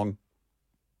it wrong.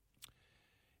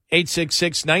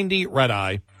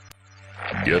 866-90-RED-EYE.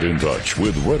 Get in touch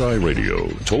with Red Eye Radio,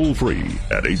 toll free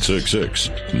at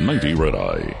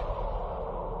 866-90-RED-EYE.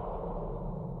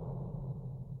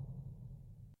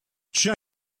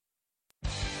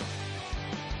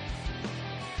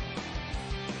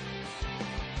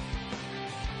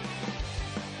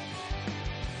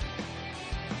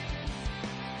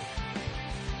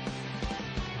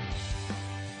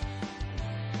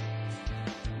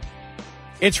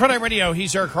 It's Red Eye Radio.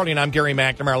 He's Eric Harley, and I'm Gary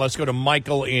McNamara. Let's go to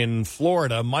Michael in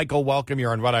Florida. Michael, welcome.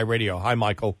 You're on Red Eye Radio. Hi,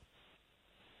 Michael.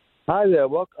 Hi there.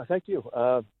 Well, thank you.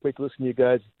 Great to listen to you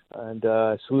guys, and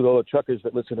salute all the truckers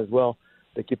that listen as well.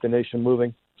 They keep the nation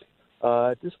moving.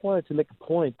 Just wanted to make a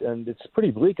point, and it's pretty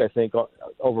bleak, I think,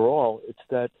 overall. It's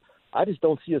that I just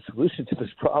don't see a solution to this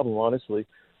problem, honestly.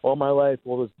 All my life,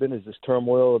 all there's been is this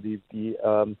turmoil of the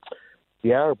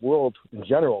Arab world in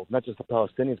general, not just the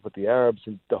Palestinians, but the Arabs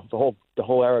and the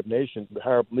whole Arab nation. The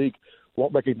Arab League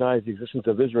won't recognize the existence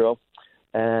of Israel.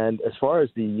 And as far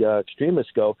as the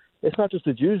extremists go, it's not just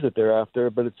the Jews that they're after,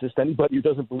 but it's just anybody who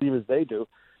doesn't believe as they do.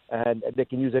 And they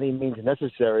can use any means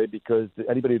necessary, because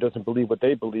anybody who doesn't believe what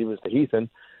they believe is the heathen.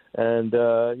 And,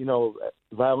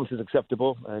 violence is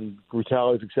acceptable and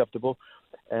brutality is acceptable.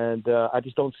 And I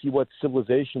just don't see what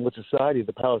civilization, what society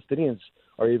the Palestinians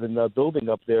are even building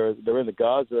up there. They're in the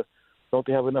Gaza. Don't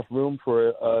they have enough room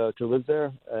for to live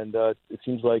there? And it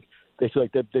seems like they feel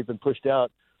like they've been pushed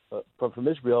out from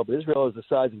Israel. But Israel is the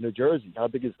size of New Jersey. How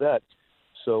big is that?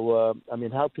 So,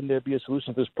 how can there be a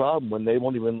solution to this problem when they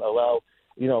won't even allow,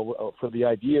 for the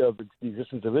idea of the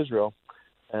existence of Israel?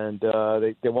 and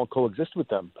they won't coexist with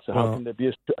them. So how can there be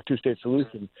a two-state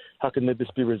solution? How can this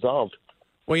be resolved?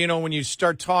 Well, when you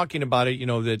start talking about it,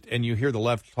 and you hear the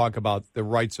left talk about the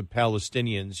rights of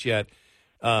Palestinians, yet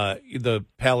the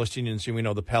Palestinians, we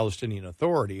know the Palestinian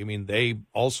Authority, they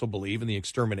also believe in the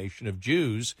extermination of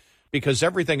Jews because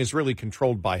everything is really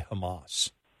controlled by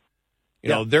Hamas.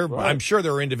 I'm sure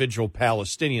there are individual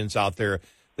Palestinians out there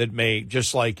that may,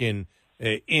 just like in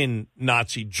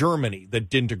Nazi Germany, that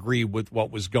didn't agree with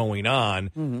what was going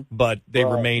on, but they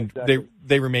remained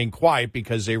they remained quiet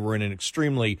because they were in an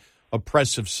extremely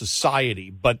oppressive society.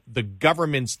 But the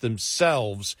governments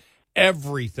themselves,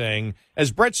 everything,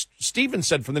 as Brett Stevens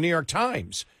said from the New York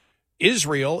Times,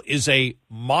 Israel is a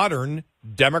modern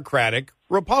democratic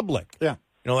republic. Yeah.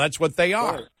 That's what they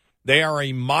are. Right. They are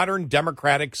a modern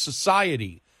democratic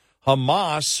society.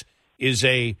 Hamas is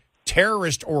a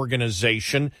terrorist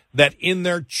organization that in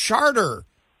their charter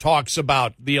talks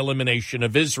about the elimination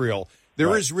of Israel.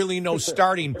 There is really no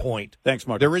starting point. Thanks,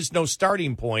 Mark. There is no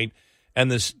starting point,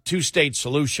 and this two-state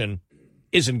solution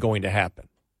isn't going to happen.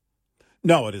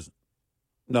 No, it isn't.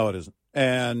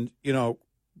 And,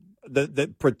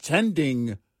 the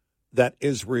pretending that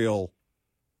Israel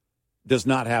does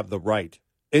not have the right,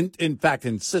 in fact,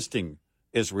 insisting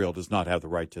Israel does not have the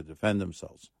right to defend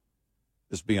themselves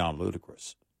is beyond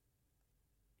ludicrous.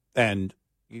 And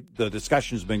the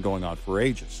discussion has been going on for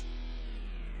ages.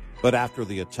 But after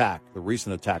the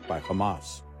recent attack by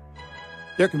Hamas,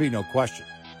 there can be no question.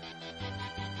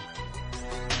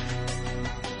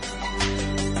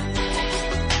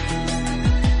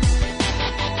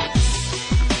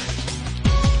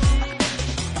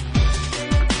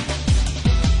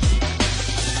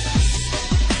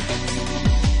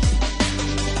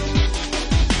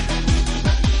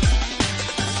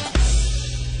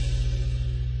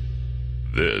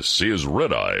 This is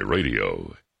Red Eye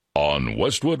Radio on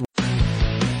Westwood.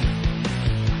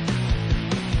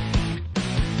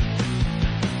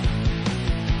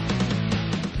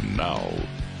 Now,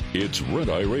 it's Red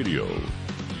Eye Radio.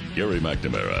 Gary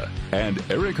McNamara and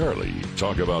Eric Harley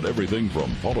talk about everything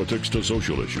from politics to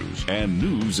social issues and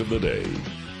news of the day.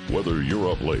 Whether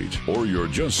you're up late or you're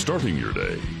just starting your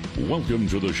day, welcome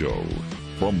to the show.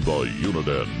 From the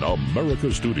Uniden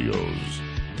America Studios,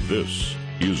 this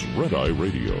is Red Eye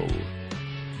Radio.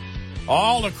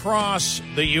 All across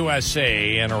the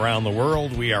USA and around the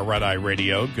world, we are Red Eye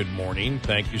Radio. Good morning.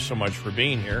 Thank you so much for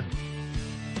being here.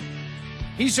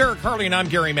 He's Eric Harley, and I'm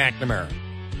Gary McNamara.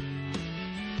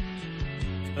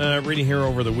 Reading here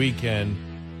over the weekend,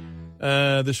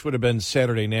 this would have been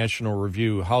Saturday National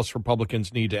Review. House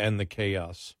Republicans need to end the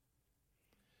chaos.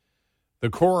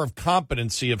 The core of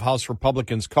competency of House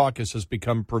Republicans caucus has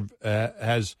become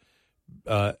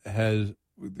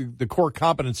the core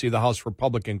competency of the House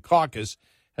Republican caucus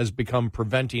has become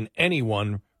preventing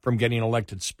anyone from getting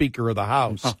elected Speaker of the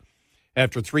House.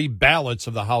 After 3 ballots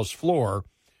of the House floor,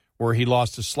 where he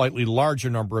lost a slightly larger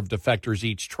number of defectors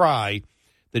each try,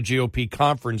 the GOP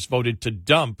conference voted to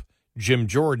dump Jim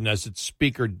Jordan as its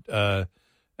speaker.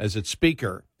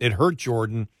 It hurt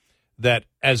Jordan that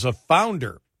as a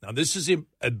founder, now this is an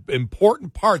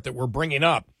important part that we're bringing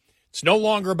up. It's no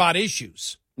longer about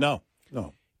issues. No.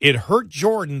 It hurt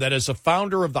Jordan that as a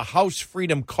founder of the House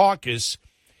Freedom Caucus,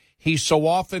 he so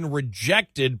often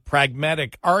rejected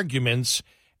pragmatic arguments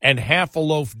and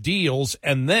half-a-loaf deals,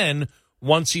 and then,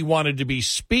 once he wanted to be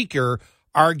Speaker,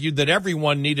 argued that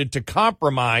everyone needed to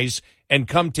compromise and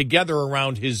come together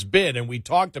around his bid. And we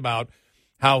talked about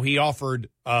how he offered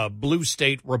blue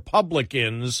state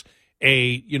Republicans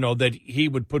that he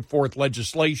would put forth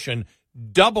legislation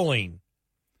doubling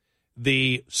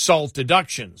the SALT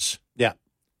deductions. Yeah.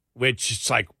 Which it's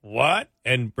like, what?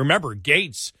 And remember,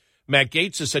 Matt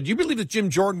Gaetz has said, do you believe that Jim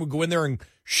Jordan would go in there and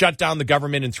shut down the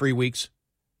government in 3 weeks?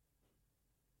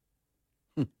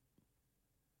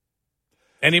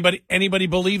 Anybody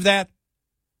believe that?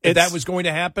 If that was going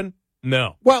to happen?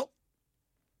 No. Well,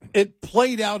 it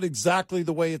played out exactly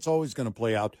the way it's always going to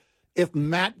play out. If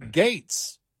Matt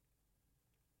Gaetz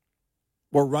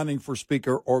were running for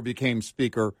Speaker or became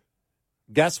Speaker,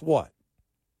 guess what?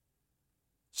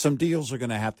 Some deals are going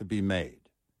to have to be made.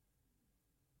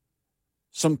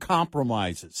 Some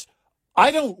compromises. I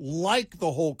don't like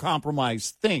the whole compromise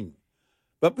thing,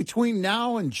 but between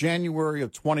now and January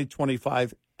of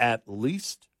 2025, at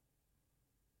least,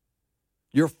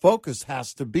 your focus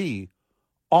has to be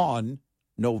on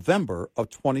November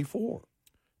of 24.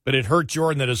 But it hurt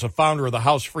Jordan that as a founder of the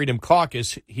House Freedom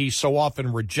Caucus, he so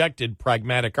often rejected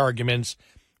pragmatic arguments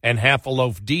and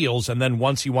half-a-loaf deals, and then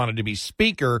once he wanted to be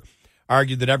Speaker,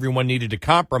 argued that everyone needed to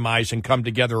compromise and come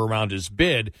together around his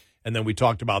bid. And then we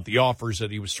talked about the offers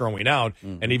that he was throwing out,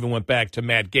 and even went back to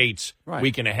Matt Gaetz a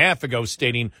week and a half ago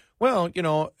stating, well,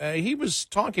 he was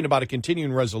talking about a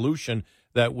continuing resolution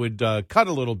that would cut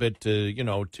a little bit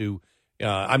to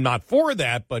I'm not for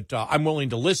that, but I'm willing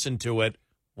to listen to it.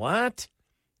 What?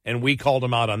 And we called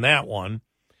him out on that one.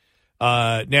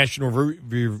 National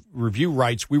Review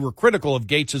writes, we were critical of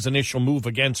Gates' initial move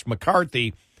against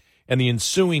McCarthy, and the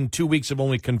ensuing 2 weeks have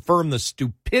only confirmed the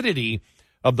stupidity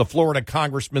of the Florida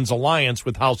congressman's alliance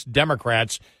with House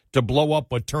Democrats to blow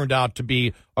up what turned out to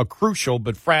be a crucial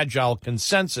but fragile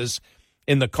consensus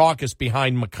in the caucus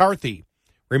behind McCarthy.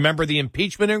 Remember the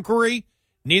impeachment inquiry?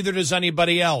 Neither does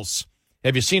anybody else.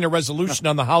 Have you seen a resolution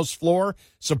on the House floor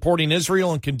supporting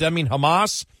Israel and condemning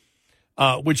Hamas,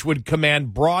 which would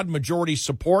command broad majority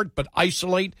support but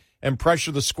isolate and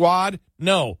pressure the squad?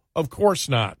 No, of course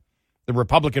not. The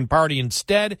Republican Party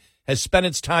instead has spent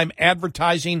its time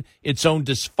advertising its own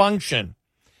dysfunction.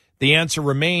 The answer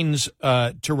remains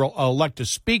to elect a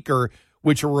speaker,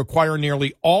 which will require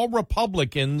nearly all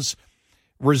Republicans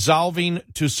resolving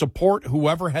to support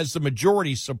whoever has the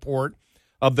majority support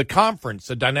of the conference.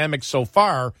 The dynamic so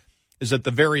far is that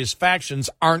the various factions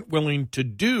aren't willing to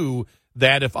do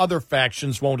that if other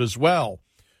factions won't as well.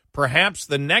 Perhaps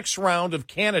the next round of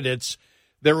candidates,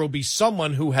 there will be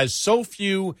someone who has so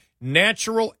few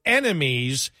natural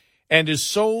enemies and is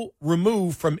so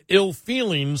removed from ill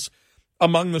feelings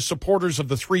among the supporters of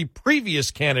the three previous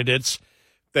candidates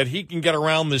that he can get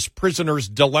around this prisoner's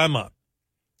dilemma.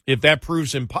 If that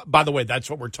proves by the way, that's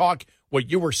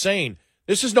what you were saying.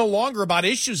 This is no longer about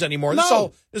issues anymore.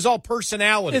 No. This is all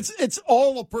personality. It's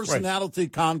all a personality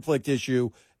conflict issue,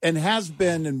 and has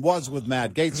been and was with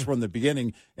Matt Gaetz from the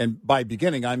beginning. And by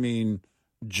beginning, I mean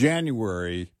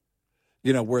January,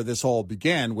 where this all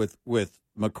began with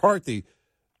McCarthy.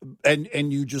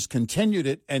 And you just continued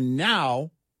it. And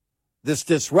now this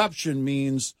disruption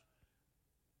means,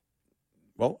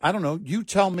 well, I don't know. You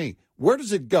tell me. Where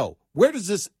does it go? Where does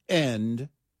this end?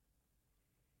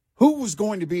 Who was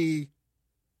going to be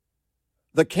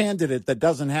the candidate that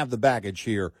doesn't have the baggage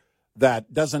here,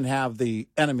 that doesn't have the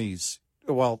enemies?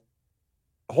 Well,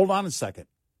 hold on a second.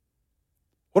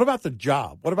 What about the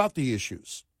job? What about the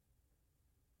issues?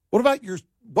 What about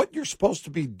what you're supposed to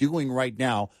be doing right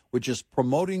now, which is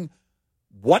promoting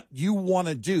what you want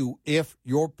to do if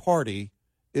your party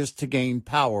is to gain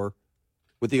power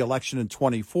with the election in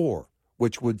 24,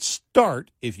 which would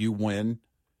start, if you win,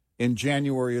 in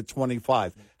January of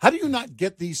 25. How do you not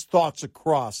get these thoughts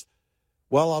across?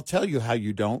 Well, I'll tell you how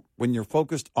you don't, when you're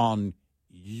focused on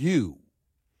you.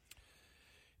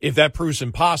 If that proves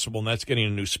impossible, and that's getting a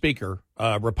new speaker,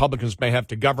 Republicans may have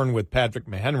to govern with Patrick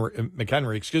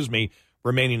McHenry,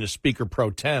 remaining as Speaker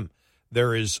pro tem.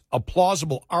 There is a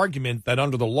plausible argument that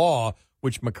under the law,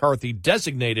 which McCarthy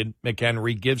designated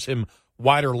McHenry, gives him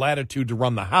wider latitude to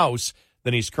run the House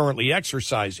than he's currently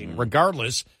exercising.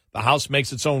 Regardless, the House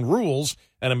makes its own rules,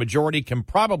 and a majority can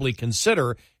probably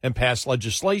consider and pass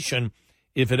legislation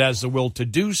if it has the will to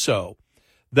do so.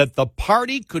 That the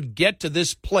party could get to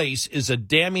this place is a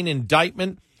damning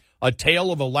indictment, a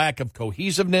tale of a lack of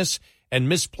cohesiveness and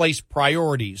misplaced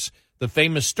priorities. The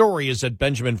famous story is that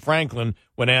Benjamin Franklin,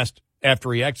 when asked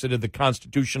after he exited the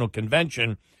Constitutional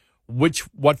Convention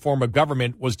what form of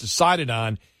government was decided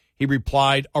on, he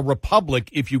replied, "A republic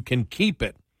if you can keep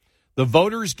it." The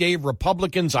voters gave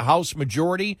Republicans a House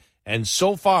majority, and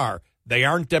so far they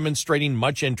aren't demonstrating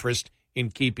much interest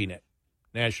in keeping it.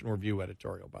 National Review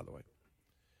editorial, by the way.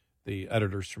 The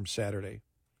editors from Saturday.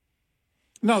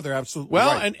 No, they're absolutely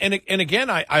right. And again,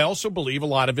 I also believe a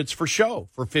lot of it's for show,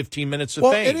 for 15 minutes of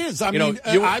fame. Well, it is.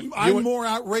 I'm more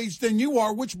outraged than you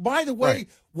are, which, by the way,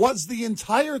 was the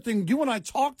entire thing. You and I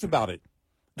talked about it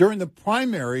during the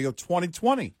primary of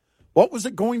 2020. What was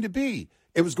it going to be?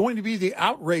 It was going to be the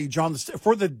outrage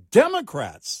for the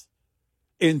Democrats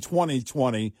in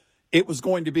 2020. It was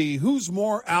going to be who's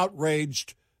more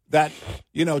outraged that,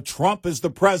 Trump is the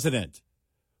president.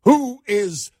 Who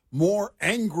is more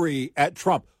angry at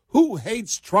Trump? Who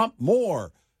hates Trump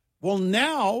more? Well,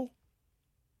 now,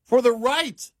 for the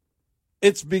right,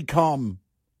 it's become,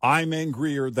 I'm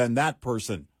angrier than that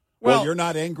person. Well, you're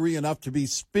not angry enough to be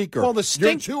speaker. Well,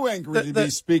 you're too angry to be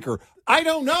speaker. I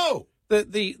don't know.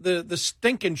 The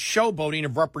stinking showboating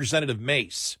of Representative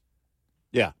Mace.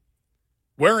 Yeah.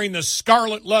 Wearing the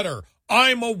scarlet letter,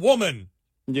 I'm a woman.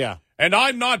 Yeah. And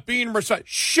I'm not being recited.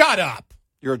 Shut up.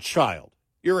 You're a child.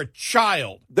 You're a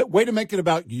child. Way to make it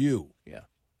about you. Yeah.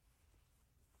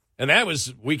 And that was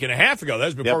a week and a half ago. That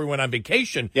was before we went on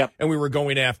vacation. Yep. And we were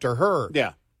going after her.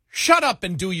 Yeah. Shut up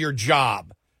and do your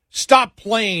job. Stop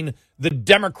playing the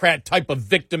Democrat type of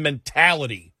victim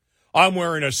mentality. I'm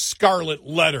wearing a scarlet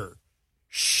letter.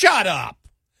 Shut up.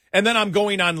 And then I'm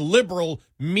going on liberal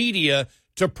media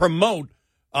to promote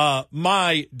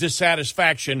my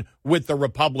dissatisfaction with the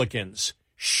Republicans.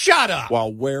 Shut up.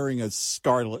 While wearing a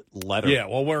scarlet letter. Yeah,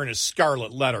 while wearing a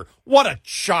scarlet letter. What a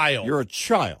child. You're a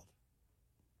child.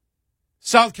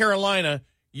 South Carolina,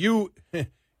 you,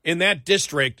 in that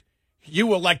district,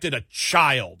 you elected a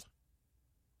child.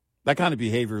 That kind of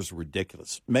behavior is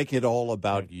ridiculous. Make it all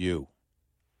about you.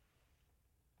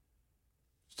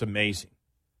 It's amazing.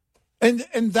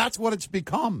 And that's what it's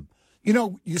become. You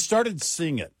know, you started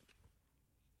seeing it.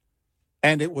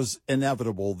 And it was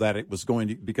inevitable that it was going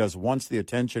to, because once the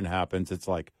attention happens, it's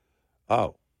like,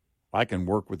 oh, I can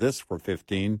work with this for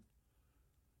 15.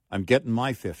 I'm getting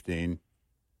my 15.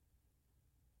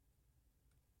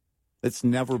 It's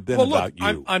never been about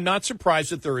you. I'm not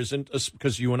surprised that there isn't,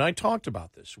 because you and I talked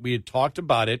about this. We had talked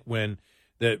about it when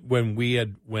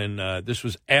this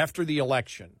was after the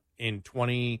election in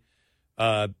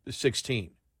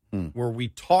 2016. Where we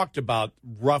talked about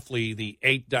roughly the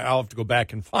 8, I'll have to go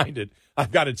back and find it.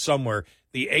 I've got it somewhere,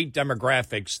 the 8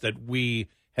 demographics that we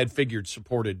had figured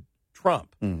supported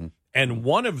Trump. Mm-hmm. And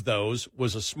one of those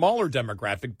was a smaller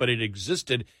demographic, but it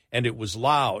existed and it was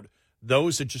loud.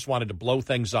 Those that just wanted to blow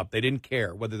things up. They didn't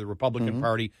care whether the Republican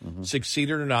Party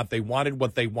succeeded or not. They wanted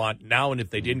what they want now, and if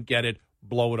they didn't get it,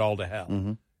 blow it all to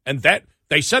hell. And that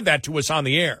they said that to us on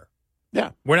the air.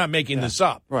 Yeah. We're not making this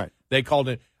up. Right. They called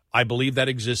it. I believe that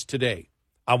exists today.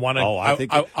 I want to. I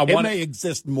think it may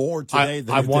exist more today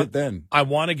than it did then. I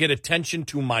want to get attention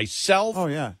to myself. Oh,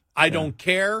 yeah. I don't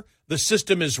care. The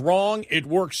system is wrong. It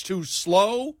works too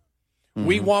slow.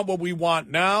 We want what we want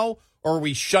now, or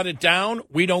we shut it down.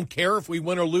 We don't care if we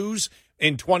win or lose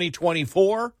in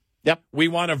 2024. Yep. We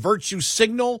want a virtue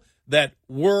signal that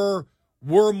we're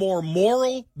more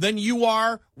moral than you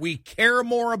are. We care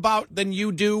more about than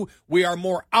you do. We are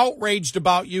more outraged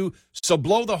about you. So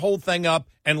blow the whole thing up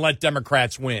and let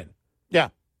Democrats win. Yeah.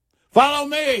 Follow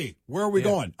me. Where are we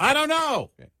going? I don't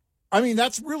know. Okay. I mean,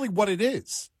 that's really what it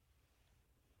is.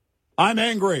 I'm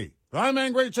angry. I'm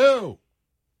angry too.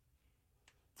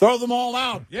 Throw them all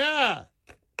out. Yeah.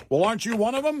 Well, aren't you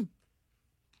one of them?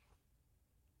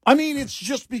 I mean, it's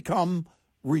just become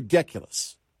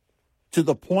ridiculous to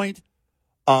the point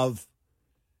of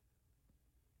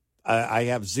I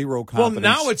have zero confidence.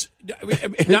 Well, now it's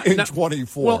in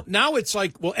 24. Well, now it's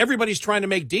like, well, everybody's trying to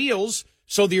make deals.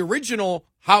 So the original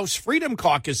House Freedom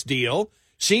Caucus deal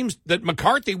seems that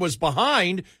McCarthy was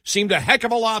behind seemed a heck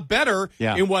of a lot better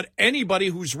in what anybody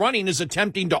who's running is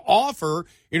attempting to offer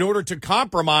in order to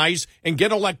compromise and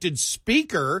get elected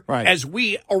speaker, as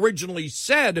we originally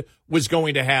said was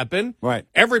going to happen. Right.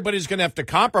 Everybody's going to have to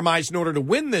compromise in order to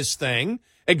win this thing.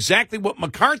 Exactly what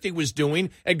McCarthy was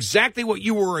doing, exactly what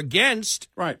you were against.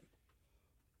 Right.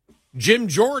 Jim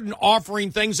Jordan offering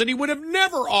things that he would have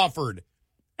never offered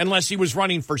unless he was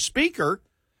running for speaker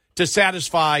to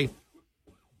satisfy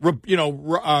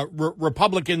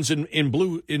Republicans in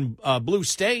blue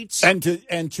states,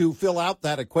 and to fill out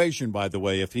that equation. By the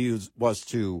way, if he was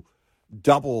to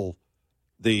double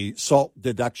the SALT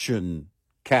deduction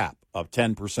cap of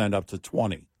 10% up to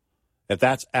 20%, if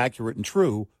that's accurate and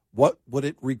true, what would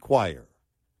it require?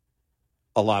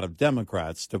 A lot of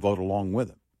Democrats to vote along with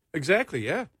him. Exactly.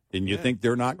 Yeah. And you think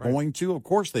they're not going to? Of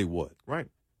course they would. Right.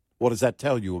 What does that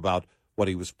tell you about what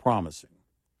he was promising?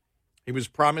 He was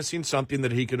promising something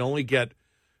that he could only get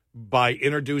by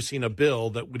introducing a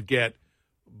bill that would get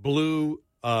blue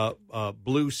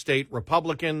state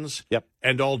Republicans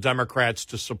and all Democrats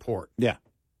to support. Yeah.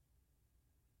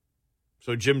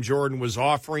 So Jim Jordan was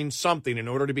offering something in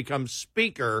order to become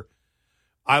speaker.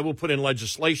 I will put in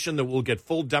legislation that will get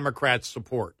full Democrat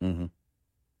support. Mm-hmm.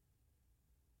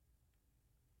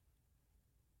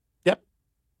 Yep.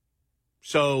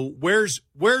 So where's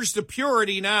the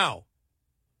purity now?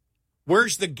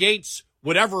 Where's the Gates,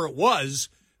 whatever it was,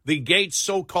 the Gates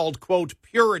so-called, quote,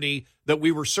 purity that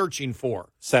we were searching for?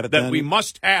 Said it that then. We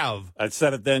must have. I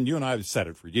said it then. You and I have said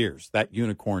it for years. That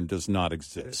unicorn does not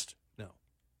exist. No.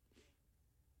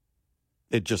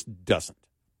 It just doesn't.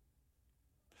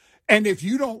 And if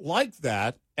you don't like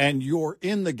that, and you're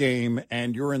in the game,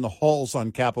 and you're in the halls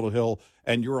on Capitol Hill,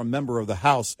 and you're a member of the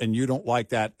House, and you don't like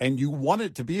that, and you want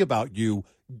it to be about you,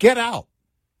 get out.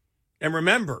 And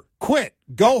remember. Quit.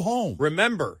 Go home.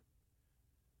 Remember.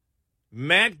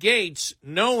 Matt Gaetz,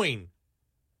 knowing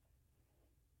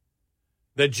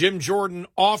that Jim Jordan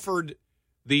offered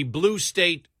the blue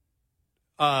state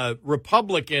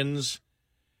Republicans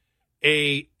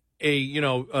a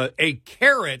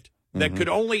carrot that could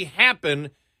only happen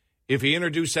if he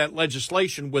introduced that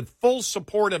legislation with full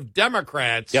support of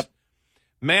Democrats. Yep.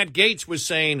 Matt Gaetz was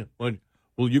saying, well,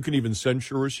 you can even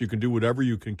censure us. You can do whatever.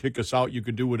 You can kick us out. You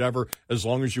can do whatever as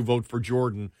long as you vote for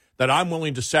Jordan. That I'm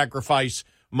willing to sacrifice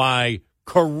my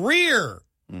career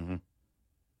to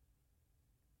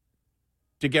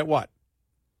get what?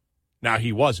 Now,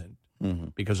 he wasn't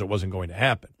because it wasn't going to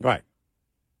happen. Right.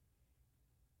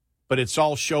 But it's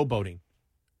all showboating.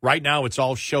 Right now, it's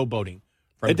all showboating.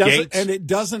 It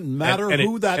doesn't matter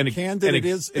who that candidate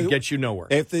is. It gets you nowhere.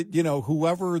 If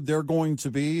whoever they're going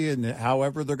to be and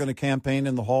however they're going to campaign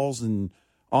in the halls and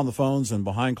on the phones and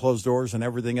behind closed doors and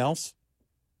everything else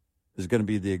is going to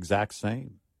be the exact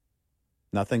same.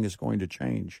 Nothing is going to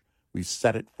change. We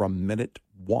said it from minute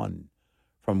one,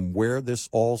 from where this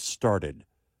all started.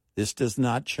 This does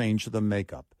not change the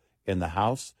makeup in the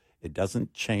House. It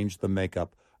doesn't change the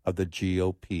makeup of the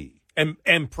GOP.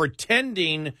 And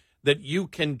pretending that you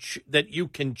can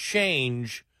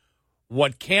change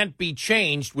what can't be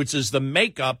changed, which is the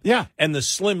makeup and the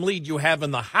slim lead you have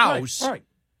in the House, right.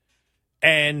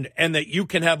 And that you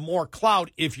can have more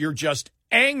clout if you're just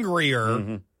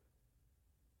angrier.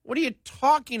 What are you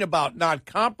talking about? Not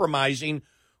compromising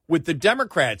with the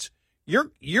Democrats?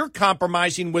 You're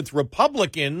compromising with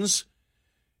Republicans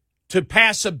to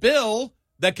pass a bill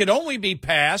that could only be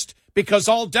passed because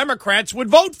all Democrats would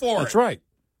vote for it. That's right.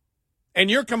 And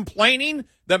you're complaining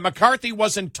that McCarthy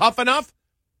wasn't tough enough?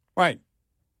 Right.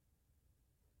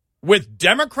 With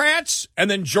Democrats,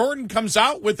 and then Jordan comes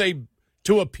out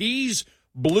to appease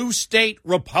blue state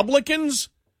Republicans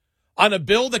on a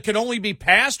bill that can only be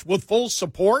passed with full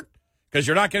support, because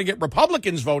you're not going to get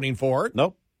Republicans voting for it.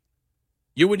 Nope.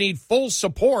 You would need full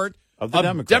support of the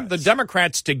the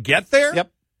Democrats to get there?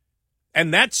 Yep.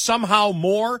 And that's somehow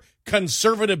more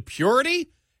conservative purity?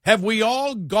 Have we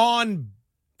all gone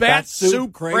bat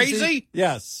soup crazy?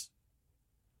 Yes.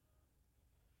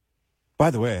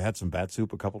 By the way, I had some bat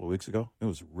soup a couple of weeks ago. It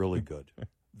was really good.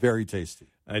 Very tasty.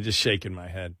 I'm just shaking my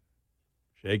head.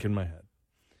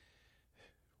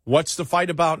 What's the fight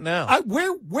about now?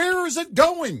 Where is it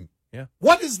going? Yeah.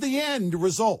 What is the end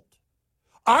result?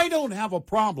 I don't have a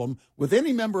problem with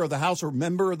any member of the House or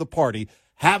member of the party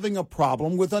having a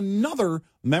problem with another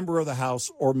member of the House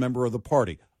or member of the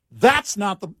party. That's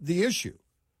not the issue.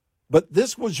 But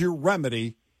this was your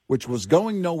remedy, which was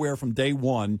going nowhere from day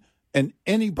one, and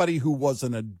anybody who was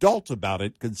an adult about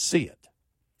it could see it.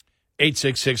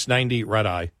 866-90 Red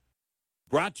Eye.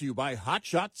 Brought to you by Hot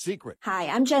Shot Secret. Hi,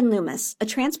 I'm Jen Loomis, a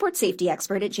transport safety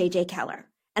expert at J.J. Keller,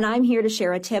 and I'm here to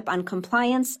share a tip on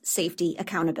compliance, safety,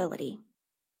 accountability.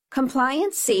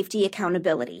 Compliance, Safety,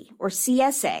 Accountability, or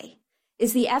CSA,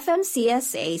 is the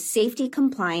FMCSA Safety,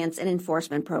 Compliance, and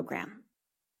Enforcement Program.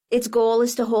 Its goal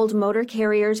is to hold motor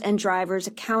carriers and drivers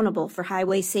accountable for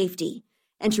highway safety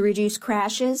and to reduce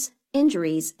crashes,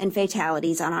 injuries, and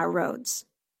fatalities on our roads.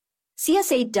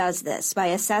 CSA does this by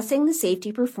assessing the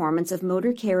safety performance of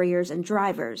motor carriers and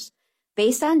drivers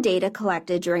based on data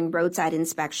collected during roadside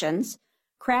inspections,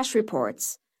 crash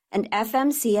reports, and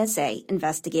FMCSA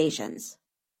investigations.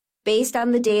 Based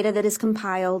on the data that is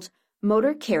compiled,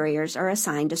 motor carriers are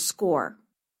assigned a score.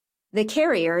 The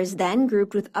carrier is then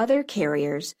grouped with other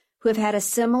carriers who have had a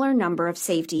similar number of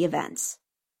safety events.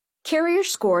 Carrier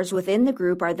scores within the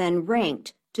group are then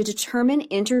ranked to determine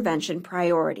intervention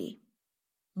priority.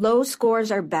 Low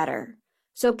scores are better,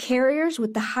 so carriers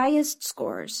with the highest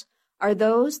scores are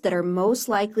those that are most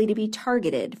likely to be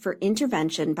targeted for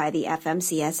intervention by the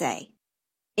FMCSA.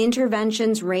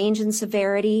 Interventions range in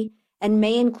severity and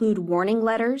may include warning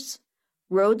letters,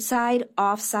 roadside,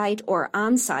 off-site, or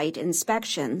on-site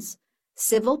inspections,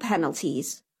 civil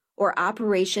penalties, or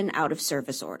operation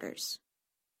out-of-service orders.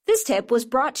 This tip was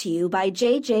brought to you by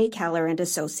J.J. Keller &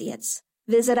 Associates.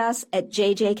 Visit us at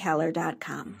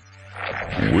jjkeller.com.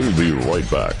 We'll be right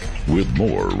back with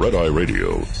more Red Eye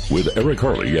Radio with Eric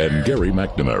Harley and Gary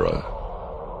McNamara.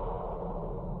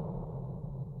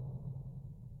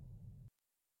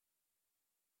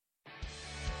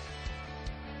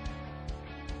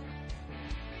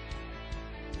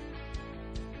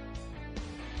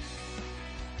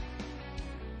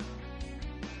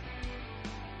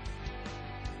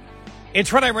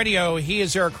 It's Red Eye Radio. He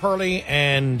is Eric Harley,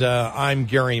 and I'm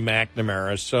Gary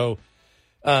McNamara. So,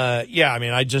 I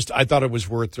mean, I thought it was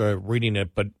worth reading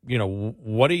it. But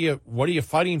what are you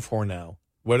fighting for now?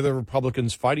 What are the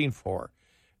Republicans fighting for?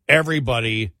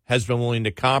 Everybody has been willing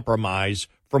to compromise.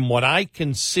 From what I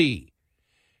can see,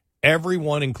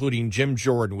 everyone, including Jim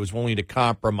Jordan, was willing to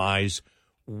compromise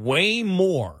way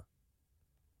more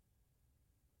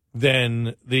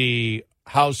than the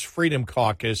House Freedom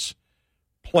Caucus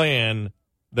plan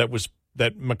that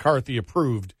McCarthy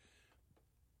approved.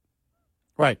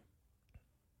 Right.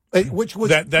 which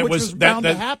was bound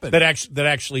to happen. That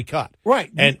actually cut.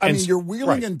 Right. And you're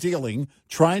wheeling and dealing,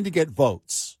 trying to get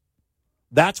votes.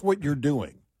 That's what you're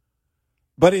doing.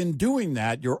 But in doing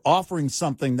that, you're offering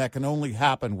something that can only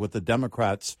happen with the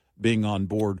Democrats being on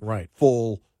board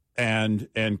full and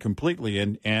completely.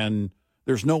 And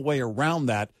there's no way around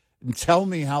that. And tell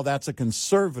me how that's a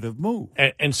conservative move.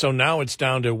 And so now it's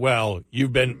down to, well,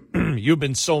 you've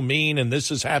been so mean and this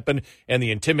has happened and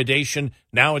the intimidation.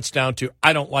 Now it's down to,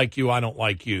 I don't like you, I don't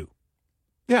like you.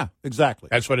 Yeah, exactly.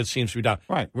 That's what it seems to be down.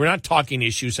 Right. We're not talking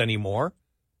issues anymore.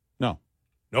 No.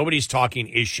 Nobody's talking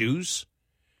issues.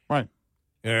 Right.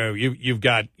 You've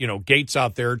got, Gates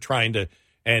out there trying to,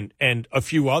 and a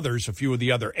few of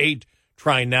the other 8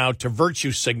 trying now to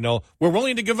virtue signal, we're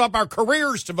willing to give up our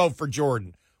careers to vote for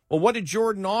Jordan. Well, what did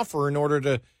Jordan offer in order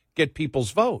to get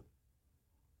people's vote?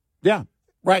 Yeah,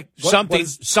 right.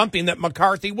 Something that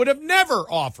McCarthy would have never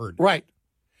offered. Right.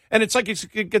 And it's like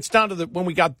it gets down to when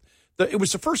we got it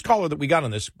was the first caller that we got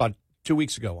on this about 2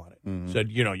 weeks ago on it. Mm-hmm. Said,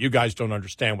 you guys don't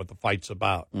understand what the fight's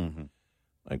about. Mm-hmm.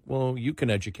 Like, well, you can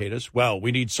educate us. Well,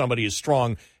 we need somebody as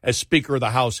strong as Speaker of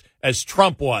the House as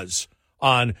Trump was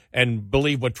on and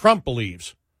believe what Trump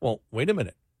believes. Well, wait a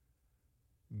minute.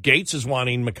 Gates is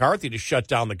wanting McCarthy to shut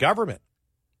down the government.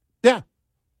 Yeah.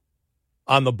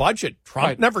 On the budget.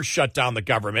 Trump never shut down the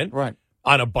government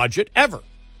on a budget, ever.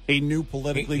 He knew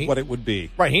politically what it would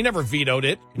be. Right. He never vetoed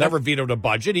it. Never vetoed a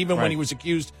budget, even when he was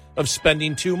accused of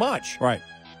spending too much. Right.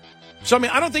 So,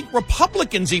 I don't think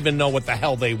Republicans even know what the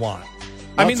hell they want.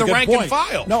 Well, the rank and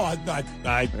file. No,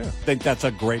 I think that's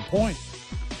a great point.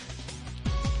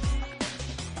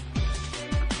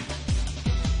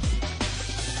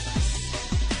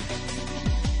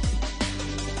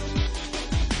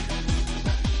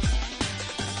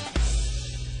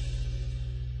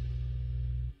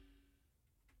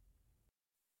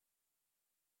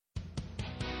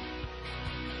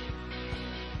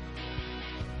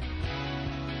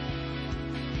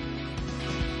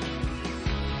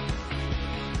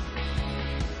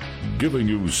 Giving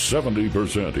you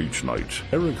 70% each night.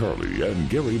 Eric Harley and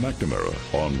Gary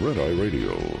McNamara on Red Eye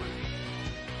Radio.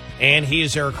 And he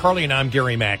is Eric Harley, and I'm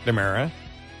Gary McNamara.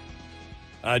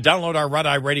 Download our Red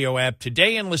Eye Radio app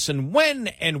today and listen when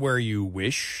and where you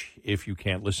wish, if you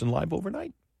can't listen live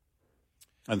overnight.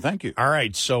 And thank you. All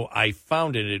right, so I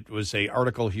found it. It was an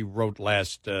article he wrote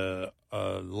last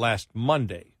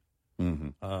Monday,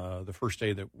 the first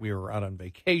day that we were out on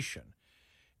vacation.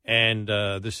 And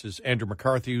this is Andrew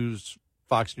McCarthy, who's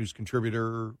Fox News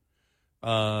contributor,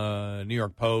 New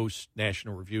York Post,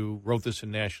 National Review, wrote this in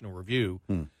National Review.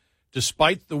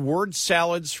 Despite the word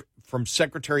salads from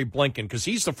Secretary Blinken, because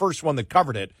he's the first one that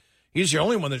covered it, he's the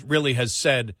only one that really has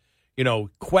said,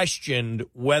 questioned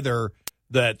whether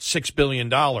that $6 billion,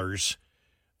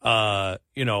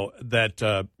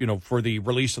 for the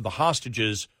release of the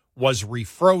hostages was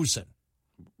refrozen.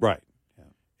 Right.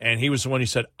 And he was the one who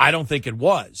said, I don't think it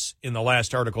was in the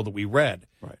last article that we read.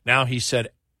 Right. Now he said,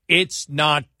 it's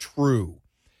not true.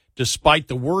 Despite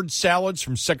the word salads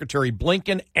from Secretary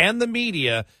Blinken and the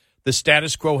media, the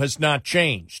status quo has not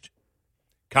changed.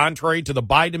 Contrary to the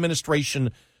Biden administration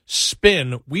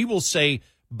spin, we will say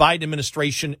Biden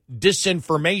administration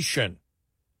disinformation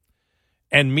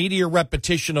and media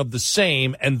repetition of the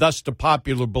same, and thus to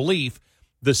popular belief,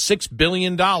 the $6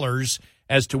 billion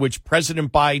as to which President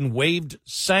Biden waived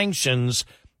sanctions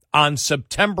on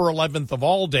September 11th of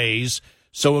all days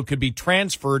so it could be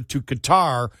transferred to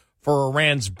Qatar for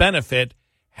Iran's benefit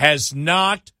has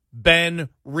not been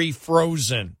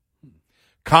refrozen.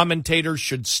 Commentators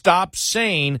should stop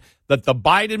saying that the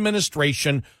Biden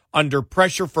administration, under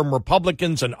pressure from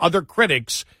Republicans and other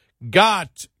critics,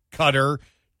 got Qatar,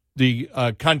 the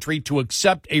country, to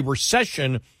accept a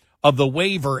recession of the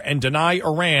waiver and deny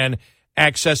Iran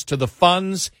access to the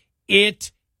funds.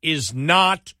 It is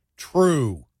not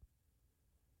true.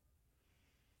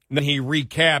 And then he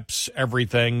recaps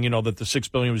everything, that the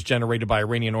 $6 billion was generated by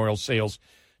Iranian oil sales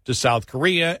to South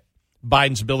Korea.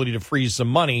 Biden's ability to freeze the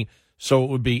money so it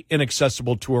would be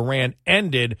inaccessible to Iran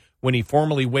ended when he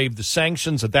formally waived the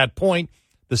sanctions. At that point,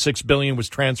 the $6 billion was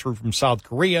transferred from South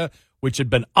Korea, which had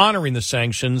been honoring the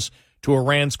sanctions, to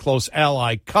Iran's close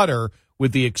ally Qatar,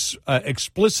 with the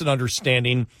explicit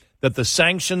understanding that the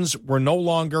sanctions were no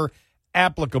longer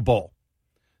applicable.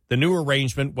 The new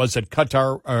arrangement was that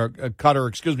Qatar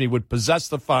would possess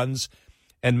the funds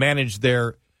and manage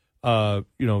their,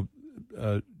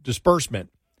 disbursement.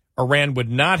 Iran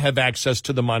would not have access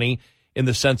to the money in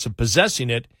the sense of possessing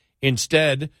it.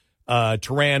 Instead,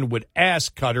 Tehran would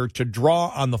ask Qatar to draw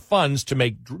on the funds to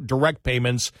make direct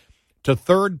payments to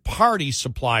third-party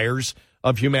suppliers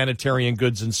of humanitarian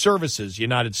goods and services. The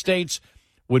United States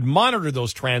would monitor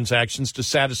those transactions to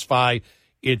satisfy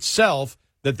itself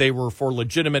that they were for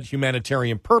legitimate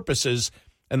humanitarian purposes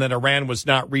and that Iran was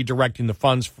not redirecting the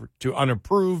funds to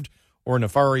unapproved or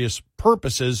nefarious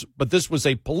purposes. But this was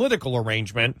a political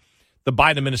arrangement. The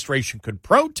Biden administration could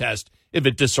protest if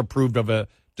it disapproved of a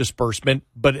disbursement,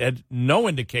 but had no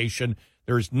indication,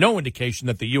 there is no indication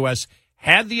that the U.S.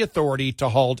 had the authority to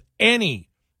halt any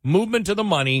movement of the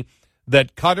money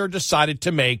that Qatar decided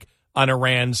to make on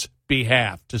Iran's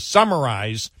behalf. To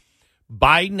summarize,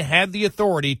 Biden had the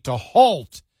authority to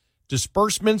halt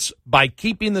disbursements by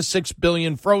keeping the $6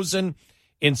 billion frozen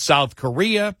in South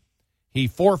Korea. He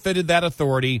forfeited that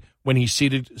authority when he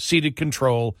ceded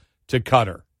control to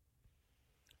Qatar.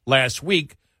 Last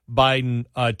week, Biden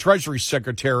Treasury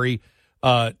Secretary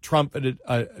Trump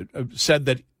said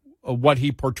that what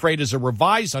he portrayed as a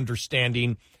revised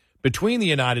understanding between the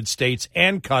United States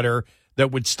and Qatar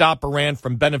that would stop Iran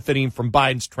from benefiting from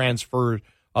Biden's transfer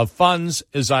of funds.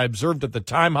 As I observed at the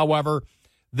time, however,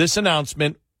 this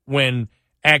announcement, when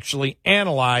actually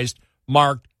analyzed,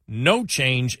 marked no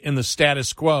change in the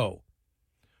status quo.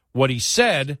 What he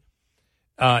said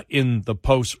in the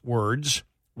Post words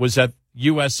was that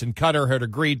U.S. and Qatar had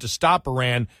agreed to stop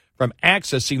Iran from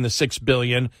accessing the $6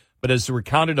 billion, but as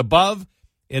recounted above,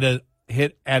 it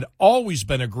had always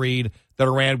been agreed that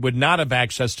Iran would not have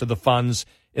access to the funds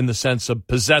in the sense of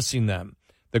possessing them.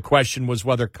 The question was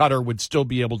whether Qatar would still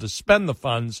be able to spend the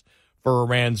funds for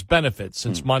Iran's benefit.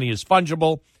 Since money is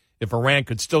fungible, if Iran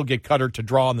could still get Qatar to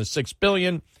draw on the $6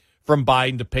 billion from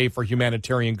Biden to pay for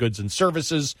humanitarian goods and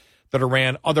services that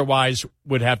Iran otherwise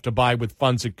would have to buy with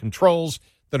funds it controls,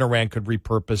 then Iran could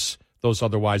repurpose those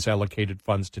otherwise allocated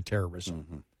funds to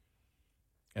terrorism,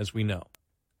 as we know.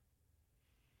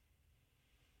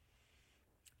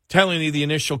 Telling you the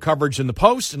initial coverage in the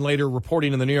Post and later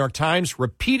reporting in the New York Times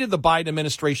repeated the Biden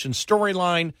administration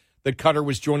storyline that Qatar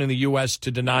was joining the U.S.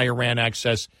 to deny Iran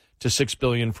access to $6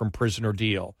 billion from prisoner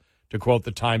deal. To quote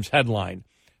the Times headline,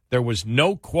 there was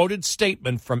no quoted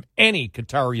statement from any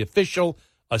Qatari official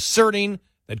asserting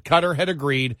that Qatar had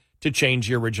agreed to change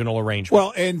the original arrangement.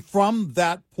 Well, and from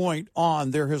that point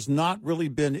on, there has not really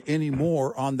been any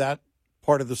more on that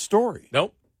part of the story.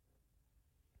 Nope.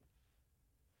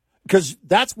 Because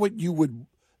that's what you would,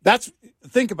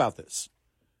 think about this.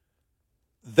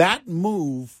 That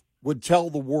move would tell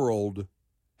the world,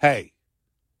 hey,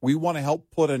 we want to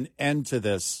help put an end to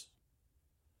this.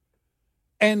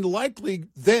 And likely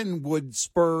then would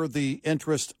spur the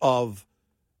interest of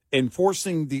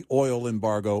enforcing the oil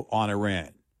embargo on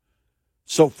Iran.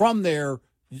 So from there,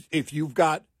 if you've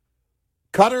got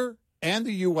Qatar and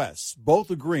the U.S. both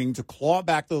agreeing to claw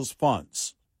back those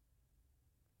funds,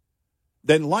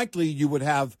 then likely you would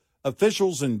have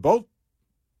officials from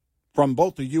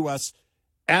both the U.S.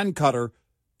 and Qatar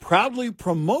proudly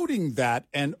promoting that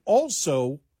and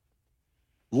also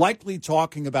likely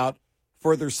talking about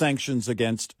further sanctions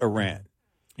against Iran.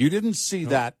 You didn't see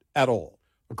that at all.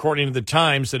 According to the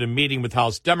Times, at a meeting with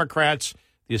House Democrats,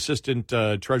 the Assistant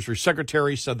Treasury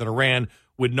Secretary said that Iran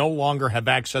would no longer have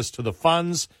access to the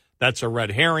funds. That's a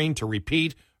red herring. To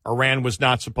repeat, Iran was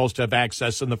not supposed to have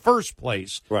access in the first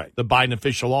place. Right. The Biden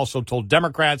official also told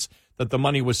Democrats that the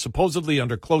money was supposedly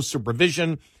under close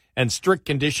supervision and strict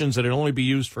conditions that it only be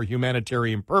used for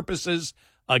humanitarian purposes.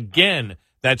 Again,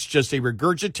 that's just a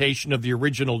regurgitation of the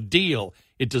original deal.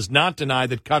 It does not deny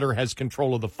that Qatar has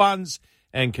control of the funds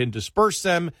and can disperse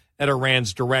them at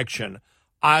Iran's direction.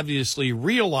 Obviously,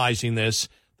 realizing this,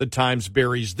 the Times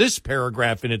buries this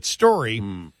paragraph in its story.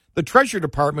 The Treasury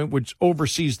Department, which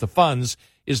oversees the funds,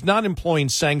 is not employing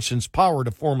sanctions power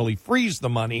to formally freeze the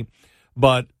money,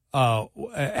 but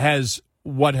has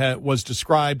what was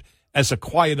described as a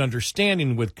quiet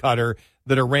understanding with Qatar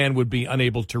that Iran would be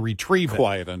unable to retrieve it.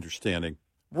 Quiet understanding.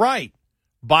 Right.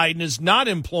 Biden is not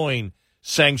employing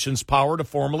sanctions power to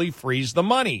formally freeze the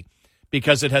money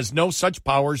because it has no such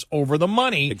powers over the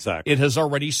money. Exactly. It has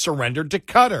already surrendered to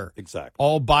Qatar. Exactly.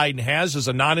 All Biden has is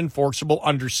a non-enforceable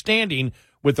understanding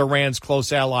with Iran's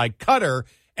close ally Qatar,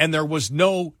 and there was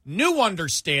no new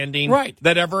understanding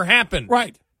that ever happened.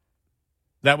 Right.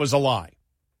 That was a lie.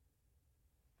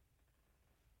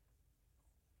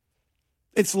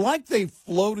 It's like they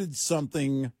floated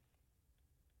something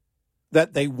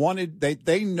that they wanted,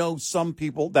 they know some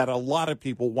people, that a lot of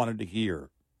people wanted to hear.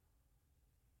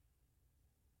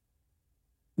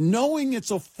 Knowing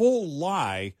it's a full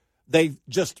lie, they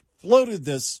just floated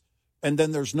this, and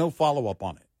then there's no follow-up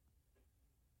on it.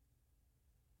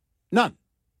 None.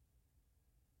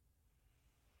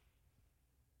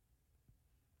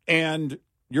 And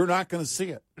you're not going to see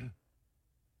it.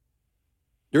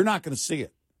 You're not going to see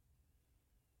it.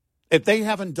 If they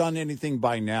haven't done anything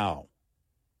by now,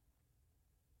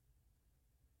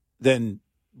 then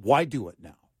why do it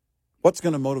now? What's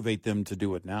going to motivate them to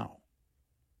do it now?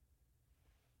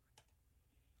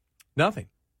 Nothing.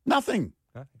 Nothing.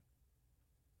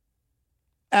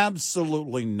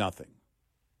 Absolutely nothing.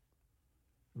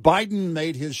 Biden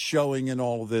made his showing in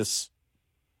all of this,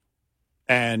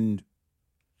 and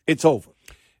it's over.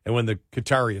 And when the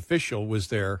Qatari official was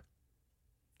there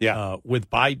with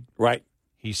Biden, right,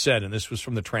 he said, and this was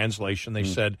from the translation, they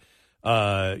said,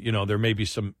 there may be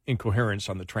some incoherence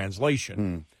on the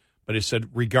translation, but it said,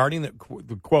 regarding the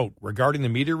quote, regarding the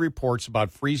media reports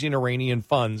about freezing Iranian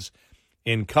funds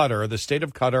in Qatar, the state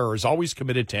of Qatar is always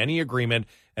committed to any agreement,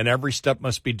 and every step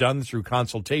must be done through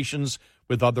consultations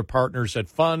with other partners that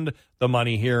fund the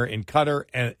money here in Qatar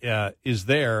is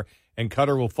there, and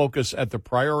Qatar will focus at the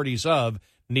priorities of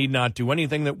need not do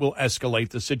anything that will escalate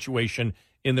the situation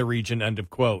in the region, end of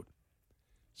quote.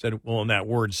 Said, well, in that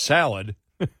word salad,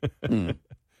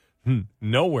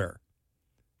 nowhere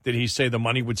did he say the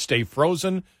money would stay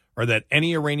frozen or that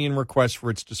any Iranian request for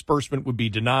its disbursement would be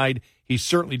denied. He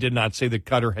certainly did not say that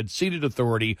Qatar had ceded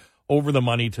authority over the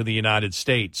money to the United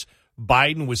States.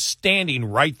 Biden was standing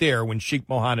right there when Sheikh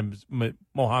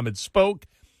Mohammed spoke.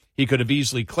 He could have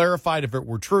easily clarified if it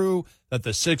were true that the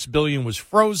 $6 billion was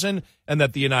frozen and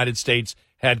that the United States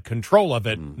had control of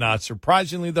it. Not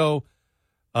surprisingly, though,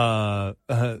 they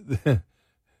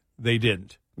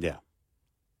didn't. Yeah.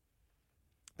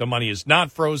 The money is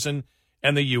not frozen,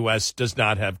 and the U.S. does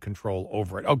not have control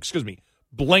over it. Oh, excuse me.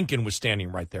 Blinken was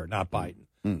standing right there, not Biden.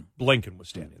 Blinken was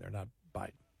standing there, not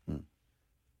Biden.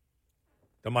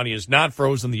 The money is not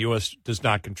frozen. The U.S. does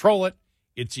not control it.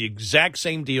 It's the exact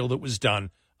same deal that was done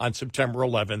on September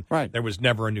 11th. Right. There was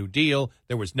never a new deal.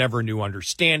 There was never a new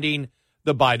understanding.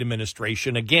 The Biden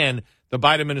administration, again, the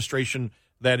Biden administration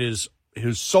that is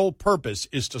whose sole purpose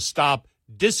is to stop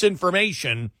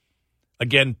disinformation,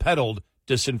 again, peddled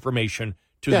disinformation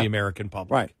to the American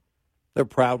public. Right. They're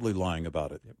proudly lying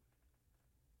about it.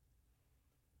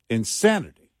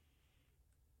 Insanity.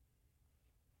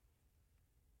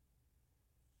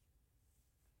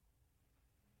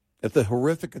 If the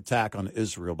horrific attack on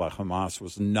Israel by Hamas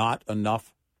was not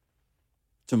enough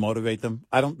to motivate them,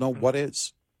 I don't know what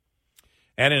is.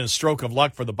 And in a stroke of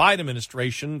luck for the Biden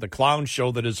administration, the clown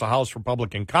show that is the House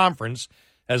Republican Conference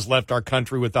has left our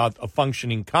country without a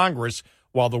functioning Congress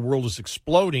while the world is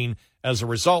exploding. As a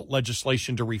result,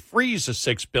 legislation to refreeze the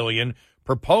 $6 billion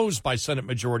proposed by Senate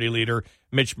Majority Leader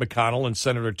Mitch McConnell and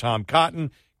Senator Tom Cotton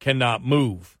cannot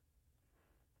move.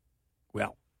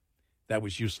 Well, that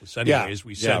was useless anyway, as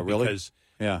we said, really? because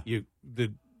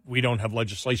we don't have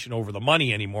legislation over the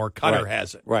money anymore. Qatar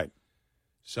has it. Right.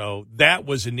 So that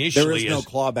was initially... There is no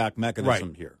clawback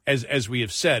mechanism here. As we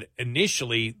have said,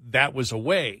 initially that was a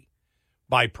way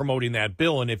by promoting that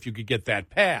bill, and if you could get that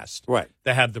passed,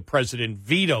 to have the president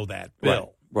veto that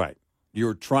bill. Right.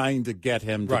 You're trying to get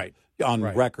him to, on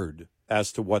record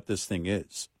as to what this thing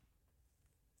is.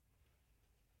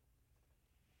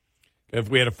 If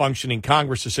we had a functioning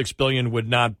Congress, the $6 billion would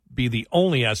not be the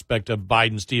only aspect of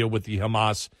Biden's deal with the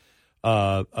Hamas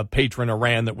patron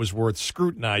Iran that was worth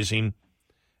scrutinizing.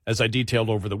 As I detailed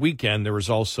over the weekend, there was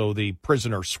also the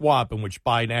prisoner swap in which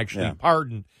Biden actually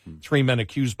pardoned 3 men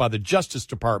accused by the Justice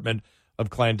Department of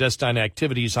clandestine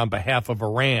activities on behalf of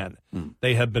Iran.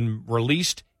 They have been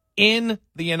released in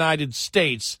the United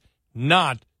States,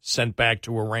 not sent back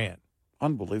to Iran.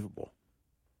 Unbelievable.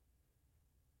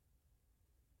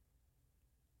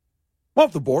 Well,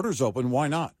 if the border's open, why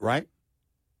not, right?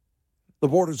 The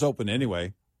border's open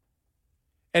anyway.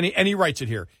 And he writes it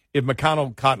here. If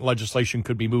McConnell-Cotton legislation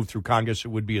could be moved through Congress, it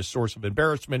would be a source of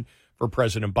embarrassment for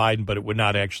President Biden, but it would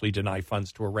not actually deny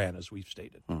funds to Iran, as we've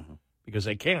stated. Because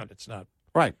they can't. It's not.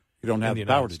 Right. You don't have the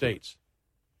power United States.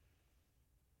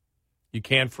 You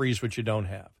can't freeze what you don't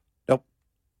have. Nope.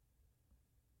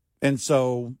 And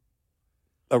so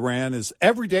Iran is,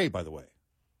 every day, by the way,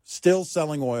 still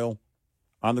selling oil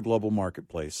on the global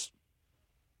marketplace.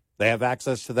 They have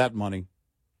access to that money.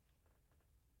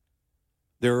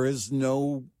 There is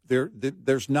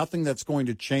there's nothing that's going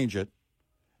to change it.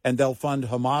 And they'll fund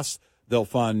Hamas, they'll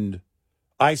fund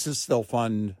ISIS, they'll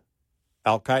fund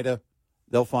Al-Qaeda,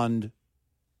 they'll fund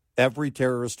every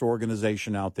terrorist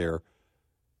organization out there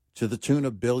to the tune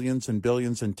of billions and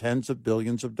billions and tens of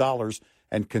billions of dollars,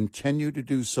 and continue to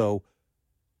do so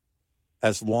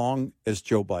as long as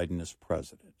Joe Biden is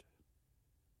president.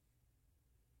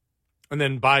 And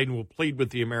then Biden will plead with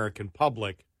the American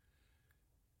public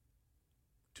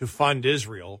to fund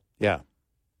Israel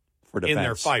for defense. In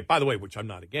their fight, by the way, which I'm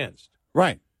not against.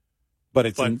 Right. But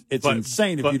it's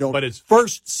insane if you don't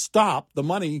first stop the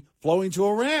money flowing to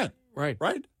Iran. Right.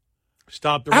 Right?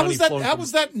 Stop the money flowing. How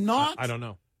was that not I don't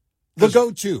know. The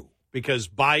go-to? because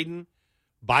Biden,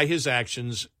 by his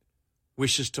actions,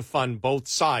 wishes to fund both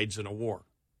sides in a war.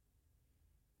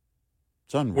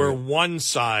 It's unreal. Where one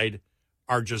side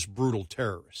are just brutal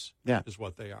terrorists, is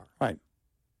what they are. Right.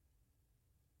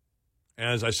 And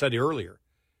as I said earlier,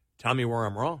 tell me where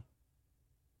I'm wrong.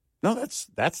 No, that's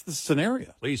the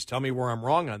scenario. Please tell me where I'm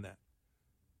wrong on that.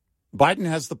 Biden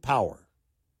has the power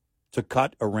to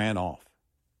cut Iran off.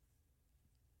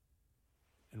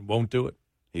 And won't do it.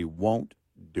 He won't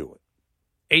do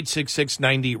it.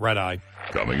 866-90 Red Eye.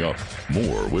 Coming up,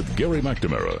 more with Gary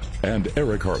McNamara and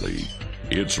Eric Harley.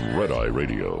 It's Red Eye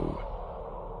Radio.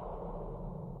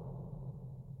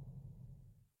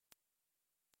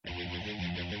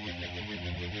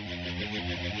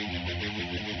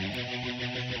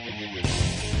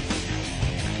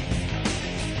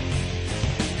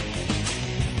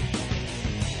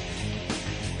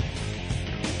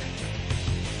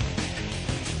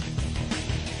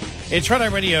 It's Red Eye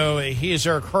Radio. He is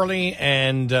Eric Harley,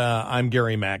 and I'm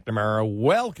Gary McNamara.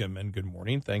 Welcome and good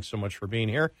morning. Thanks so much for being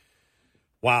here.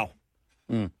 Wow.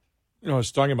 You know, I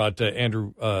was talking about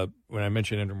Andrew, when I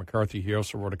mentioned Andrew McCarthy, he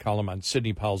also wrote a column on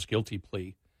Sidney Powell's guilty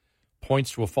plea.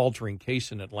 Points to a faltering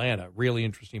case in Atlanta. Really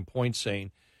interesting point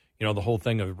saying, you know, the whole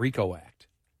thing of the RICO Act.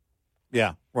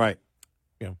 Yeah, right.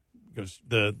 You know, because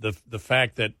the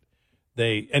fact that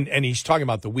they, and he's talking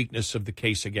about the weakness of the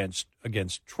case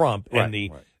against Trump and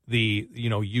the you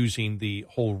know, using the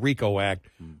whole RICO Act,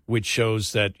 which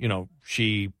shows that, you know,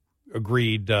 she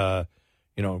agreed, like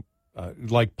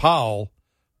Powell,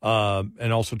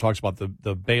 and also talks about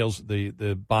the bails,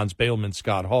 the bonds bailman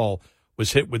Scott Hall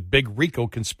was hit with big RICO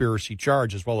conspiracy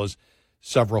charge as well as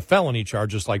several felony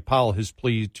charges. Like Powell, his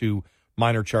plea to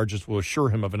minor charges will assure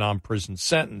him of a non-prison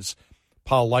sentence.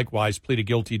 Powell likewise pleaded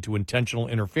guilty to intentional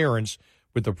interference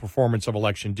with the performance of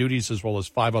election duties as well as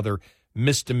 5 other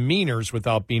misdemeanors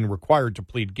without being required to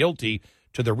plead guilty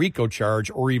to the RICO charge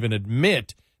or even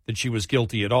admit that she was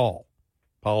guilty at all.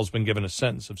 Powell's been given a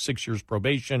sentence of 6 years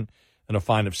probation and a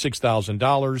fine of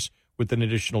 $6,000 with an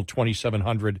additional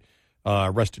 $2,700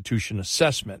 restitution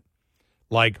assessment.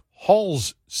 Like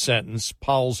Hall's sentence,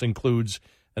 Powell's includes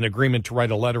an agreement to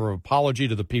write a letter of apology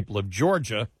to the people of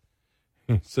Georgia.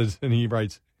 Says, and he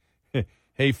writes,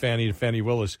 "Hey, Fannie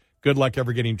Willis, good luck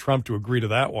ever getting Trump to agree to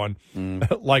that one."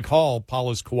 Like Hall,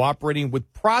 Powell is cooperating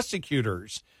with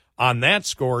prosecutors on that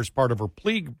score as part of her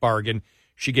plea bargain.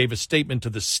 She gave a statement to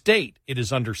the state. It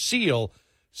is under seal,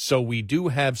 so we do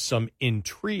have some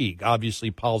intrigue.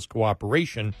 Obviously, Powell's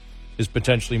cooperation is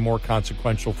potentially more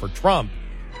consequential for Trump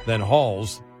than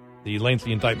Hall's. The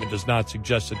lengthy indictment does not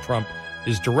suggest that Trump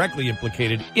is directly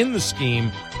implicated in the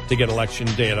scheme to get election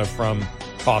data from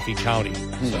Coffee County.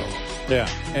 So, yeah,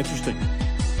 interesting.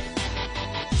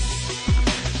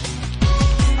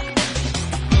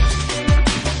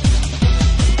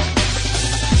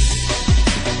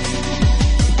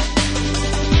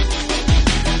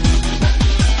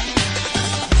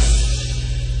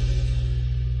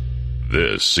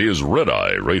 This is Red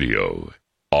Eye Radio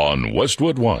on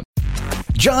Westwood One.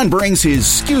 John brings his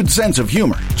skewed sense of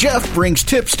humor. Jeff brings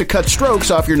tips to cut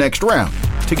strokes off your next round.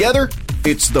 Together,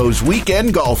 it's those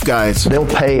weekend golf guys. They'll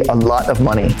pay a lot of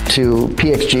money to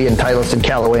PXG and Titleist and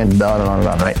Callaway and on and on and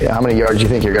on, right? How many yards do you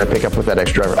think you're going to pick up with that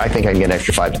extra driver? I think I can get an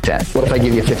extra 5 to 10. What if I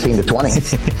give you 15 to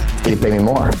 20? You pay me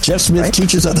more. Jeff Smith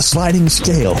teaches on the sliding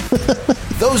scale.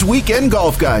 Those Weekend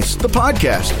Golf Guys, the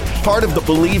podcast, part of the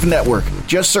Believe Network.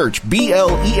 Just search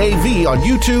BLEAV on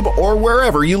YouTube or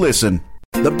wherever you listen.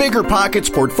 The Bigger Pockets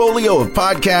portfolio of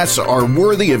podcasts are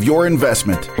worthy of your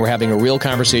investment. We're having a real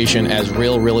conversation as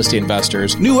real estate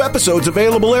investors. New episodes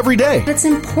available every day. It's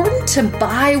important to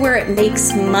buy where it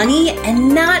makes money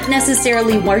and not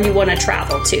necessarily where you want to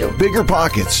travel to. Bigger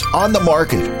Pockets, On the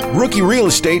Market, Rookie Real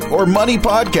Estate, or Money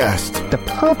Podcast. The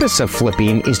purpose of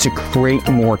flipping is to create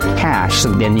more cash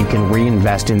so then you can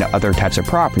reinvest into other types of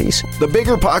properties. The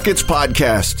Bigger Pockets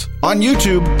Podcast on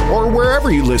YouTube or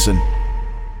wherever you listen.